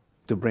to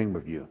bring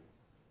with you.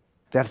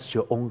 That's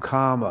your own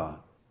karma.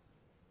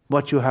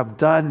 What you have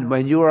done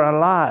when you are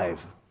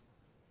alive.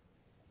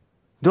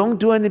 Don't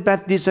do any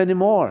bad deeds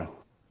anymore.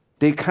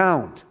 They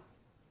count.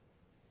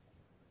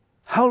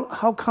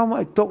 How come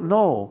I don't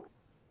know?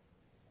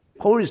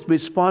 Who is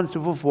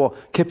responsible for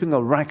keeping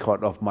a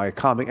record of my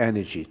karmic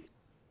energy?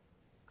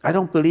 I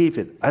don't believe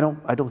it. I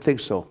don't think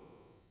so.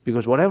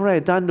 Because whatever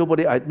I've done,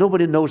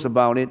 nobody knows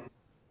about it.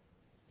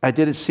 I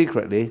did it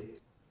secretly.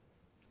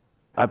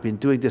 I've been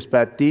doing these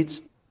bad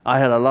deeds. I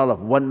had a lot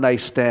of one-night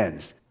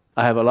stands.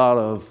 I have a lot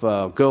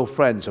of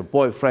girlfriends or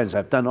boyfriends.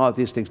 I've done all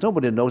these things.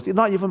 Nobody knows.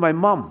 Not even my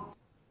mom.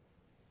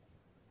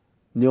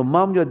 Your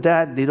mom, your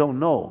dad, they don't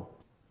know.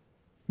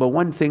 But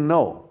one thing,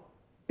 no.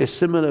 It's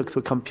similar to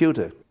a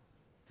computer.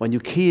 When you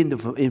key in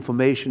the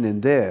information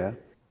in there,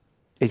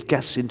 it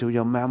gets into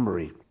your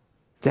memory.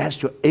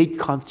 That's your 8th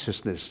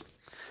consciousness.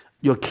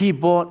 Your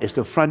keyboard is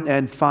the front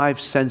end 5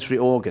 sensory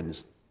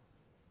organs.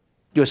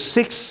 Your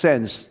 6th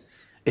sense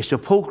is your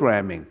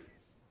programming.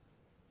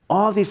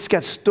 All this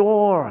gets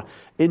stored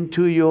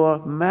into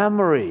your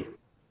memory.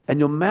 And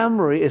your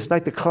memory is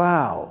like the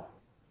cloud.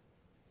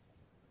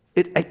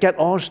 It gets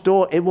all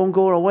stored, it won't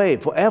go away.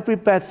 For every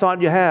bad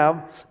thought you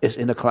have, it's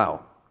in the cloud.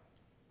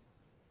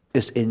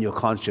 It's in your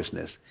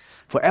consciousness.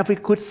 For every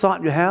good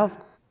thought you have,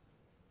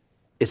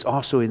 it's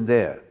also in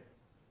there.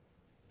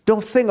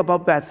 Don't think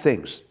about bad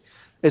things.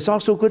 It's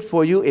also good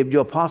for you if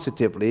you're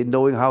positively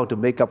knowing how to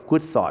make up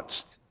good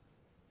thoughts.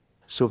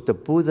 So the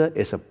Buddha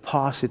is a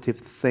positive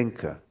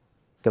thinker.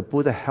 The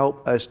Buddha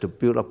helped us to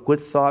build up good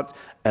thoughts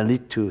and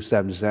lead to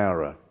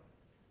samsara.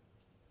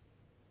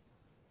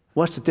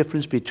 What's the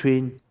difference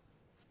between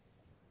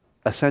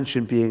a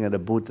sentient being and a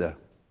Buddha?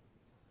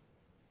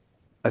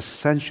 A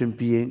sentient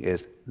being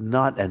is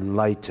not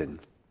enlightened.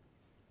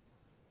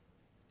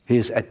 He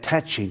is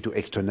attaching to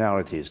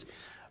externalities.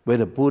 Where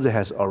the Buddha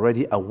has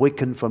already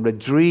awakened from the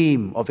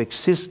dream of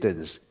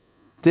existence,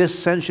 this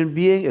sentient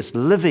being is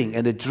living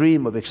in the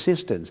dream of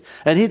existence,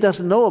 and he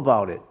doesn't know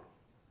about it.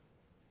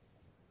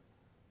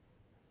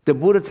 The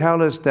Buddha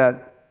tells us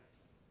that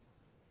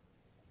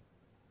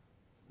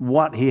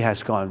what he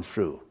has gone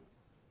through,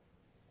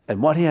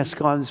 and what he has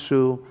gone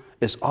through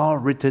is all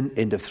written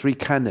in the 3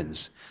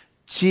 canons,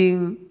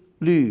 Jing,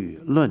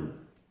 Lü, Lun.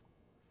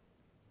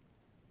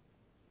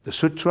 The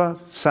Sutra,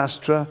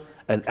 Sastra,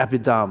 and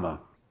Abhidharma.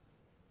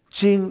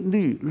 经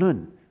律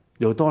论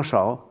有多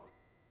少？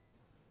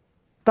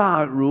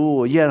大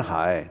如烟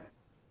海。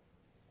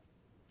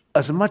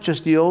As much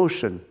as the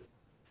ocean,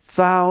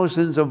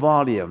 thousands of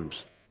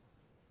volumes,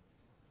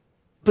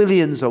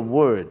 billions of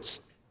words.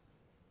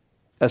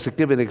 As I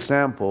give an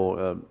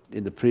example,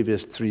 in the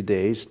previous 3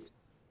 days,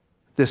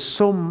 there's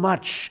so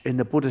much in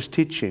the Buddhist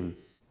teaching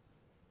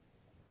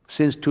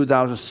since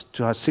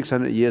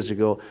 2,600 years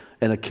ago,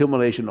 an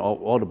accumulation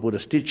of all the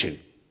Buddhist teaching.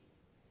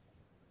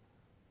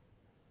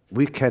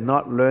 We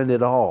cannot learn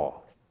it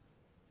all.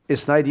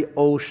 It's like the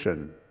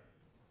ocean.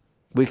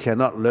 We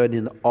cannot learn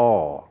it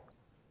all.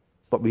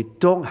 But we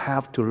don't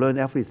have to learn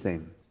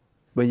everything.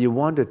 When you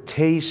want to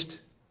taste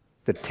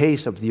the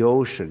taste of the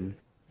ocean,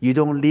 you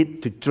don't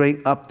need to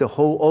drink up the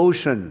whole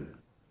ocean.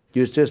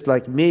 You just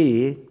like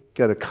me,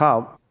 get a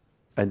cup,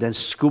 and then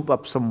scoop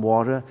up some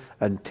water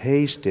and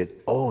taste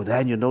it. Oh,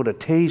 then you know the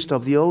taste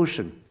of the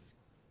ocean.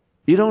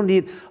 You don't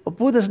need,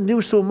 Buddha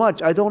knew so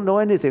much, I don't know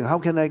anything. How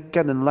can I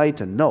get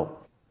enlightened? No.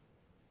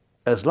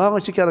 As long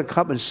as you get a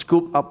cup and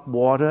scoop up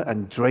water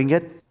and drink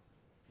it,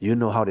 you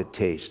know how to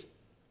taste.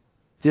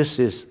 This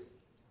is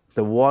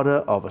the water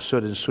of a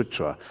certain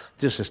sutra.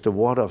 This is the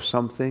water of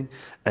something.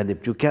 And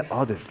if you get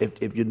all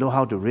if you know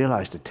how to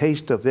realize the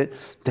taste of it,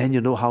 then you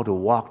know how to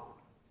walk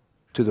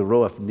to the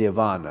road of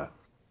nirvana.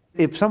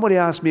 If somebody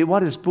asks me,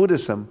 what is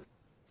Buddhism?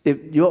 If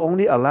you're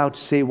only allowed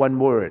to say one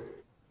word,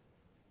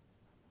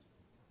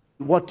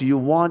 what do you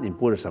want in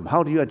Buddhism?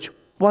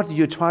 What do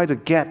you try to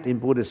get in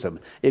Buddhism?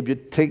 If you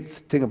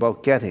think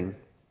about getting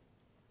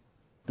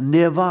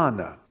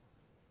nirvana.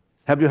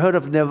 Have you heard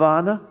of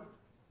nirvana?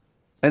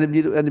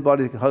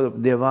 Anybody heard of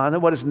nirvana?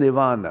 What is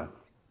nirvana?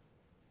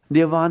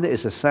 Nirvana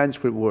is a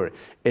Sanskrit word.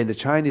 In the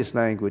Chinese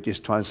language, it's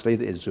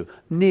translated into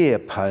涅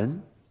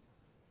槃.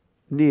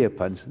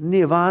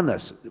 Nirvana.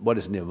 What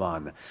is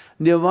nirvana?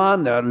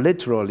 Nirvana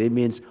literally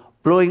means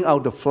blowing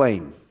out the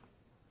flame.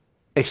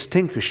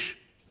 Extinguish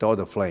all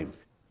the flame.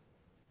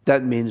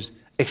 That means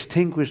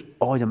extinguish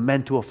all your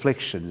mental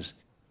afflictions.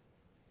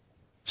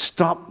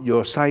 Stop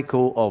your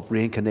cycle of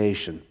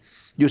reincarnation.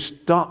 You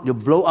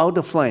blow out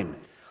the flame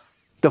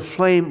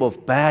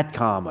of bad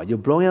karma. You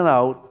blow it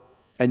out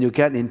and you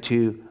get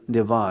into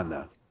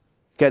nirvana.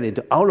 Get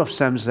out of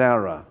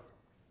samsara.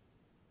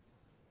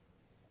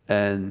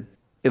 And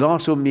it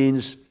also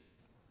means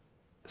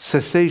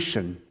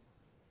cessation.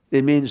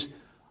 It means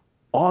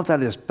all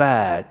that is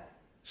bad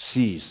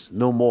cease,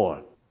 no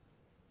more.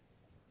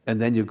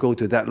 And then you go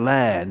to that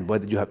land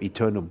where you have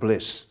eternal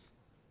bliss.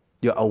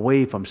 You're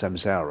away from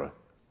samsara.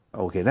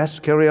 Okay, let's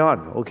carry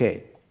on.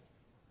 Okay.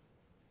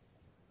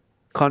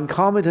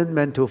 Concomitant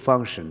mental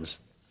functions.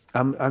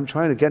 I'm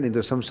trying to get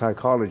into some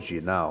psychology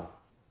now.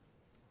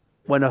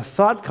 When a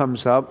thought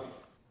comes up,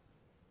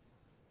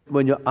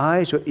 when your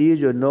eyes, your ears,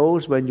 your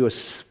nose, when your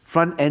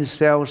front-end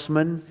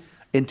salesman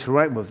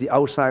interact with the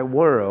outside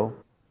world,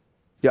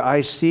 your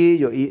eyes see,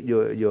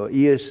 your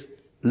ears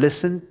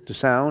listen to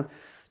sound,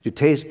 you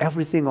taste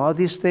everything, all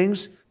these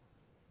things.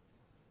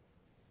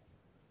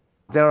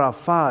 There are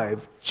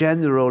 5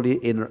 generally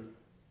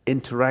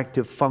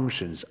interactive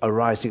functions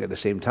arising at the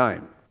same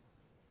time.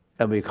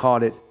 And we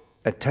call it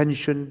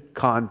attention,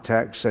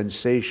 contact,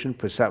 sensation,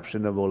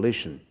 perception, and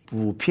volition.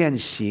 5片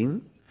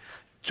行,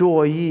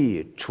 作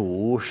意,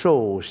 处,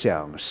 受,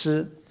 想,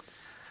 思.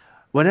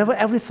 Whenever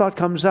every thought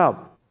comes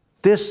up,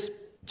 this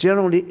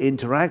generally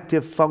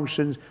interactive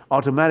functions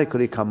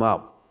automatically come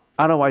up.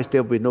 Otherwise,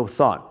 there will be no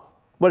thought.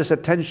 What is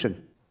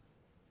attention?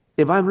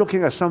 If I'm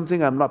looking at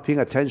something, I'm not paying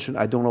attention,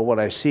 I don't know what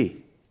I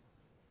see.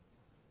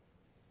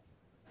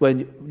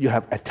 When you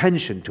have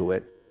attention to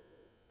it,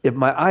 if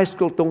my eyes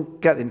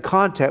don't get in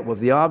contact with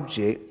the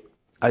object,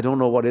 I don't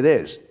know what it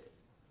is.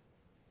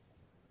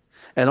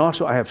 And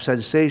also I have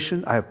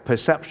sensation, I have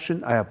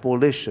perception, I have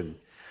volition.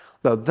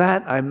 Now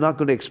that I'm not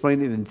going to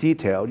explain it in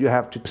detail. You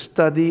have to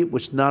study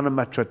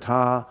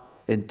Vijnanamatrata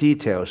in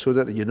detail so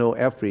that you know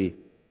every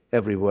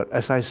word.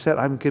 As I said,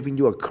 I'm giving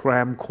you a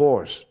cram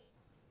course.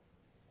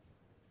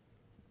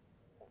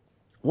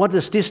 What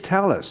does this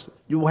tell us?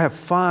 You have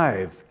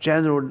 5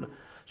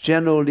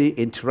 generally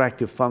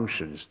interactive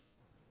functions.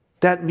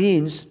 That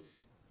means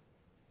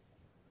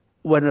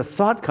when a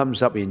thought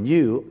comes up in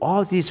you,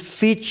 all these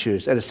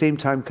features at the same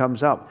time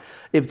comes up.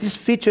 If these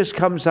features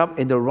comes up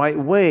in the right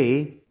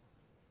way,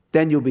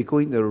 then you'll be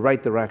going in the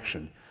right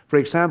direction. For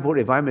example,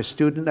 if I'm a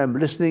student, I'm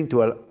listening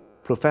to a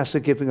professor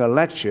giving a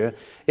lecture,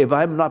 if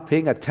I'm not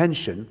paying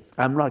attention,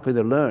 I'm not going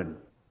to learn.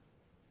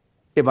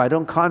 If I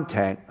don't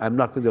contact, I'm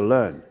not going to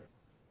learn.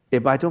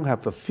 If I don't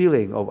have a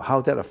feeling of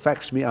how that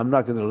affects me, I'm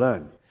not going to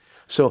learn.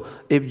 So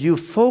if you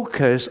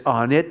focus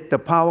on it, the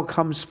power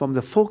comes from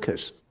the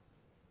focus.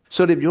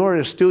 So if you're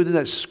a student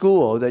at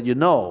school that you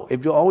know,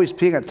 if you're always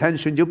paying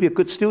attention, you'll be a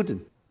good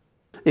student.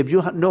 If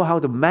you know how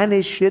to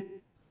manage it,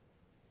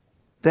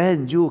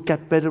 then you'll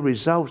get better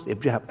results.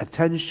 If you have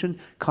attention,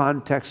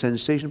 contact,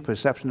 sensation,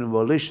 perception, and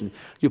volition,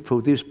 you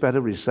produce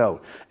better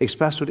results,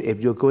 especially if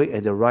you're going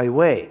in the right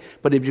way.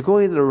 But if you're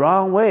going in the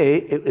wrong way,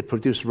 it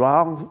produces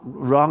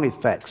wrong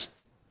effects.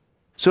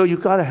 So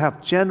you've got to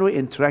have general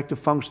interactive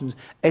functions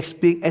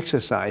being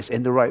exercised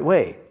in the right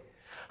way.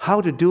 How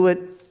to do it?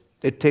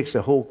 It takes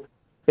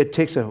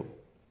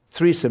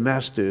 3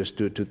 semesters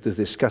to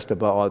discuss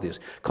about all this.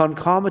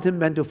 Concomitant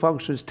mental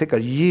functions take a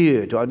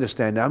year to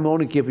understand. I'm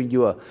only giving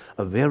you a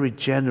very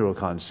general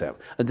concept.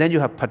 And then you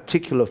have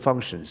particular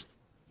functions.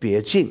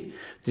 别境,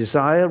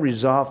 desire,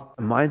 resolve,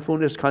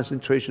 mindfulness,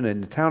 concentration,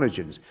 and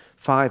intelligence.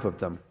 5 of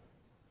them.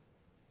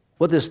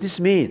 What does this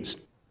mean?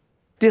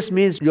 This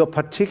means your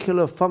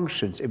particular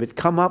functions, if it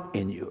come up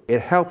in you, it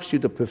helps you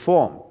to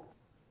perform.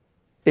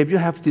 If you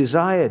have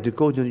desire to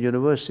go to the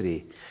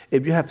university,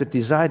 if you have the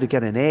desire to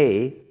get an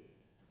A,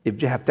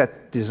 if you have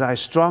that desire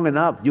strong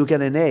enough, you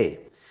get an A.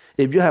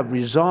 If you have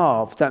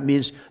resolve, that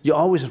means you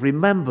always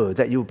remember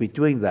that you'll be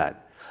doing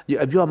that.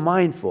 If you are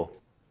mindful,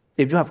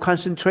 if you have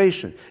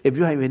concentration, if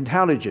you have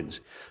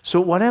intelligence.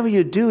 So whatever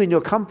you do in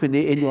your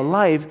company, in your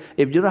life,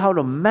 if you know how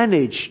to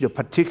manage the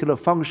particular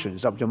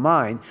functions of your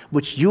mind,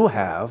 which you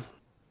have,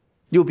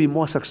 you'll be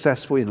more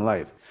successful in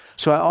life.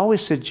 So I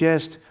always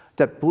suggest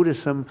that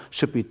Buddhism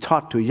should be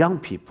taught to young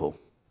people.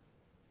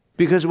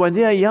 Because when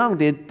they are young,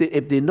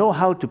 if they know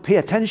how to pay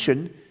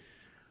attention,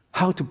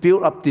 how to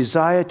build up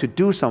desire to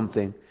do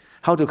something,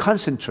 how to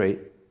concentrate,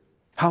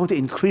 how to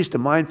increase the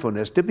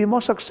mindfulness, they'll be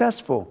more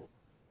successful.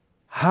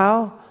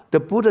 How? The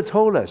Buddha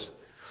told us.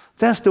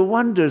 That's the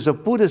wonders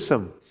of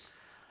Buddhism.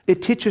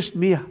 It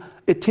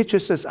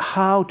teaches us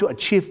how to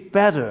achieve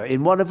better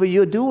in whatever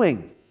you're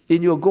doing,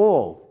 in your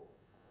goal.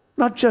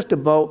 Not just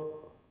about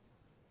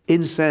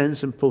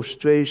incense and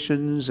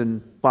prostrations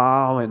and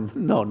bow and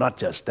no, not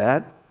just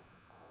that.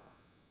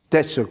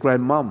 That's your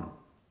grandmom,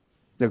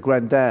 your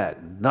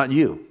granddad, not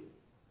you.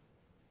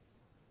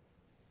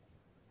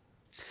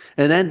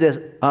 And then there's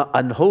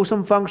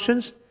unwholesome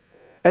functions.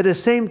 At the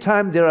same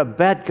time, there are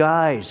bad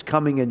guys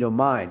coming in your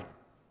mind.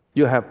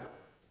 You have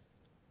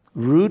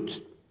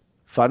root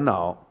烦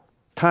恼，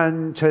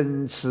贪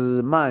嗔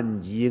痴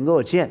慢疑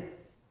恶见，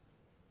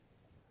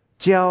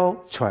骄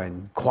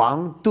喘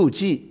狂妒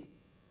忌，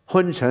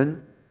昏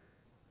沉，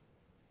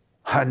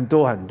很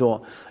多很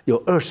多，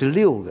有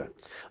26个。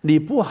你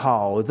不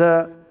好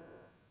的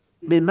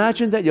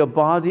 ，imagine that your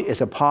body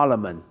is a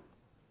parliament,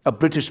 a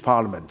British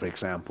parliament, for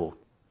example,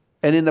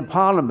 and in the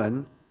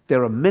parliament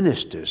there are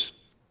ministers.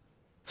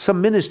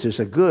 Some ministers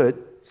are good,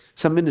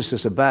 some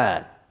ministers are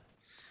bad.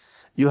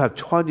 You have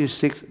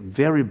 26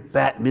 very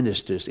bad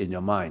ministers in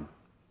your mind,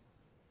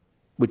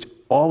 which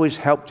always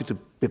help you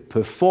to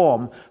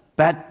perform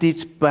bad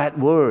deeds,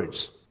 bad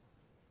words.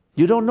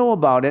 You don't know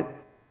about it.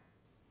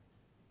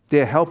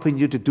 They're helping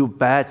you to do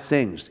bad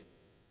things.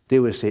 They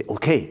will say,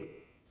 okay,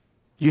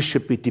 you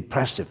should be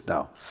depressive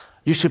now.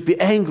 You should be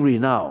angry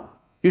now.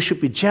 You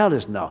should be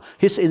jealous now.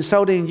 He's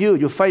insulting you.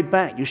 You fight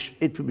back.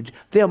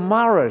 They are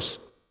martyrs.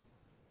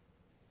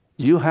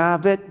 You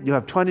have it. You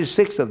have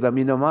 26 of them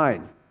in your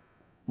mind,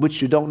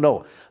 which you don't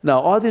know. Now,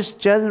 all these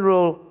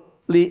generally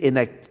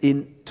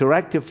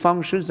interactive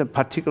functions and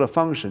particular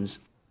functions,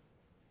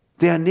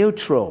 they are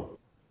neutral.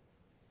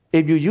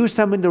 If you use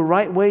them in the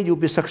right way, you'll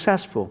be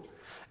successful.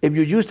 If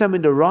you use them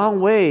in the wrong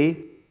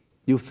way,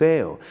 you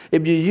fail.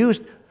 If you use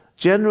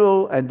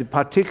general and the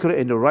particular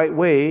in the right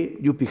way,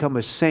 you become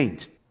a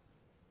saint.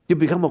 You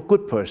become a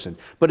good person.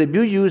 But if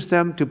you use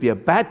them to be a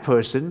bad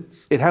person,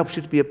 it helps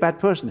you to be a bad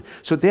person.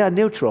 So they are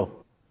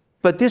neutral.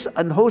 But these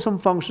unwholesome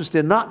functions,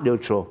 they're not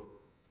neutral.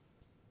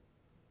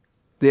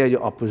 They are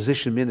your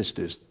opposition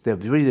ministers. They're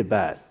really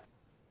bad.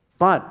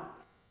 But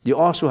you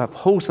also have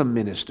wholesome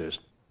ministers.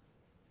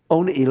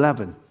 Only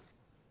 11.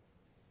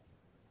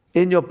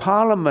 In your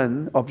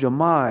parliament of your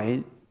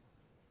mind,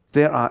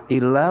 there are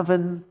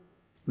 11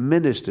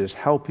 ministers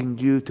helping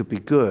you to be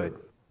good,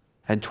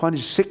 and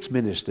 26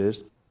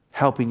 ministers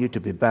helping you to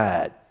be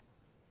bad.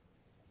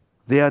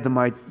 They are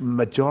the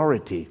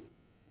majority.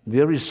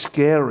 Very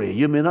scary.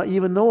 You may not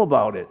even know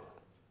about it.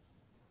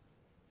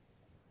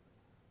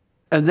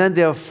 And then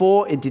there are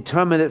 4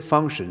 indeterminate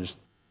functions: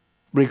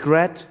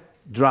 regret,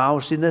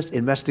 drowsiness,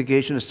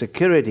 investigation, and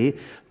security.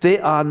 They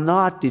are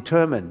not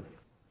determined.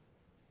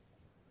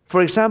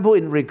 For example,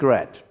 in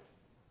regret,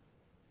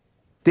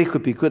 they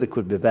could be good, it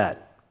could be bad.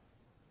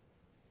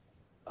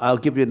 I'll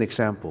give you an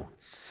example.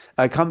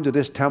 I come to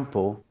this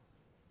temple,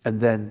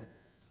 and then,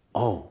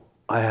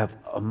 I have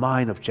a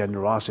mind of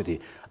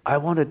generosity. I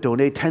want to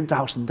donate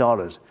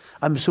 $10,000.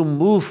 I'm so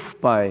moved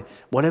by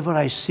whatever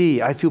I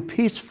see. I feel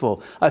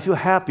peaceful. I feel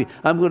happy.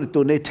 I'm going to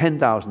donate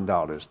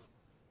 $10,000.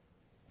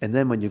 And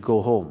then when you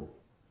go home,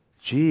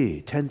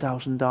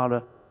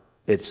 $10,000,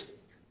 it's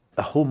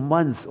a whole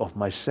month of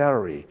my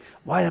salary.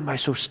 Why am I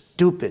so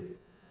stupid?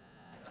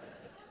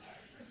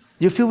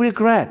 You feel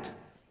regret.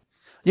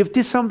 You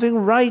did something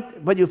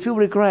right, but you feel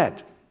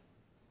regret.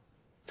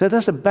 So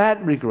that's a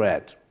bad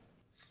regret.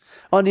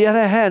 On the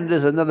other hand,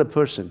 there's another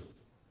person,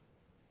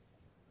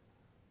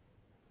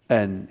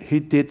 and he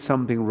did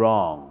something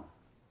wrong.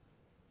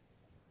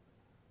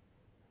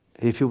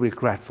 He feels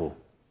regretful.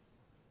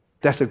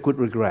 That's a good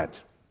regret.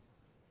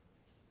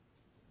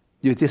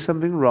 You did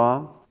something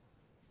wrong,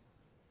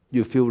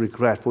 you feel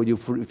regretful, you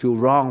feel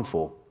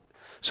wrongful.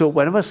 So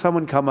whenever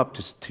someone comes up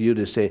to you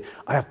to say,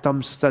 I have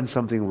done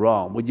something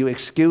wrong, would you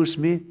excuse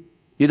me?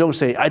 You don't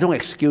say, I don't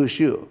excuse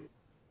you.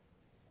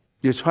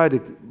 You try to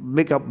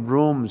make up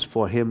rooms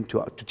for him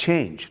to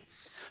change.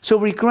 So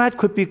regret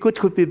could be good,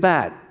 could be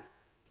bad.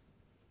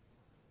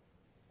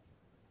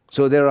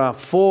 So there are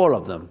 4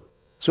 of them.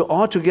 So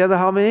altogether,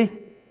 how many?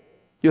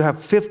 You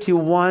have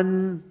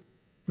 51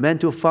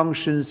 mental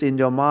functions in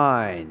your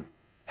mind,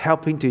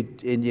 helping to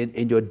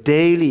in your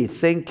daily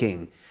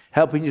thinking,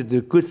 helping you to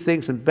do good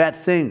things and bad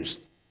things.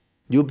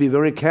 You'll be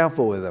very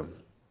careful with them.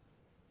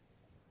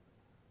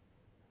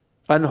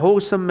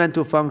 Unwholesome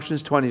mental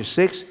functions,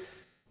 26.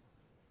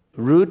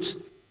 Roots,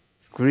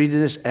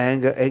 greediness,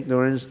 anger,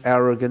 ignorance,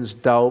 arrogance,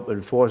 doubt,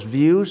 and false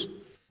views.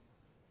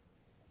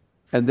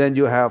 And then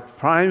you have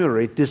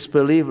primary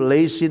disbelief,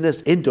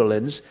 laziness,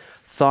 indolence,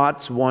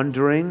 thoughts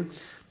wandering,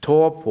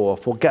 torpor,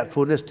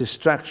 forgetfulness,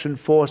 distraction,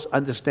 false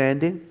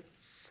understanding.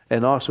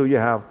 And also you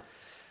have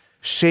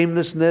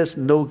shamelessness,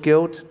 no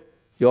guilt.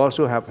 You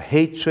also have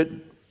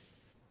hatred,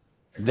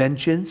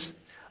 vengeance,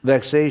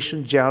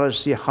 vexation,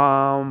 jealousy,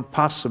 harm,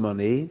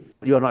 parsimony.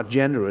 You're not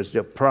generous.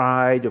 Your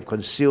pride, your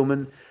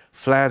concealment,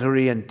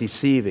 flattery, and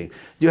deceiving.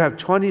 You have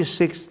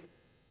 26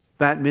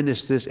 bad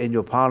ministers in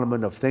your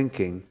parliament of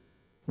thinking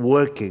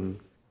working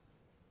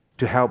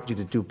to help you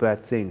to do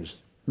bad things,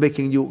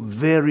 making you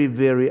very,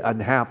 very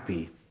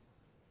unhappy.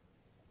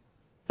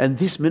 And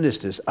these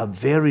ministers are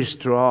very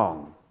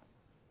strong.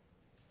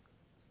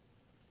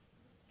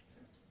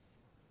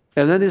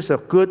 And then there's a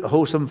good,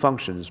 wholesome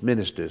functions,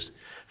 ministers.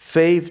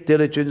 Faith,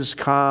 diligence,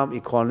 calm,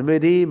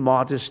 equanimity,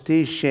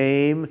 modesty,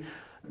 shame,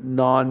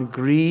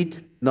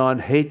 non-greed,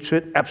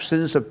 non-hatred,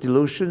 absence of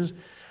delusions,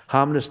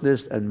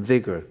 harmlessness, and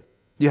vigor.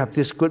 You have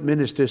these good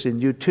ministers in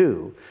you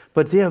too,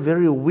 but they are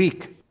very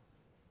weak.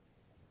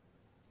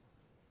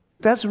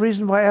 That's the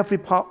reason why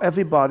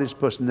everybody's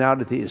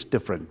personality is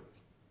different.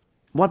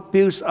 What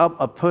builds up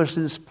a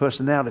person's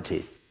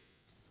personality?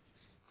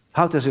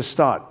 How does it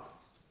start?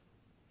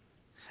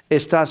 It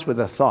starts with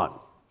a thought.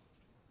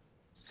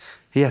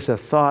 He has a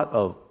thought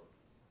of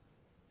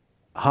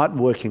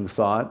hardworking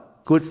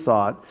thought, good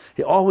thought.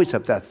 He always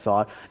has that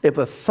thought. If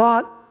a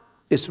thought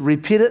is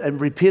repeated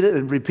and repeated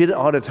and repeated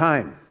all the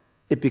time,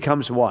 it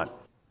becomes what?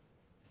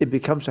 It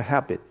becomes a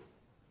habit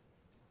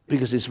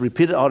because it's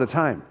repeated all the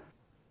time.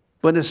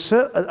 When a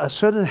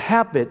certain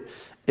habit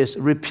is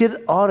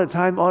repeated all the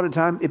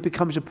time, it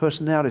becomes your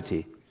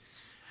personality.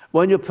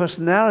 When your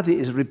personality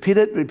is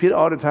repeated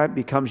all the time, it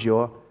becomes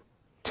your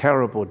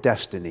terrible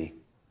destiny,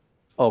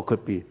 or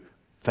could be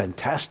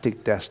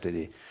fantastic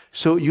destiny.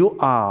 So you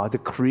are the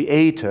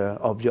creator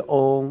of your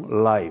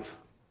own life.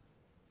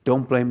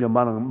 Don't blame your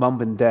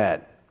mom and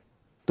dad.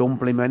 Don't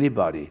blame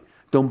anybody.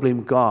 Don't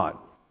blame God.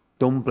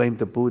 Don't blame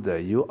the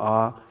Buddha. You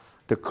are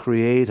the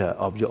creator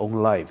of your own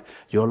life.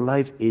 Your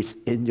life is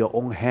in your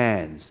own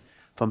hands.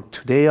 From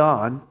today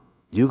on,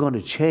 you're going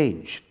to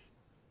change.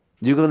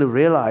 You're going to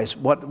realize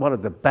what are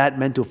the bad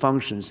mental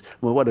functions,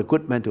 what are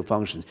good mental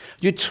functions.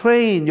 You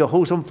train your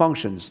wholesome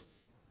functions,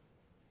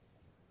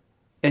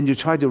 and you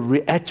try to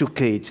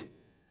re-educate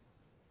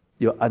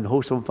your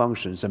unwholesome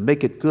functions and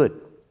make it good.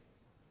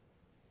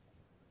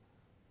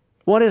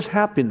 What is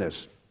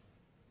happiness?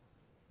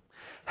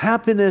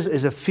 Happiness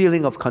is a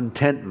feeling of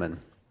contentment,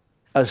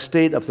 a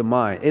state of the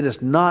mind. It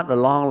is not a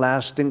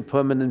long-lasting,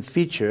 permanent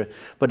feature,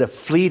 but a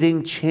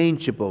fleeting,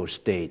 changeable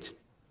state.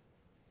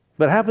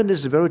 But happiness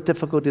is very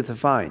difficult to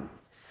define.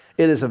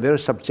 It is a very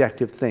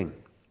subjective thing.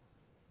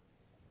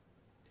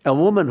 A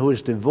woman who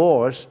is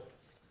divorced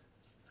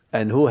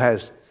and who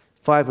has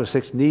 5 or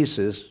 6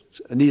 nieces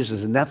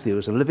and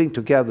nephews are living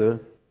together,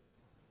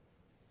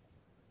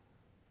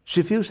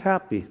 she feels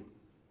happy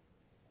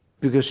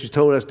because she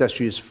told us that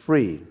she is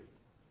free.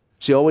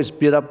 She always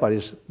beat up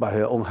by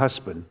her own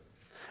husband,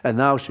 and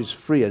now she's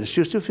free, and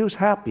she still feels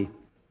happy.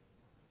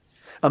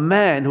 A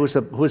man who is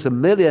a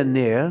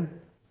millionaire,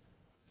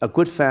 a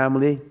good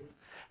family,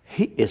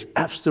 he is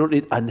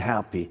absolutely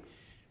unhappy.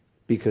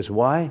 Because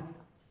why?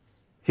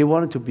 He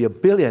wanted to be a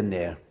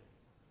billionaire.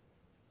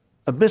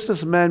 A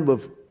businessman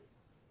with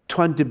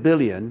 20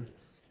 billion,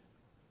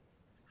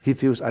 he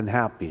feels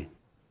unhappy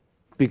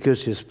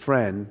because his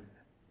friend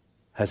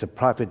has a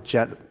private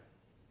jet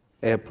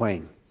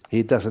airplane.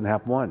 He doesn't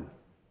have one.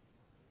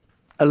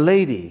 A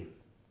lady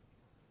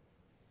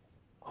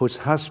whose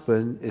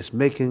husband is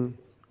making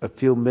a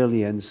few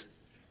millions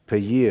per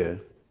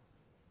year,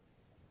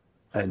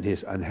 and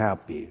he's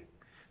unhappy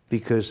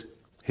because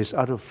his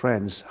other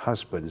friends'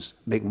 husbands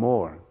make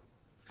more.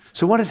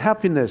 So what is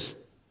happiness?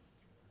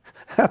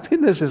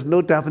 Happiness is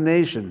no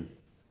definition.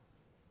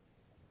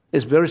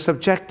 It's very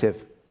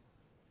subjective.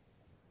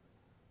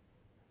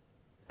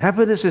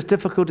 Happiness is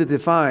difficult to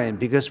define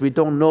because we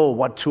don't know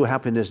what true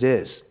happiness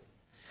is.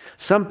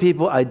 Some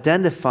people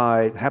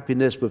identify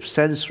happiness with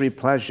sensory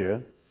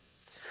pleasure,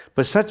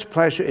 but such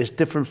pleasure is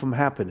different from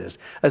happiness,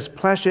 as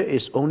pleasure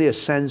is only a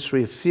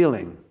sensory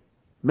feeling.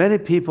 Many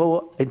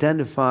people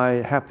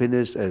identify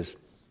happiness as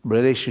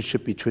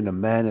relationship between a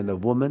man and a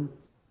woman.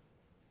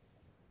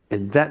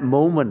 In that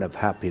moment of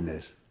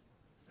happiness,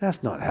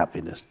 that's not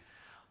happiness.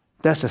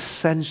 That's a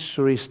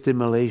sensory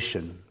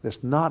stimulation.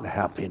 That's not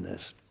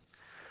happiness.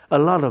 A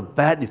lot of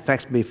bad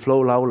effects may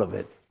flow out of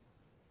it.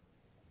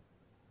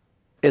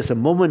 It's a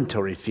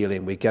momentary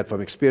feeling we get from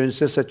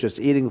experiences such as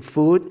eating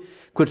food,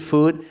 good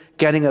food,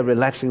 getting a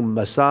relaxing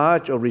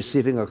massage, or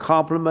receiving a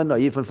compliment, or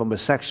even from a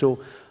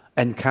sexual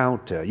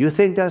encounter. You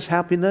think that's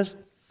happiness?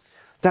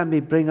 That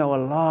may bring out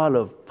a lot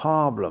of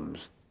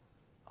problems.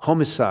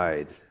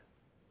 Homicide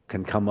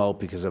can come out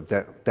because of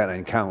that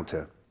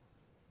encounter.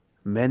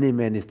 Many,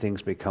 many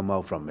things may come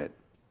out from it.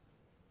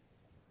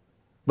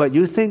 But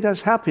you think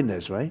that's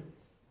happiness, right?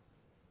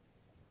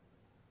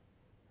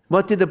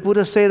 What did the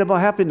Buddha say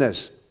about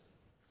happiness?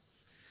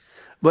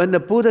 When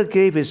the Buddha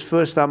gave his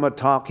first Dharma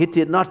talk, he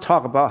did not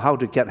talk about how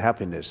to get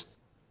happiness,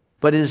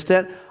 but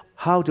instead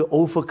how to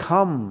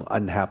overcome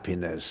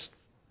unhappiness,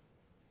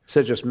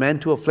 such as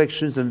mental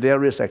afflictions and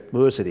various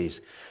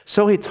adversities.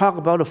 So he talked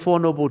about the Four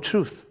Noble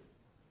Truths,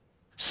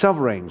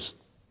 sufferings,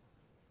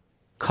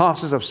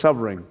 causes of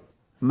suffering,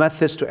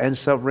 methods to end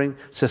suffering,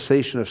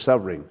 cessation of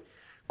suffering.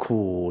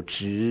 苦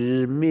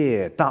直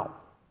灭道.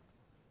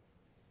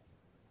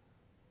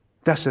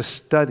 That's a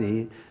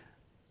study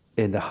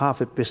in the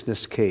Harvard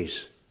business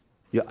case.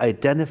 You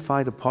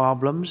identify the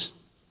problems,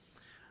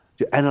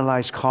 you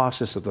analyze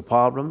causes of the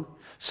problem.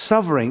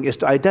 Suffering is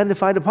to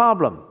identify the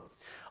problem.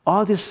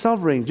 All these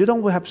sufferings, you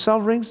don't have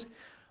sufferings?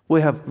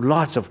 We have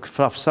lots of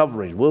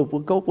sufferings. We'll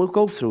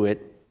go through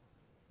it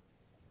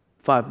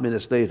 5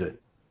 minutes later.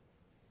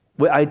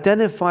 We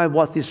identify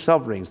what these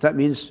sufferings, that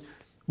means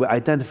we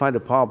identify the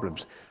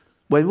problems.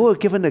 When we were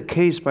given a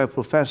case by a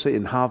professor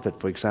in Harvard,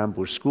 for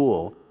example,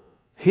 school,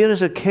 here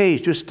is a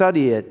case, you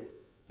study it,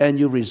 and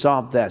you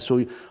resolve that.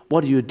 So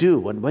what do?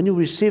 When you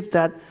receive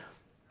that,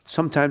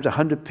 sometimes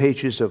 100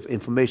 pages of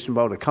information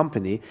about a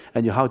company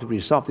and how to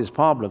resolve this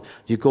problem,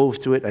 you go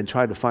through it and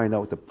try to find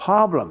out the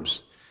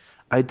problems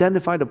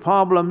Identify the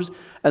problems,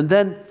 and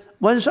then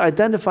once you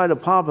identify the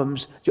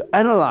problems, you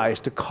analyze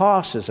the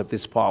causes of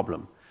this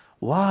problem.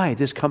 Why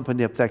this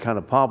company have that kind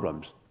of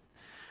problems?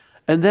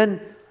 And then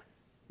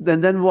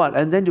what?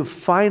 And then you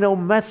find out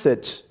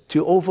methods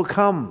to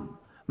overcome,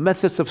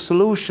 methods of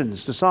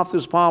solutions to solve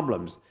those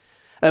problems.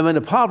 And when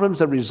the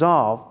problems are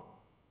resolved,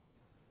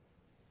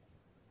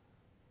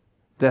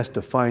 that's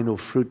the final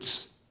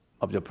fruits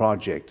of your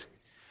project.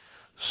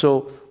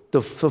 So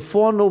the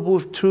Four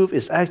Noble Truths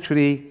is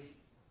actually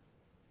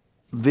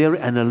very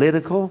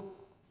analytical,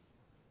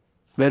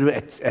 very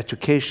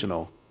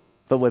educational.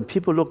 But when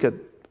people look at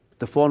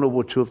the Four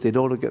Noble Truths, they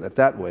don't look at it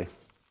that way.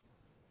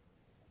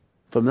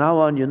 From now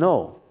on, you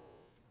know.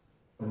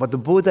 But the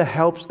Buddha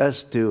helps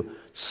us to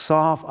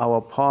solve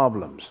our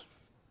problems.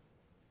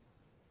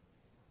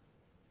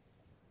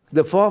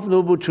 The Fourth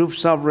Noble Truth,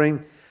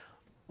 suffering.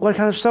 What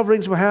kind of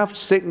sufferings we have?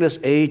 Sickness,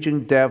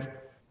 aging, death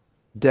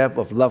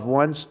of loved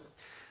ones.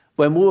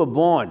 When we were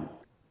born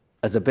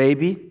as a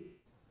baby,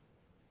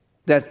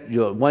 that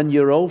you're 1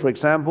 year old, for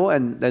example,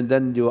 and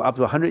then you're up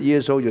to 100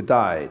 years old, you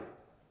died.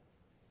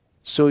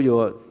 So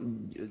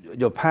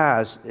your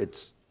past,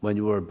 it's when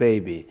you were a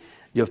baby.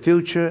 Your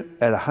future,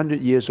 at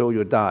 100 years old,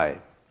 you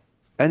die.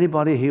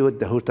 Anybody here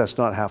who does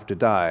not have to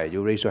die,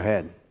 you raise your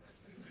hand.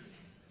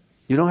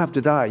 You don't have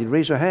to die, you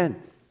raise your hand.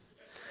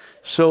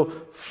 So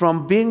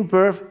from being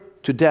birth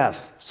to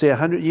death, say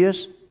 100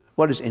 years,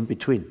 what is in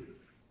between?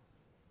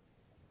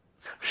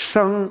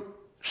 生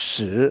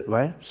死,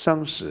 right?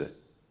 生死.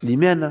 里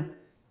面呢,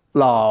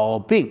 老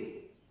病.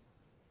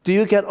 Do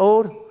you get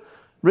old?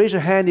 Raise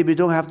your hand if you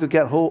don't have to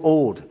get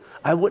old.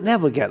 I would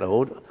never get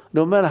old,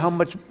 no matter how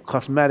much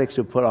cosmetics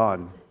you put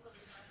on,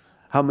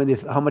 how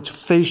much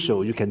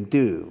facial you can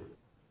do.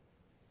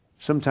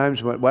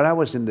 Sometimes when I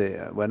was in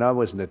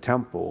the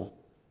temple,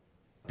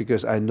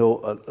 because I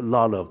know a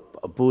lot of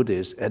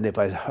Buddhists, and if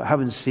I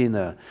haven't seen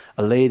a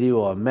lady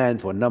or a man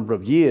for a number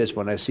of years,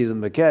 when I see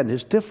them again,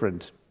 it's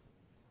different.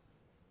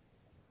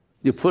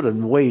 You put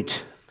on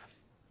weight,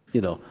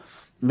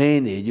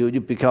 mainly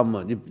you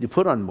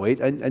put on weight,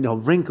 and you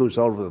have wrinkles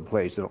all over the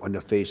place on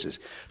your faces.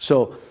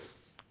 So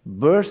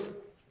birth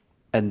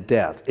and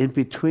death, in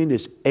between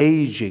is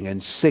aging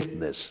and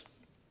sickness.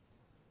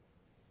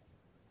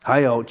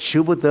 还有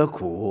求不得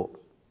苦,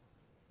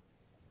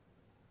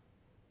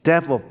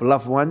 death of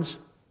loved ones,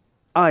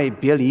 爱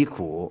别离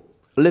苦,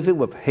 living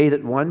with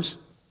hated ones.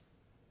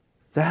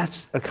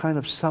 That's a kind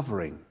of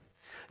suffering.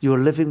 You're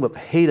living with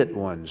hated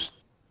ones.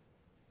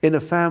 In a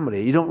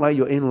family, you don't like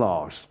your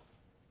in-laws,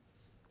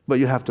 but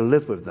you have to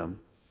live with them.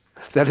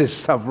 That is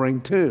suffering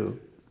too.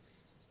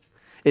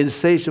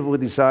 Insatiable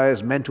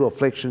desires, mental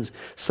afflictions,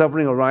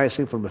 suffering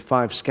arising from the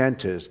five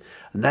skandhas,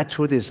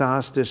 natural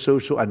disasters,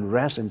 social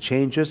unrest and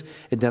changes,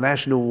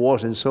 international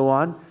wars and so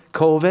on,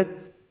 COVID,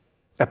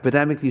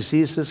 epidemic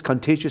diseases,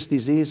 contagious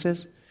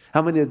diseases.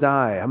 How many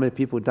die? How many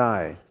people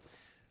die?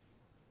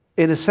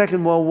 In the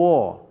Second World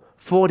War,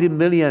 40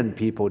 million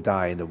people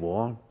died in the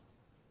war.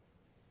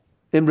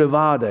 In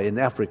Rwanda, in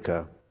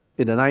Africa,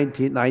 in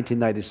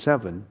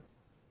 1997,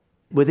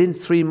 within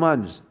 3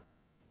 months,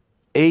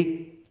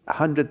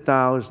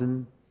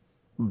 800,000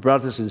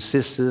 brothers and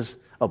sisters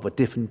of a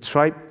different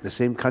tribe, the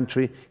same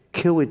country,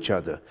 kill each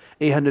other.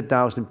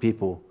 800,000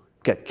 people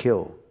get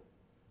killed.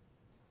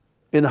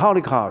 In the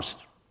Holocaust,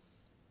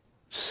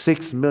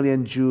 6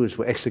 million Jews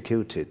were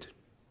executed.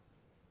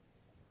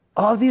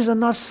 All these are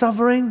not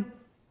suffering.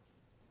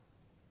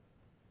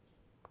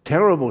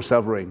 Terrible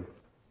suffering.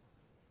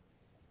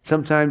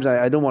 Sometimes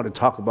I don't want to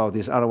talk about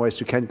this, otherwise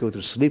you can't go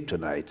to sleep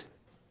tonight.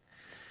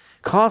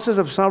 Causes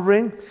of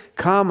suffering,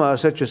 karma,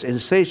 such as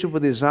insatiable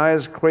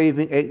desires,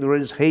 craving,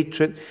 ignorance,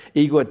 hatred,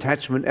 ego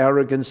attachment,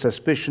 arrogance,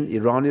 suspicion,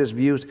 erroneous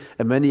views,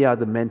 and many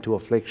other mental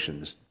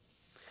afflictions.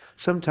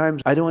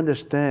 Sometimes I don't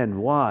understand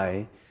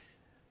why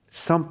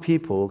some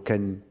people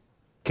can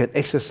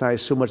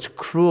exercise so much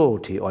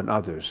cruelty on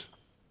others.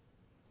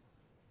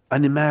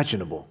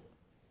 Unimaginable.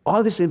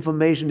 All this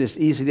information is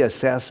easily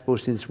accessible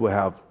since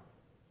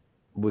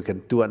we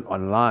can do it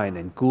online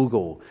and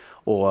Google,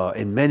 or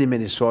in many,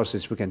 many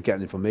sources we can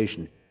get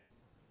information.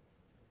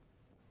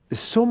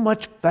 So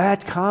much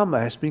bad karma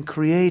has been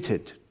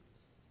created.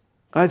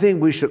 I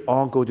think we should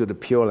all go to the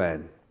Pure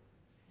Land.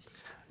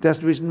 That's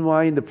the reason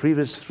why in the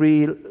previous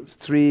three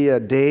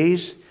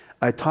days,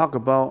 I talk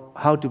about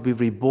how to be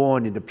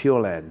reborn in the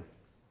Pure Land.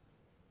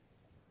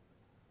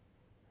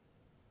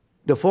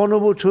 The Four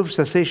Noble Truths,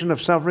 cessation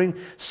of suffering.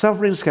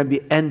 Sufferings can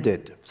be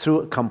ended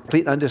through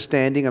complete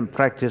understanding and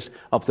practice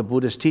of the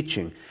Buddha's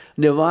teaching.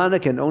 Nirvana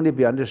can only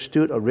be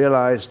understood or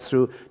realized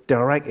through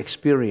direct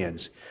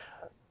experience.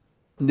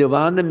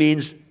 Nirvana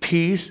means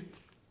peace,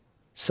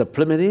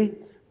 sublimity,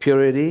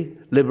 purity,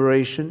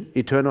 liberation,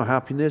 eternal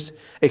happiness,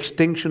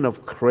 extinction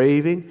of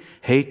craving,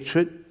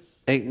 hatred,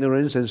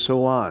 ignorance, and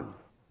so on.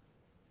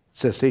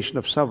 Cessation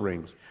of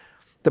sufferings.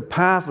 The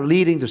path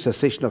leading to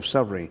cessation of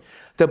suffering.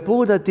 The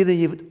Buddha didn't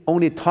even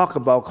only talk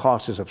about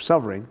causes of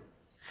suffering.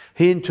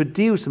 He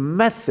introduced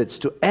methods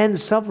to end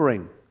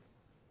suffering.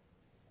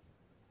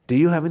 Do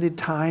you have any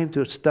time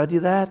to study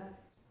that?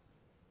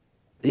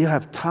 you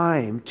have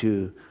time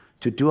to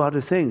do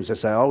other things.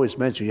 As I always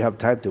mention, you have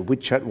time to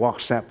WeChat,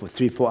 WhatsApp for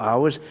 3-4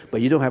 hours,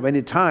 but you don't have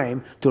any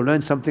time to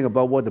learn something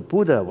about what the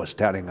Buddha was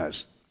telling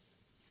us.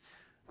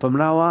 From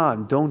now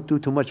on, don't do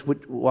too much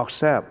with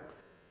WhatsApp.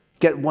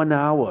 Get 1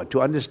 hour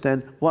to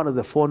understand what are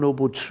the Four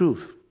Noble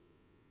Truths.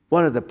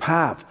 What are the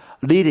paths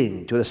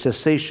leading to the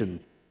cessation,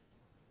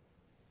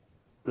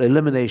 the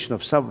elimination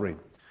of suffering?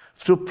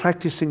 Through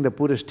practicing the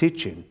Buddha's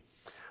teaching.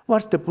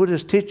 What's the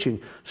Buddha's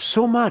teaching?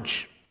 So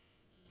much.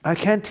 I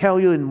can't tell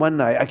you in one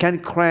night. I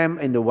can't cram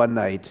into one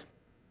night.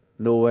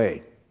 No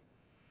way.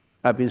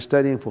 I've been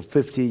studying for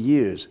 50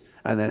 years,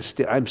 and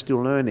I'm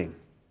still learning.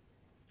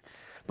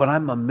 But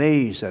I'm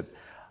amazed at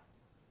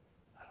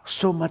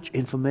so much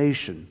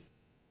information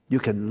you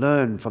can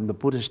learn from the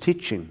Buddha's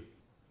teaching.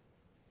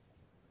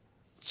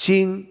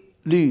 经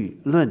律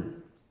论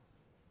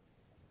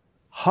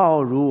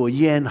浩如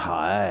烟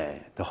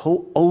海, the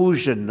whole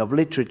ocean of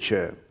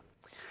literature.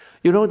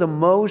 You know, the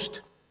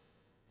most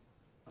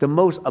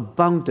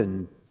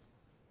abundant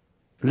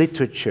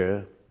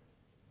literature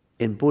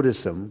in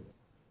Buddhism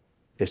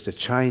is the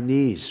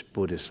Chinese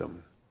Buddhism,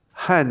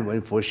 汉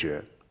文佛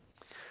学。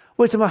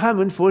为什么汉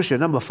文佛学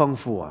那么丰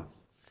富啊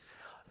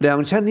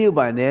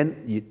？2600年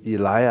以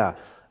来啊，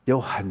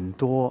有很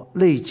多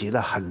累积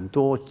了很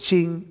多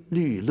经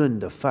律论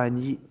的翻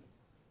译。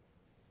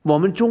我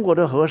们中国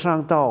的和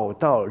尚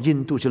到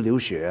印度去留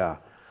学啊，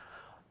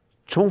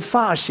从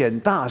法显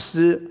大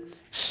师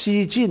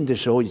西晋的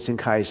时候已经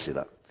开始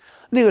了。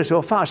那个时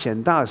候法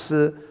显大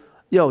师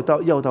要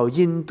到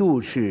印度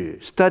去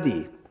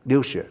study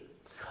留学，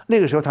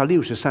那个时候他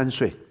63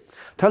岁。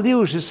他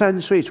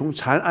63岁从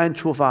长安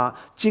出发，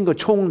经过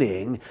葱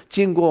岭，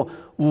经过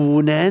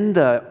5年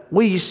的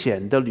危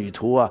险的旅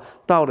途啊，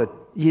到了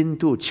印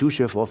度求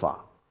学佛法。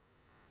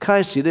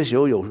开始的时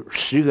候有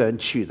10个人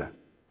去的，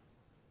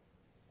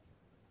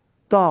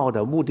到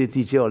的目的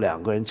地只有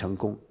2个人成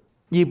功，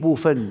一部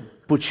分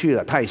不去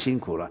了，太辛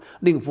苦了；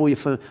另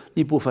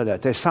一部分呢，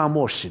在沙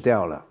漠死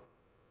掉了。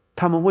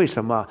他们为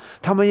什么？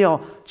他们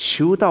要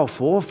求到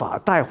佛法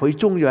带回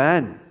中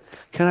原。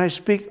Can I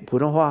speak 普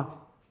通话？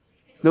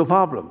 No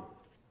problem.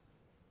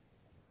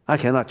 I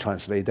cannot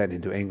translate that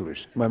into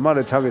English. My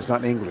mother tongue is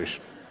not English.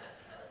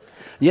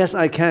 Yes,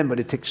 I can, but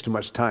it takes too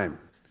much time.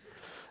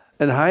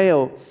 And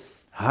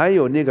还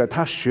有那个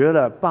他学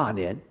了8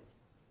年，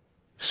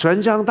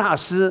玄奘大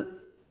师，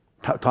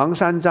唐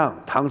三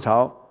藏，唐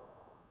朝，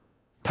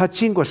他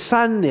经过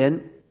3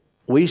年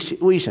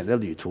危险的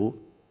旅途，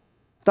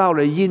到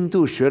了印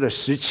度学了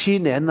17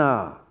年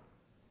了，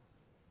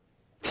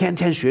天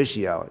天学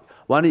习啊，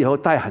完了以后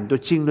带很多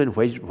经论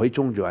回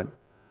中原。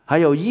还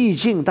有义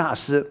净大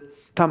师，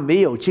他没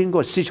有经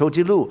过丝绸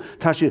之路，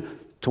他是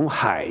从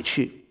海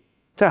去，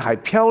在海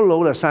漂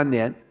流了3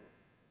年，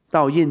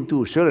到印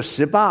度学了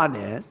18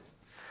年。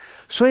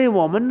所以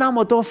我们那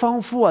么多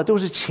丰富啊，都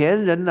是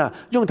前人啊，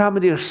用他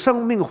们的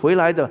生命回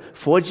来的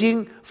佛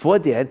经佛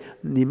典，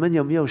你们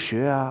有没有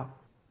学啊？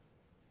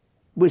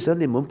为什么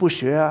你们不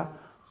学啊？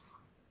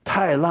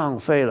太浪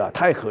费了，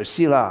太可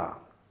惜了。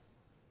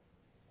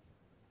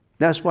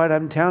That's why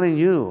I'm telling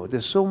you,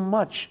 there's so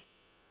much.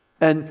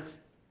 And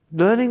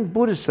learning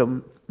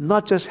Buddhism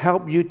not just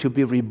help you to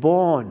be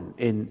reborn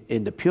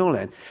in the Pure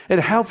Land, it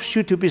helps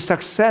you to be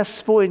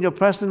successful in your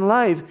present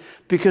life.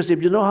 Because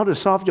if you know how to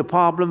solve your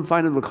problem,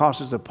 find out the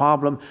causes of the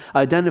problem,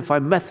 identify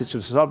methods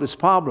to solve this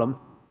problem,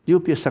 you'll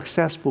be a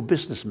successful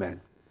businessman.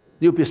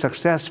 You'll be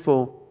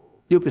successful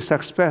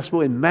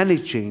in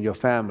managing your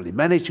family,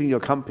 managing your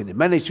company,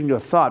 managing your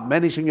thought,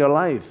 managing your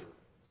life.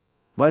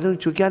 Why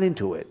don't you get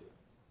into it?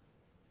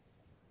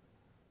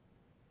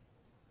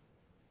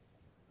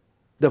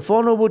 The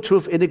Four Noble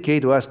Truths indicate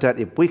to us that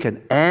if we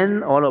can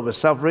end all of our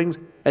sufferings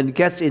and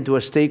get into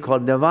a state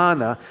called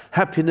nirvana,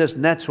 happiness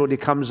naturally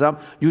comes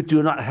up. You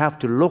do not have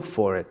to look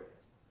for it.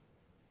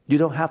 You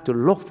don't have to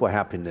look for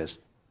happiness.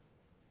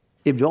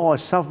 If all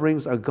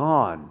sufferings are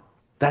gone,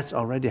 that's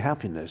already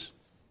happiness.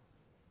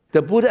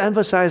 The Buddha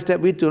emphasized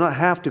that we do not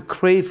have to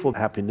crave for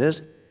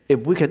happiness.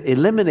 If we can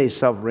eliminate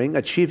suffering,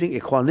 achieving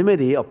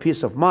equanimity or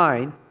peace of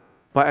mind,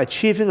 by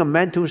achieving a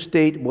mental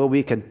state where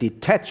we can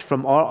detach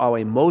from all our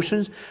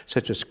emotions,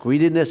 such as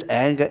greediness,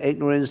 anger,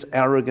 ignorance,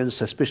 arrogance,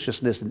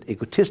 suspiciousness, and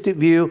egotistic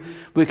view,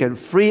 we can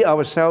free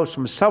ourselves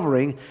from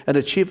suffering and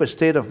achieve a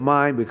state of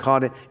mind, we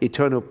call it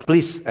eternal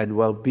bliss and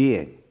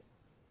well-being.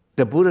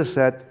 The Buddha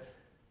said,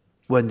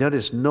 when there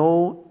is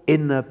no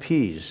inner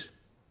peace,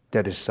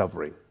 that is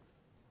suffering.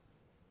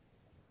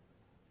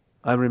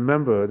 I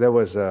remember there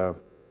was a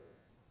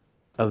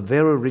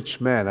very rich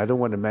man, I don't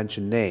want to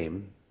mention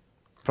name,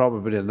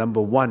 probably the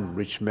number 1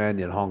 rich man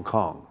in Hong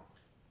Kong,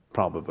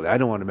 probably. I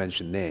don't want to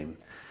mention name.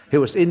 He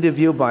was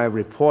interviewed by a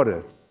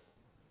reporter.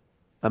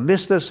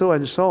 Mr.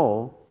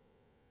 So-and-so,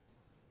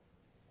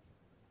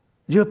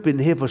 you've been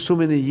here for so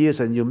many years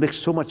and you make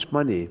so much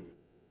money.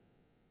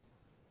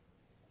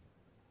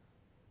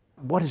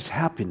 What is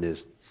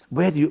happiness?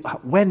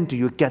 When do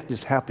you get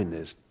this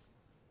happiness?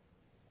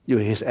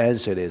 His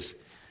answer is,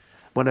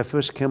 when I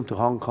first came to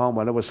Hong Kong,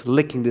 when I was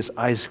licking this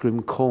ice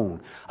cream cone,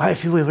 I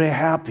feel very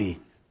happy.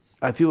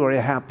 I feel very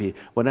happy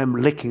when I'm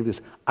licking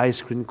this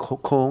ice cream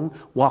cone,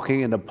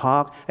 walking in the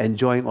park,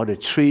 enjoying all the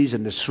trees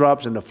and the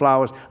shrubs and the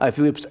flowers. I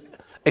feel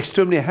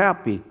extremely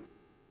happy.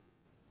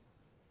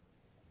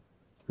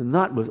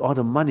 Not with all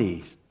the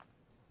money.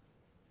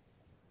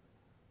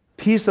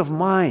 Peace of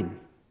mind.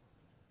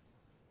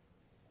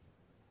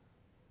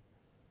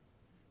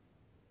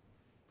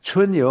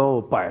 春有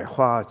百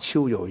花，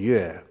秋有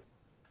月，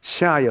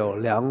夏有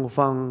凉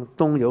风，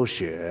冬有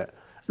雪。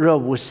若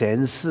无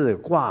闲事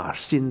挂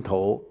心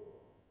头，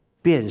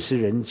便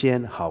是人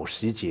间好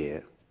时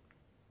节。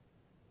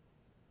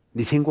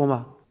你听过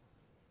吗？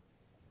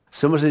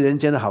什么是人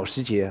间的好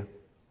时节？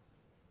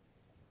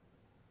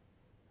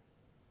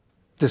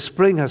 The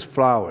spring has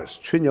flowers.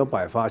 春有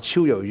百花，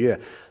秋有月。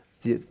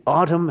The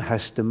autumn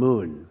has the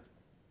moon.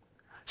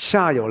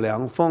 夏有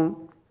凉风。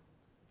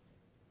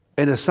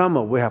In the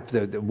summer, we have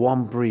the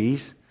warm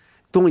breeze.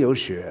 冬有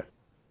雪。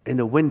In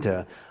the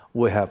winter,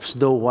 we have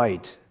snow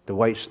white, the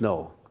white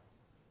snow.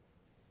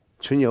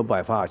 春有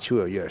百花，秋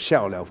有月，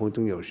夏有凉风，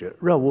冬有雪。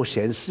若无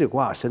闲事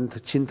挂心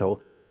头，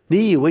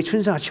你以为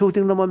春夏秋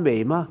冬那么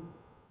美吗？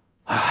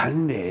很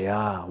美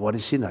啊，我的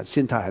心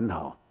态很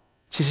好。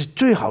其实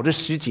最好的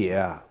时节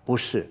啊，不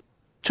是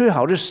最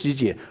好的时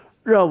节。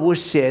若无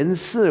闲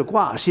事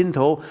挂心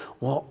头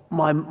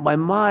，my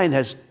mind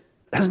has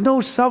no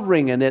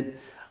suffering in it.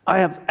 I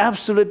have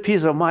absolute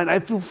peace of mind. I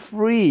feel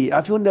free.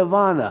 I feel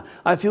nirvana.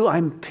 I feel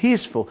I'm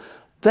peaceful.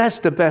 That's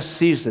the best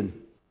season,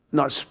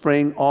 not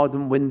spring,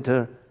 autumn,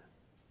 winter,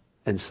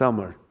 and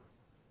summer.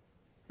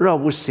 若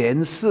无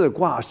闲事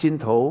挂心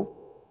头，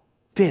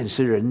便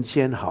是人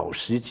间好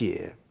时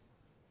节。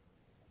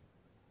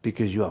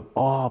Because you are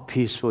all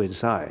peaceful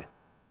inside.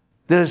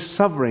 There's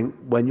suffering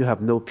when you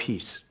have no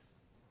peace.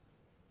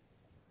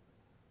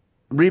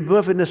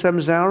 Rebirth in the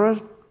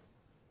samsara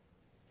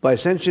by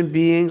sentient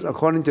beings,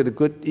 according to the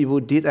good, evil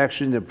deed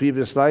action in the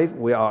previous life,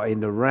 we are in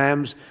the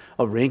realms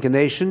of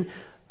reincarnation.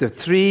 The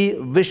three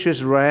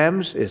vicious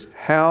realms is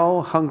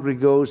hell, hungry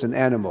ghosts, and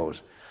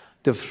animals.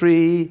 The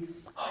three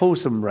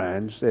wholesome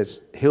realms is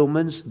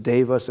humans,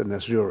 devas, and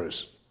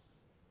asuras.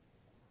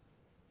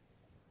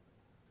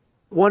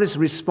 One is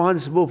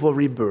responsible for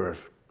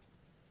rebirth.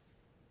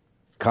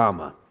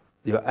 Karma.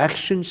 Your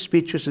actions,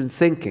 speeches, and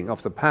thinking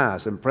of the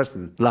past and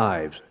present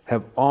lives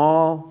have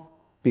all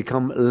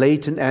become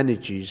latent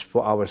energies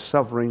for our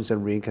sufferings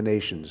and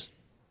reincarnations.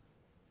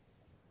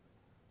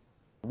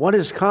 What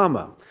is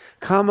karma?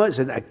 Karma is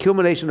an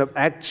accumulation of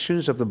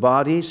actions of the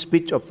body,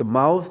 speech of the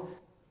mouth,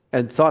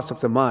 and thoughts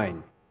of the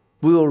mind.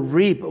 We will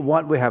reap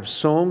what we have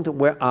sown.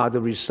 We are the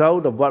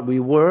result of what we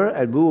were,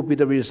 and we will be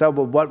the result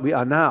of what we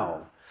are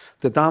now.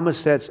 The Dharma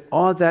says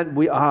all that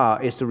we are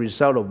is the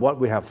result of what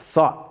we have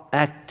thought,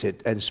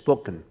 acted, and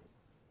spoken.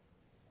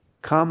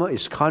 Karma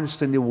is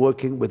constantly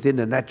working within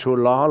the natural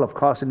law of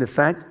cause and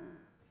effect.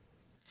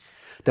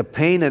 The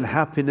pain and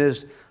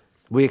happiness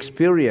we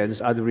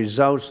experience are the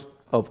results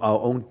of our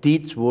own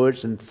deeds,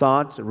 words, and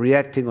thoughts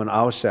reacting on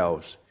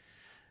ourselves.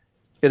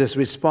 It is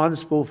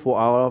responsible for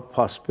our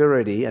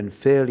prosperity and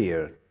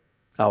failure,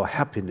 our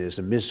happiness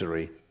and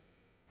misery.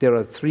 There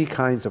are three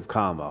kinds of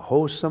karma,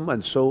 wholesome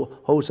and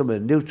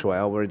neutral. I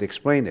already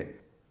explained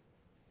it.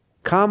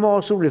 Karma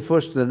also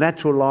refers to the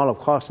natural law of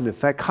cause and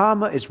effect.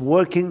 Karma is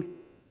working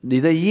你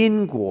的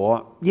因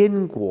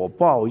果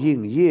报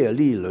应业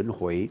力轮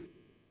回，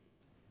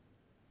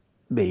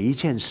每一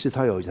件事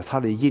它有它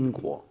的因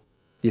果，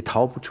你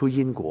逃不出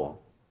因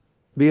果，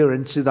没有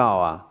人知道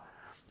啊，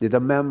你的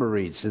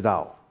memory 知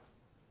道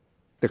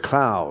 ，the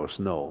clouds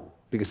know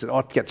because it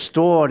all gets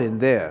stored in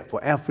there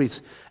for every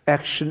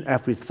action,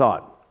 every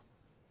thought.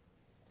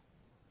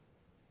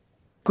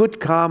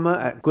 Good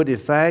karma, good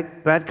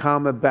effect. Bad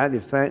karma, bad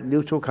effect.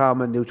 Neutral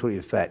karma, neutral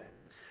effect.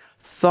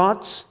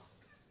 Thoughts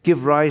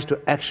give rise to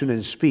action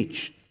and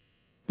speech,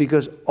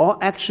 because all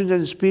action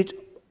and speech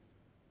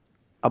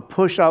are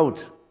pushed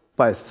out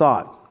by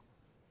thought.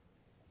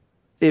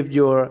 If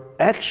your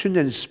action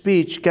and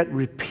speech get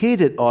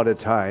repeated all the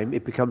time,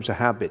 it becomes a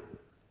habit.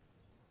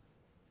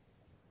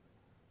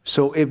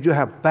 So if you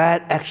have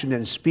bad action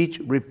and speech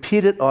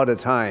repeated all the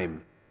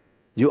time,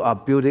 you are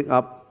building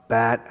up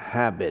bad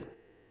habit.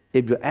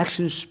 If your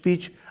action and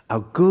speech are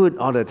good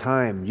all the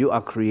time, you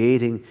are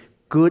creating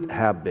good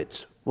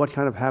habits. What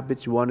kind of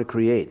habits you want to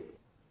create?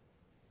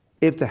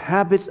 If the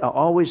habits are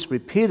always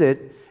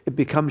repeated, it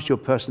becomes your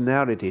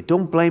personality.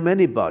 Don't blame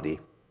anybody.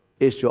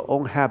 It's your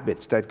own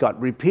habits that got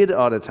repeated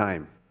all the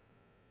time.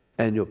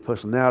 And your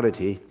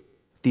personality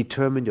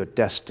determine your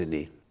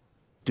destiny.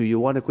 Do you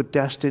want a good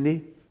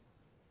destiny?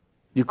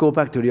 You go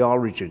back to the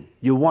origin.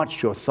 You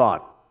watch your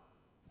thought,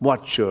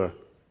 watch your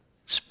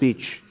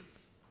speech,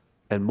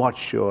 and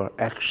watch your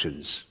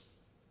actions.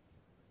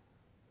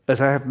 As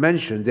I have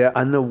mentioned, there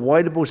are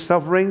unavoidable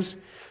sufferings,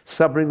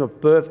 suffering of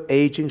birth,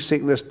 aging,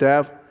 sickness,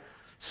 death,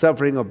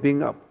 suffering of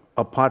being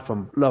apart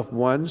from loved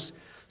ones,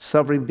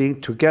 suffering being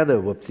together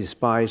with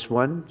despised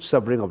one,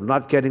 suffering of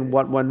not getting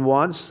what one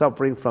wants,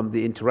 suffering from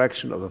the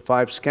interaction of the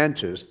five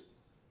skantras.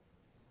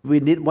 We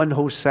need one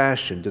whole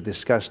session to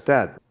discuss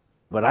that.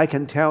 But I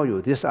can tell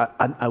you, these are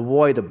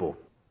unavoidable.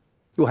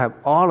 You have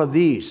all of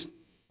these.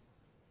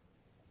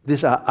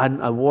 These are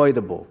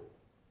unavoidable.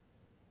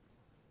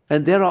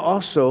 And there are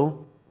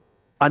also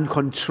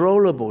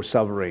uncontrollable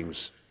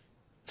sufferings.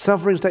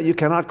 Sufferings that you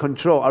cannot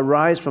control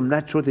arise from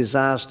natural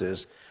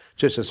disasters,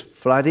 such as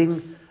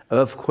flooding,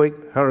 earthquake,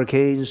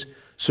 hurricanes,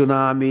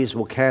 tsunamis,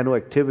 volcano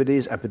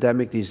activities,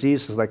 epidemic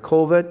diseases like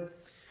COVID,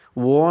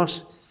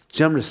 wars,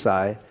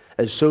 genocide,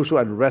 and social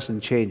unrest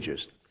and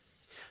changes.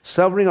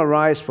 Suffering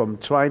arises from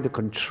trying to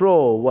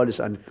control what is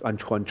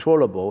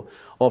uncontrollable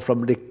or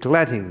from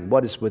neglecting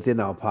what is within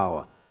our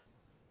power.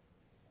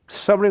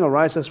 Suffering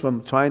arises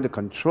from trying to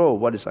control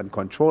what is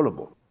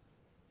uncontrollable.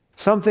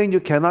 Something you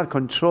cannot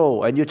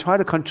control and you try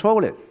to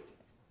control it.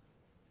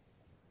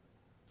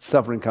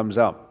 Suffering comes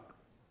up.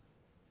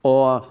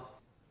 Or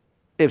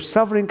if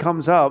suffering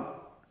comes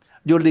up,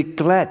 you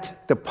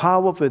neglect the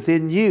power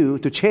within you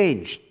to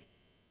change.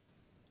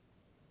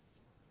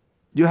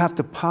 You have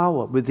the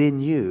power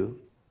within you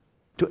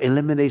to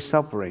eliminate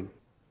suffering,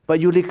 but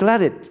you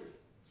neglect it.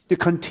 You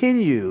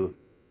continue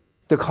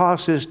the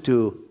causes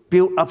to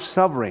build up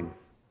suffering.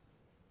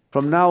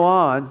 From now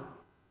on,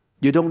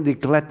 you don't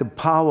neglect the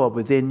power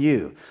within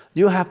you.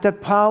 You have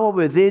that power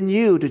within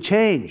you to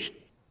change.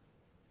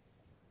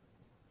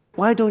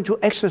 Why don't you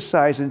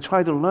exercise and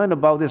try to learn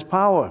about this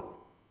power?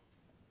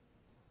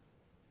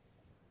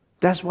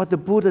 That's what the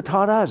Buddha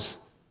taught us.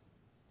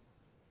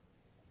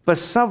 But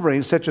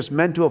suffering, such as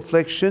mental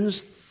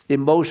afflictions,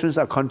 emotions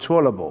are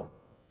controllable,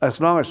 as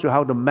long as you know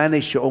how to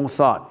manage your own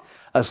thought,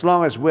 as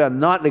long as we are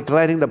not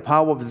neglecting the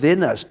power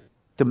within us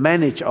to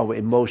manage our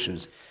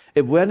emotions.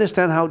 If we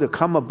understand how to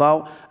come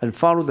about and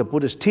follow the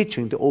Buddha's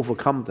teaching to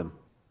overcome them,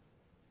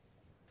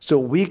 so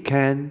we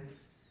can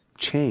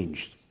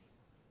change,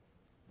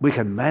 we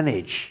can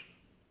manage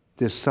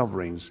these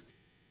sufferings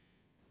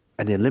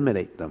and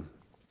eliminate them.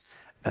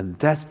 And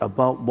that's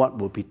about what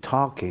we'll be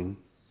talking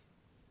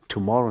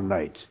tomorrow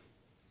night.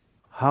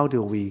 How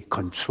do we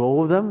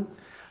control them?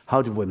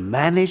 How do we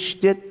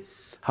manage it?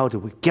 How do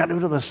we get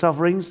rid of the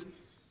sufferings?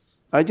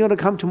 Are you going to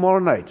come tomorrow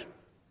night?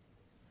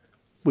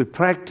 We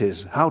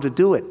practice how to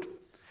do it.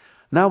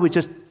 Now we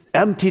just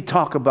empty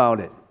talk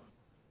about it.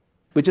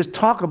 We just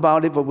talk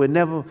about it, but we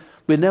never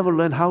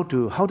learn how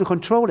to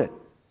control it.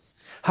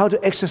 How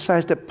to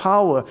exercise the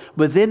power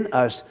within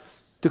us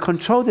to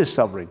control this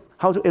suffering.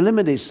 How to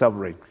eliminate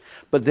suffering.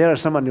 But there are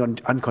some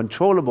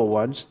uncontrollable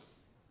ones,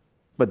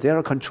 but there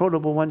are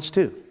controllable ones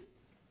too.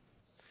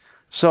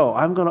 So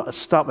I'm going to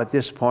stop at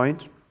this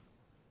point.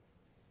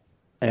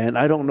 And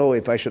I don't know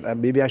if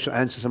maybe I should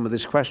answer some of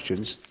these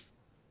questions.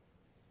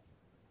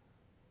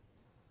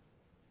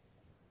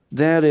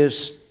 There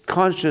is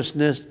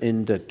consciousness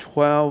in the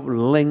 12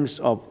 links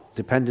of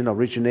dependent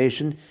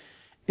origination.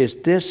 Is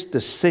this the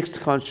 6th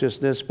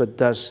consciousness, but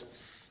does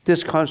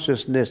this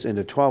consciousness in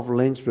the 12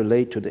 links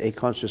relate to the 8th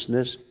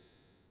consciousness?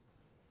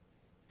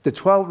 The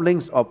 12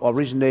 links of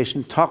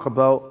origination talk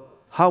about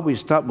how we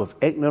start with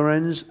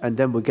ignorance and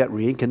then we get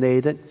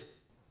reincarnated.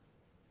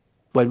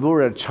 When we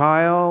were a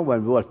child,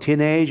 when we were a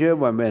teenager,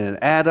 when we were an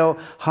adult,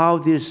 how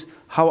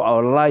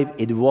our life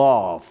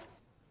evolved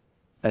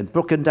and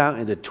broken down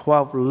into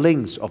 12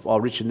 links of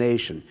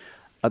origination,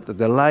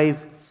 the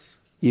life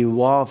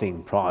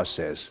evolving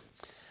process.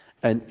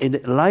 And in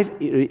the life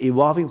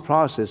evolving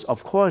process,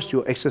 of course,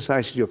 you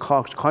exercise your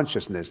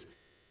consciousness.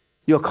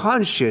 You're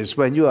conscious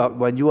when you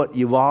are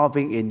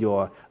evolving in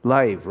your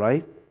life,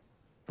 right?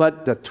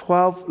 But the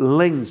 12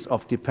 links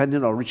of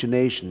dependent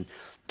origination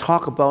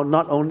talk about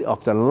not only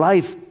of the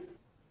life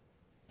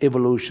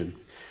evolution,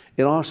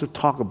 it also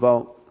talk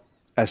about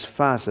as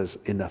fast as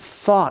in the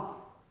thought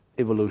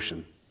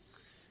evolution.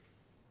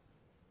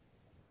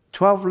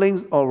 12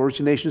 links of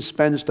origination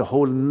spans the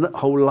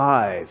whole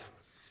life.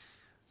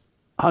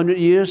 100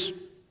 years,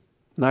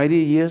 90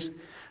 years,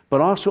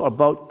 but also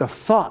about the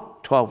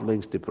thought 12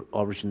 links of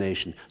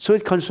origination. So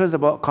it concerns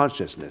about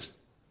consciousness.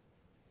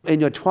 In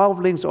your 12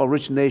 links of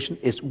origination,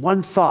 it's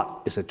one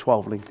thought is a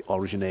 12 link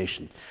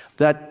origination.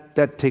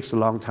 That takes a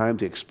long time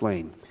to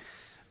explain.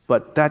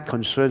 But that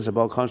concerns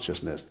about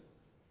consciousness.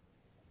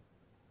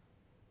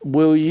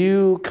 Will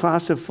you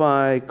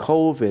classify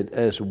COVID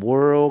as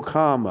world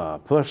karma,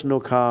 personal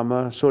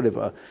karma, sort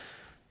of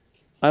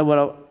I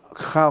want to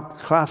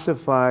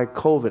classify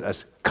COVID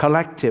as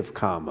collective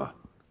karma.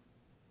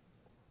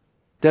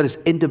 That is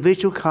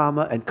individual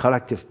karma and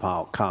collective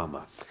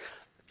karma.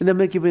 And let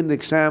me give you an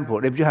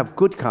example. If you have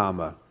good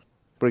karma,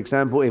 for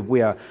example, if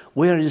we are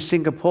in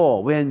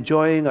Singapore, we're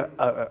enjoying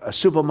a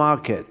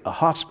supermarket, a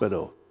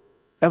hospital.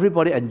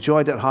 Everybody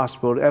enjoyed that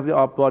hospital,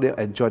 everybody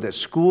enjoyed that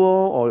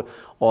school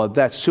or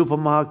that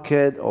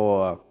supermarket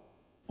or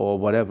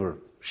whatever,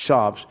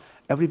 shops.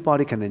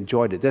 Everybody can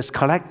enjoy it. There's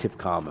collective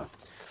karma.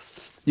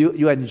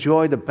 You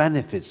enjoy the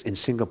benefits in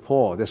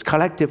Singapore. There's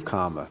collective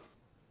karma.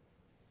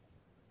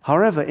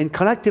 However, in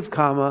collective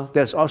karma,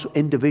 there's also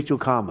individual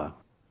karma.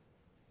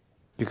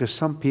 Because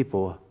some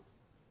people,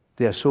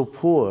 they are so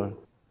poor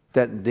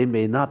that they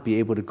may not be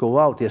able to go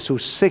out. They're so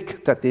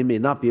sick that they may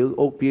not be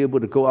able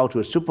to go out to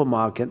a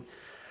supermarket.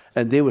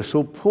 And they were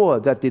so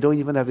poor that they don't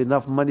even have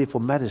enough money for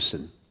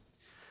medicine.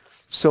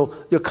 So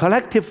your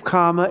collective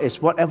karma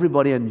is what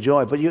everybody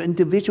enjoys, but your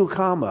individual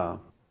karma,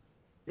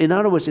 in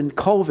other words, in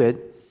COVID,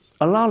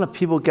 a lot of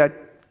people get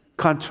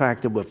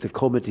contracted with the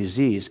COVID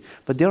disease,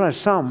 but there are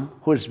some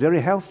who is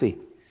very healthy.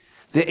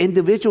 The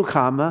individual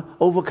karma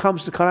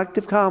overcomes the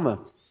collective karma.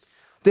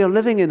 They are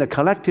living in a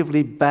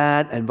collectively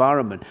bad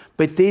environment,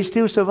 but they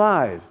still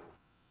survive.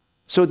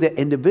 So the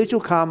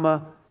individual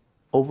karma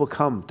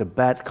overcomes the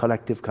bad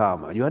collective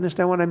karma. You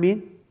understand what I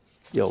mean?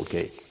 Yeah,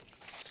 okay.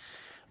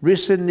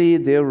 Recently,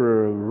 there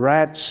were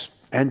rats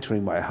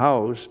entering my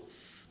house.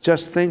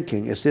 Just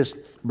thinking, is this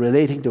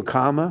relating to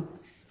karma?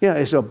 Yeah,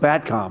 it's a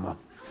bad karma.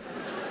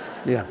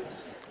 Yeah.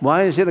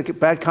 Why is it a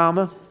bad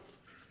karma?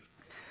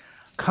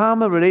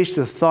 Karma relates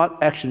to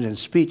thought, action, and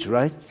speech,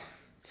 right?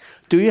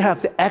 Do you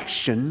have the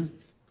action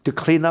to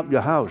clean up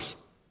your house?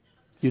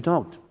 You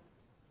don't.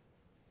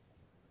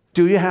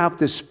 Do you have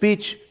the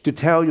speech to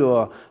tell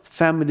your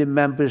family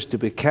members to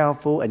be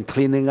careful and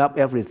cleaning up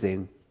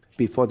everything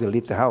before they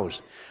leave the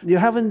house? You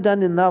haven't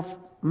done enough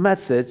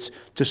methods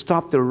to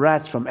stop the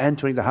rats from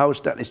entering the house.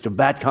 That is the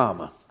bad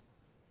karma.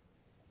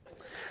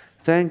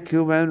 Thank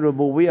you,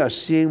 Venerable. We are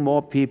seeing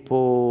more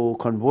people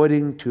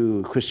converting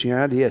to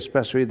Christianity,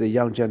 especially the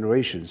young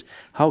generations.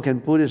 How can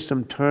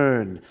Buddhism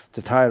turn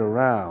the tide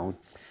around?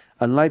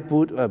 Unlike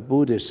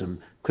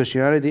Buddhism,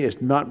 Christianity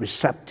is not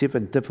receptive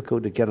and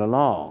difficult to get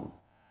along.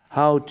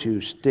 How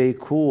to stay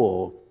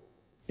cool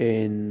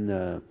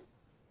in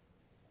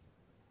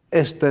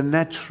it's a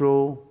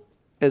natural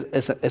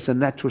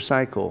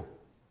cycle.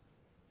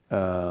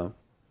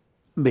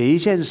 每一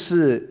件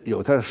事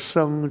有它的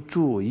生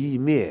住异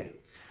灭。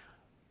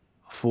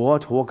佛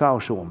陀告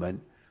诉我们，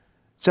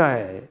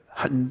在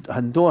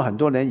很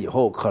多年以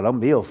后，可能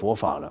没有佛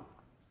法了。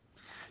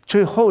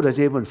最后的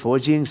这本佛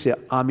经是《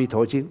阿弥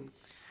陀经》。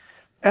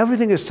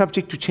Everything is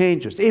subject to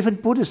changes, even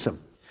Buddhism.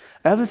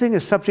 Everything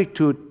is subject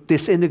to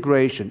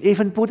disintegration,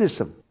 even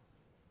Buddhism.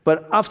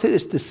 But after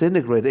it's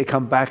disintegrated, it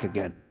comes back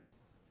again.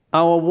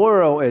 Our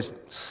world is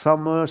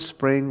summer,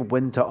 spring,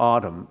 winter,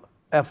 autumn.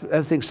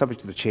 Everything's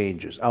subject to the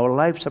changes. Our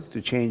life is subject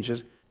to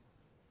changes.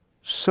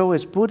 So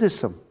is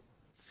Buddhism.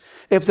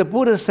 If the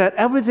Buddha said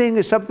everything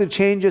is subject to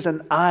changes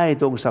and I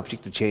don't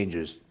subject to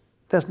changes,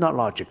 that's not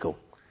logical.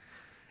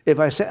 If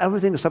I say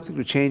everything is subject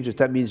to changes,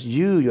 that means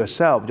you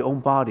yourself, your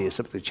own body is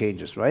subject to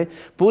changes, right?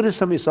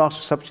 Buddhism is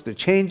also subject to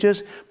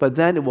changes, but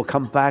then it will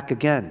come back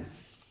again.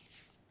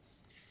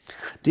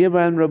 Dear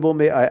Venerable,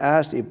 may I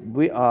ask if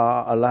we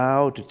are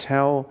allowed to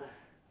tell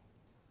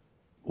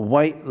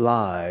white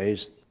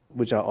lies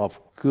which are of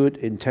good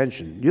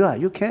intention? Yeah,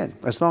 you can,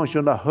 as long as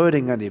you're not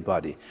hurting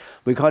anybody.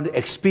 We call it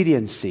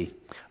expediency.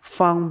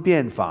 方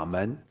便法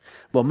门，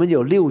我们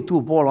有六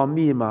度波罗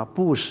蜜嘛，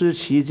布施、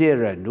持戒、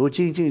忍辱、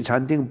精进、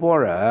禅定、般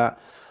若。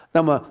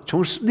那么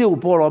从六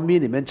波罗蜜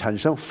里面产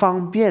生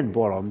方便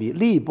波罗蜜、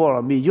力波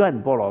罗蜜、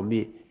愿波罗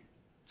蜜、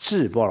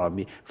智波罗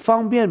蜜。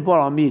方便波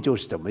罗蜜就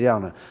是怎么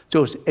样呢？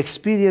就是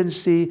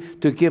expediency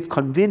to give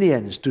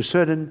convenience to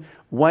certain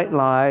white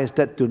lies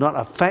that do not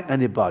affect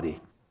anybody.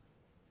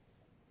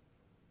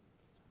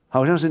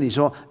 好像是你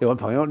说有个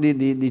朋友，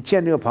你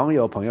见那个朋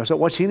友说，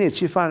我请你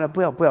吃饭了，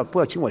不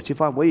要请我吃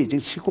饭，我已经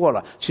吃过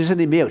了。其实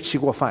你没有吃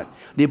过饭，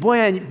你不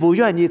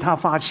愿意他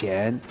花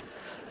钱，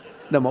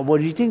那么我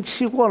已经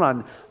吃过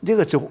了，这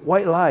个是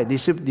white lie， 你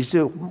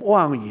是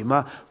妄语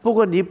吗？不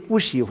过你不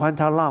喜欢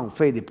他浪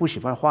费，你不喜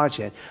欢花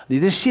钱，你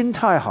的心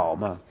态好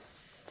嘛，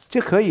这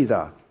可以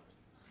的。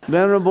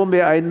Venerable,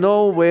 may I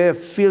know where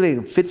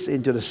feeling fits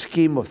into the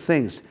scheme of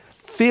things?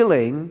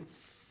 Feeling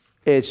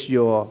is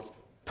your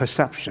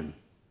perception.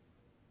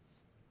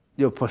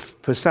 Your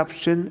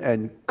perception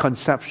and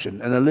conception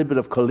and a little bit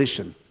of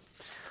collision.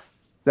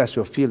 That's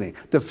your feeling.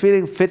 The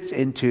feeling fits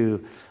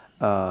into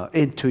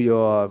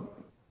your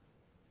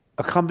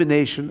a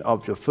combination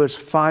of your first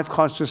 5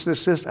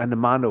 consciousnesses and the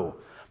mano,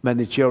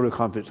 managerial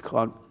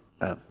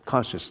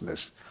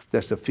consciousness.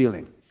 That's the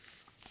feeling.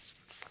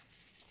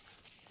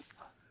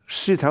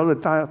 4条路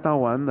答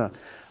完了，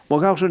我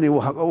告诉你，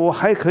我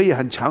还可以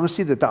很详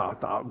细的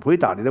回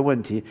答你的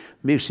问题，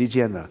没有时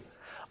间了。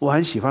我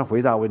很喜欢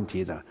回答问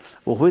题的。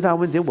我回答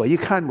问题，我一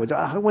看我就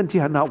问题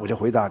很好，我就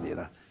回答你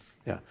了。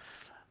Yeah.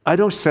 I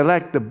don't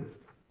select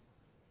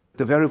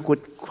the very good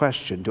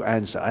question to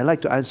answer. I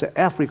like to answer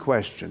every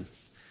question.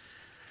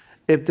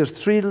 If the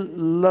 3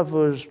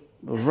 lovers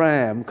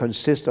ram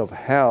consist of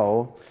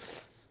hell,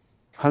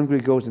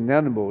 hungry ghosts and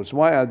animals,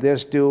 why are there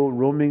still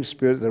roaming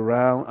spirits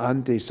around?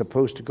 Aren't they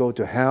supposed to go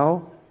to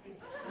hell?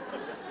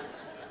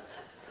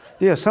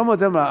 Yeah, some of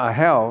them are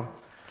hell.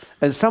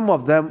 And some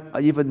of them,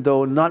 even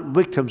though not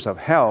victims of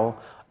hell,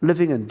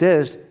 living in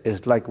this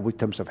is like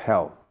victims of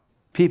hell.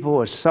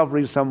 People are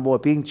suffering somewhere,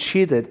 being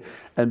cheated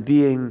and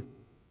being,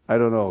 I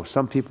don't know,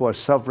 some people are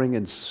suffering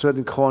in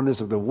certain corners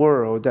of the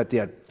world that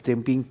they're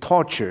being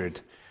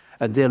tortured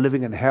and they're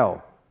living in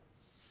hell.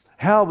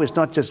 Hell is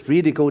not just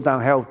really go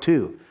down hell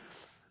too.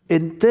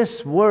 In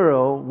this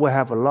world, we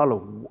have a lot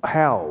of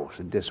hells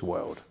in this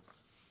world.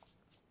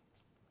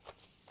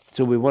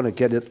 So we want to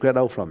get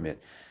out from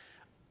it.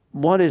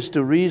 what is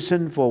the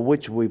reason for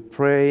which we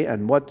pray,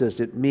 and what does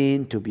it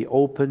mean to be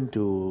open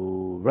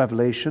to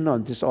revelation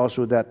on this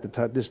also, that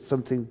there's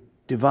something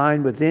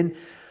divine within?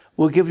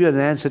 We'll give you an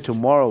answer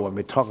tomorrow when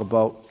we talk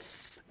about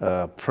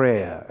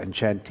prayer and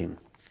chanting.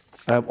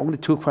 I have only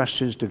 2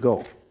 questions to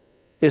go.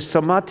 If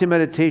samadhi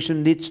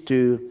meditation leads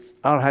to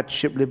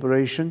arhatship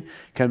liberation,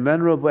 can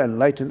Venerable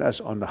enlighten us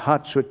on the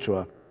Heart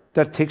Sutra?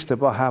 That takes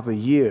about half a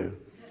year.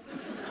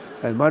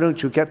 And why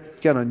don't you get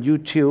on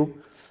YouTube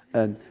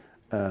and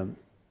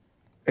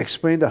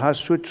explain the Heart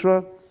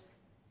Sutra?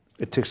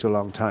 It takes a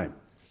long time.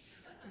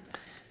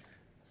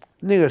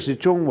 那个是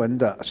中文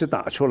的，是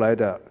打出来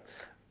的。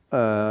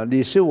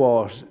你是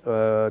我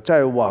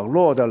在网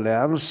络的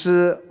良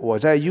师，我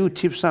在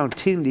YouTube 上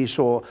听你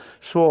说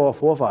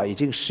佛法已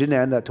经10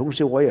年了，同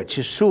时我也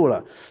吃素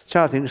了，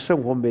家庭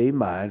生活美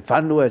满，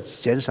烦恼也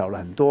减少了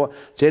很多。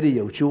这里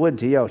有句问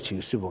题要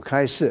请师父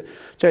开示。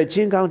在《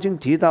金刚经》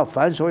提到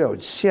凡所有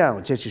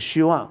相，皆是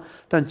虚妄，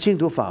但净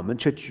土法门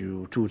却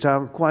主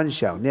张观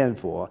想念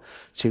佛。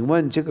请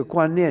问这个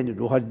观念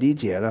如何理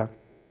解呢？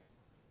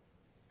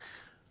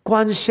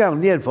观相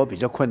念佛比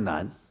较困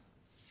难。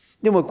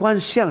因为观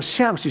相，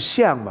相是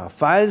相嘛，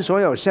凡所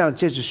有相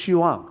皆是虚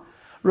妄。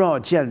若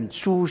见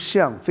诸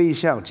相非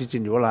相，即是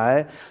如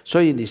来。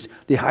所以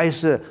你还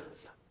是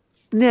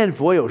念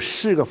佛有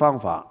4个方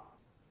法：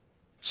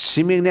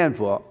持名念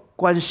佛、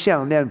观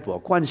相念佛、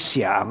观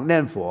想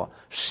念佛、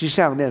实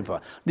相念佛。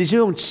你就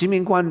用持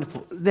名观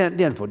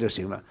念佛就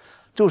行了，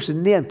就是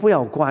念，不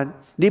要观。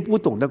你不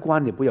懂得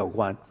观，你不要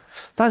观。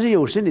但是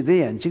有时你的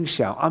眼睛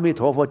想阿弥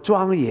陀佛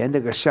庄严那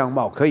个相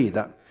貌，可以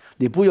的。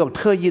你不用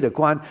特意的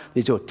观，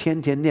你就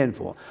天天念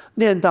佛，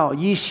念到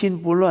一心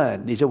不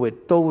乱，你就会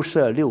兜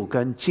摄6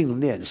根，净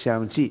念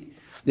相继。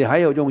你还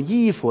有用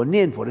依佛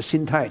念佛的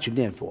心态去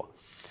念佛，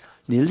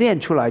你练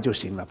出来就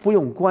行了，不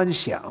用观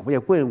想，也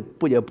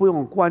不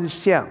用观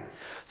相。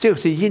这个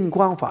是印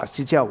光法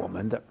师教我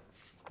们的，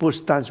不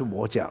是单是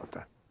我讲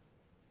的。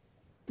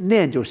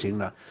念就行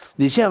了，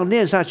你这样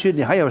念下去，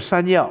你还有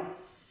3要：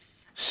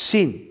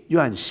信、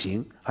愿、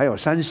行，还有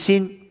3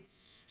心：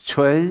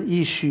存、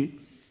依、虚。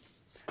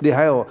你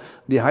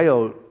还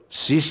有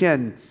实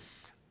现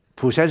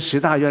普贤10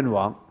大愿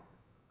望。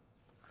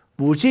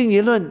5经一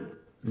论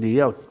你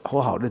要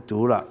好好的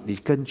读了，你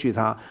根据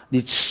它，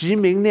你持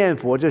名念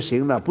佛就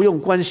行了，不用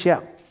观相，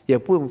也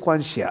不用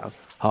观想。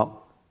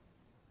好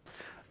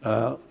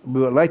，we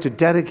would like to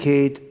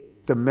dedicate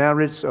the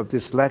merits of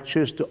these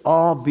lectures to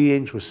all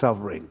beings who are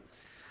suffering,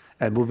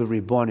 and will be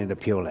reborn in the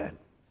Pure Land.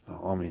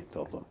 阿弥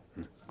陀佛。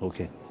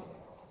OK。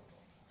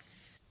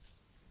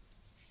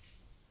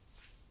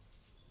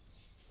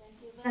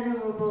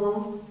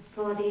Venerable,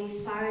 for the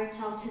inspired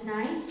talk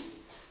tonight.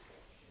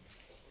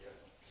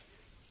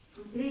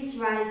 Please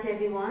rise,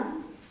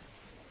 everyone.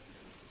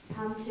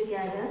 Palms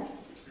together.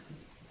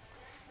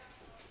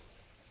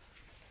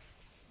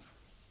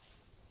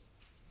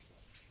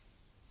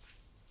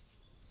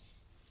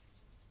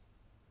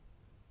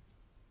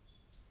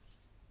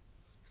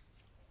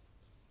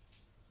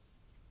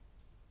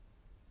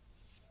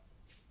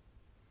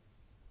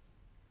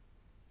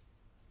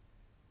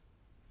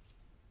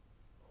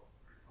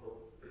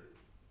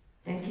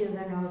 Thank you,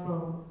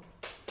 Venerable.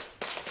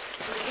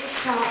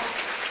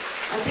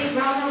 A big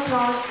round of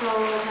applause for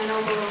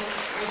Venerable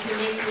as he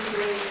makes his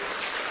way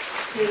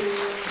to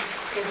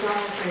the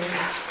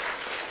dormitory.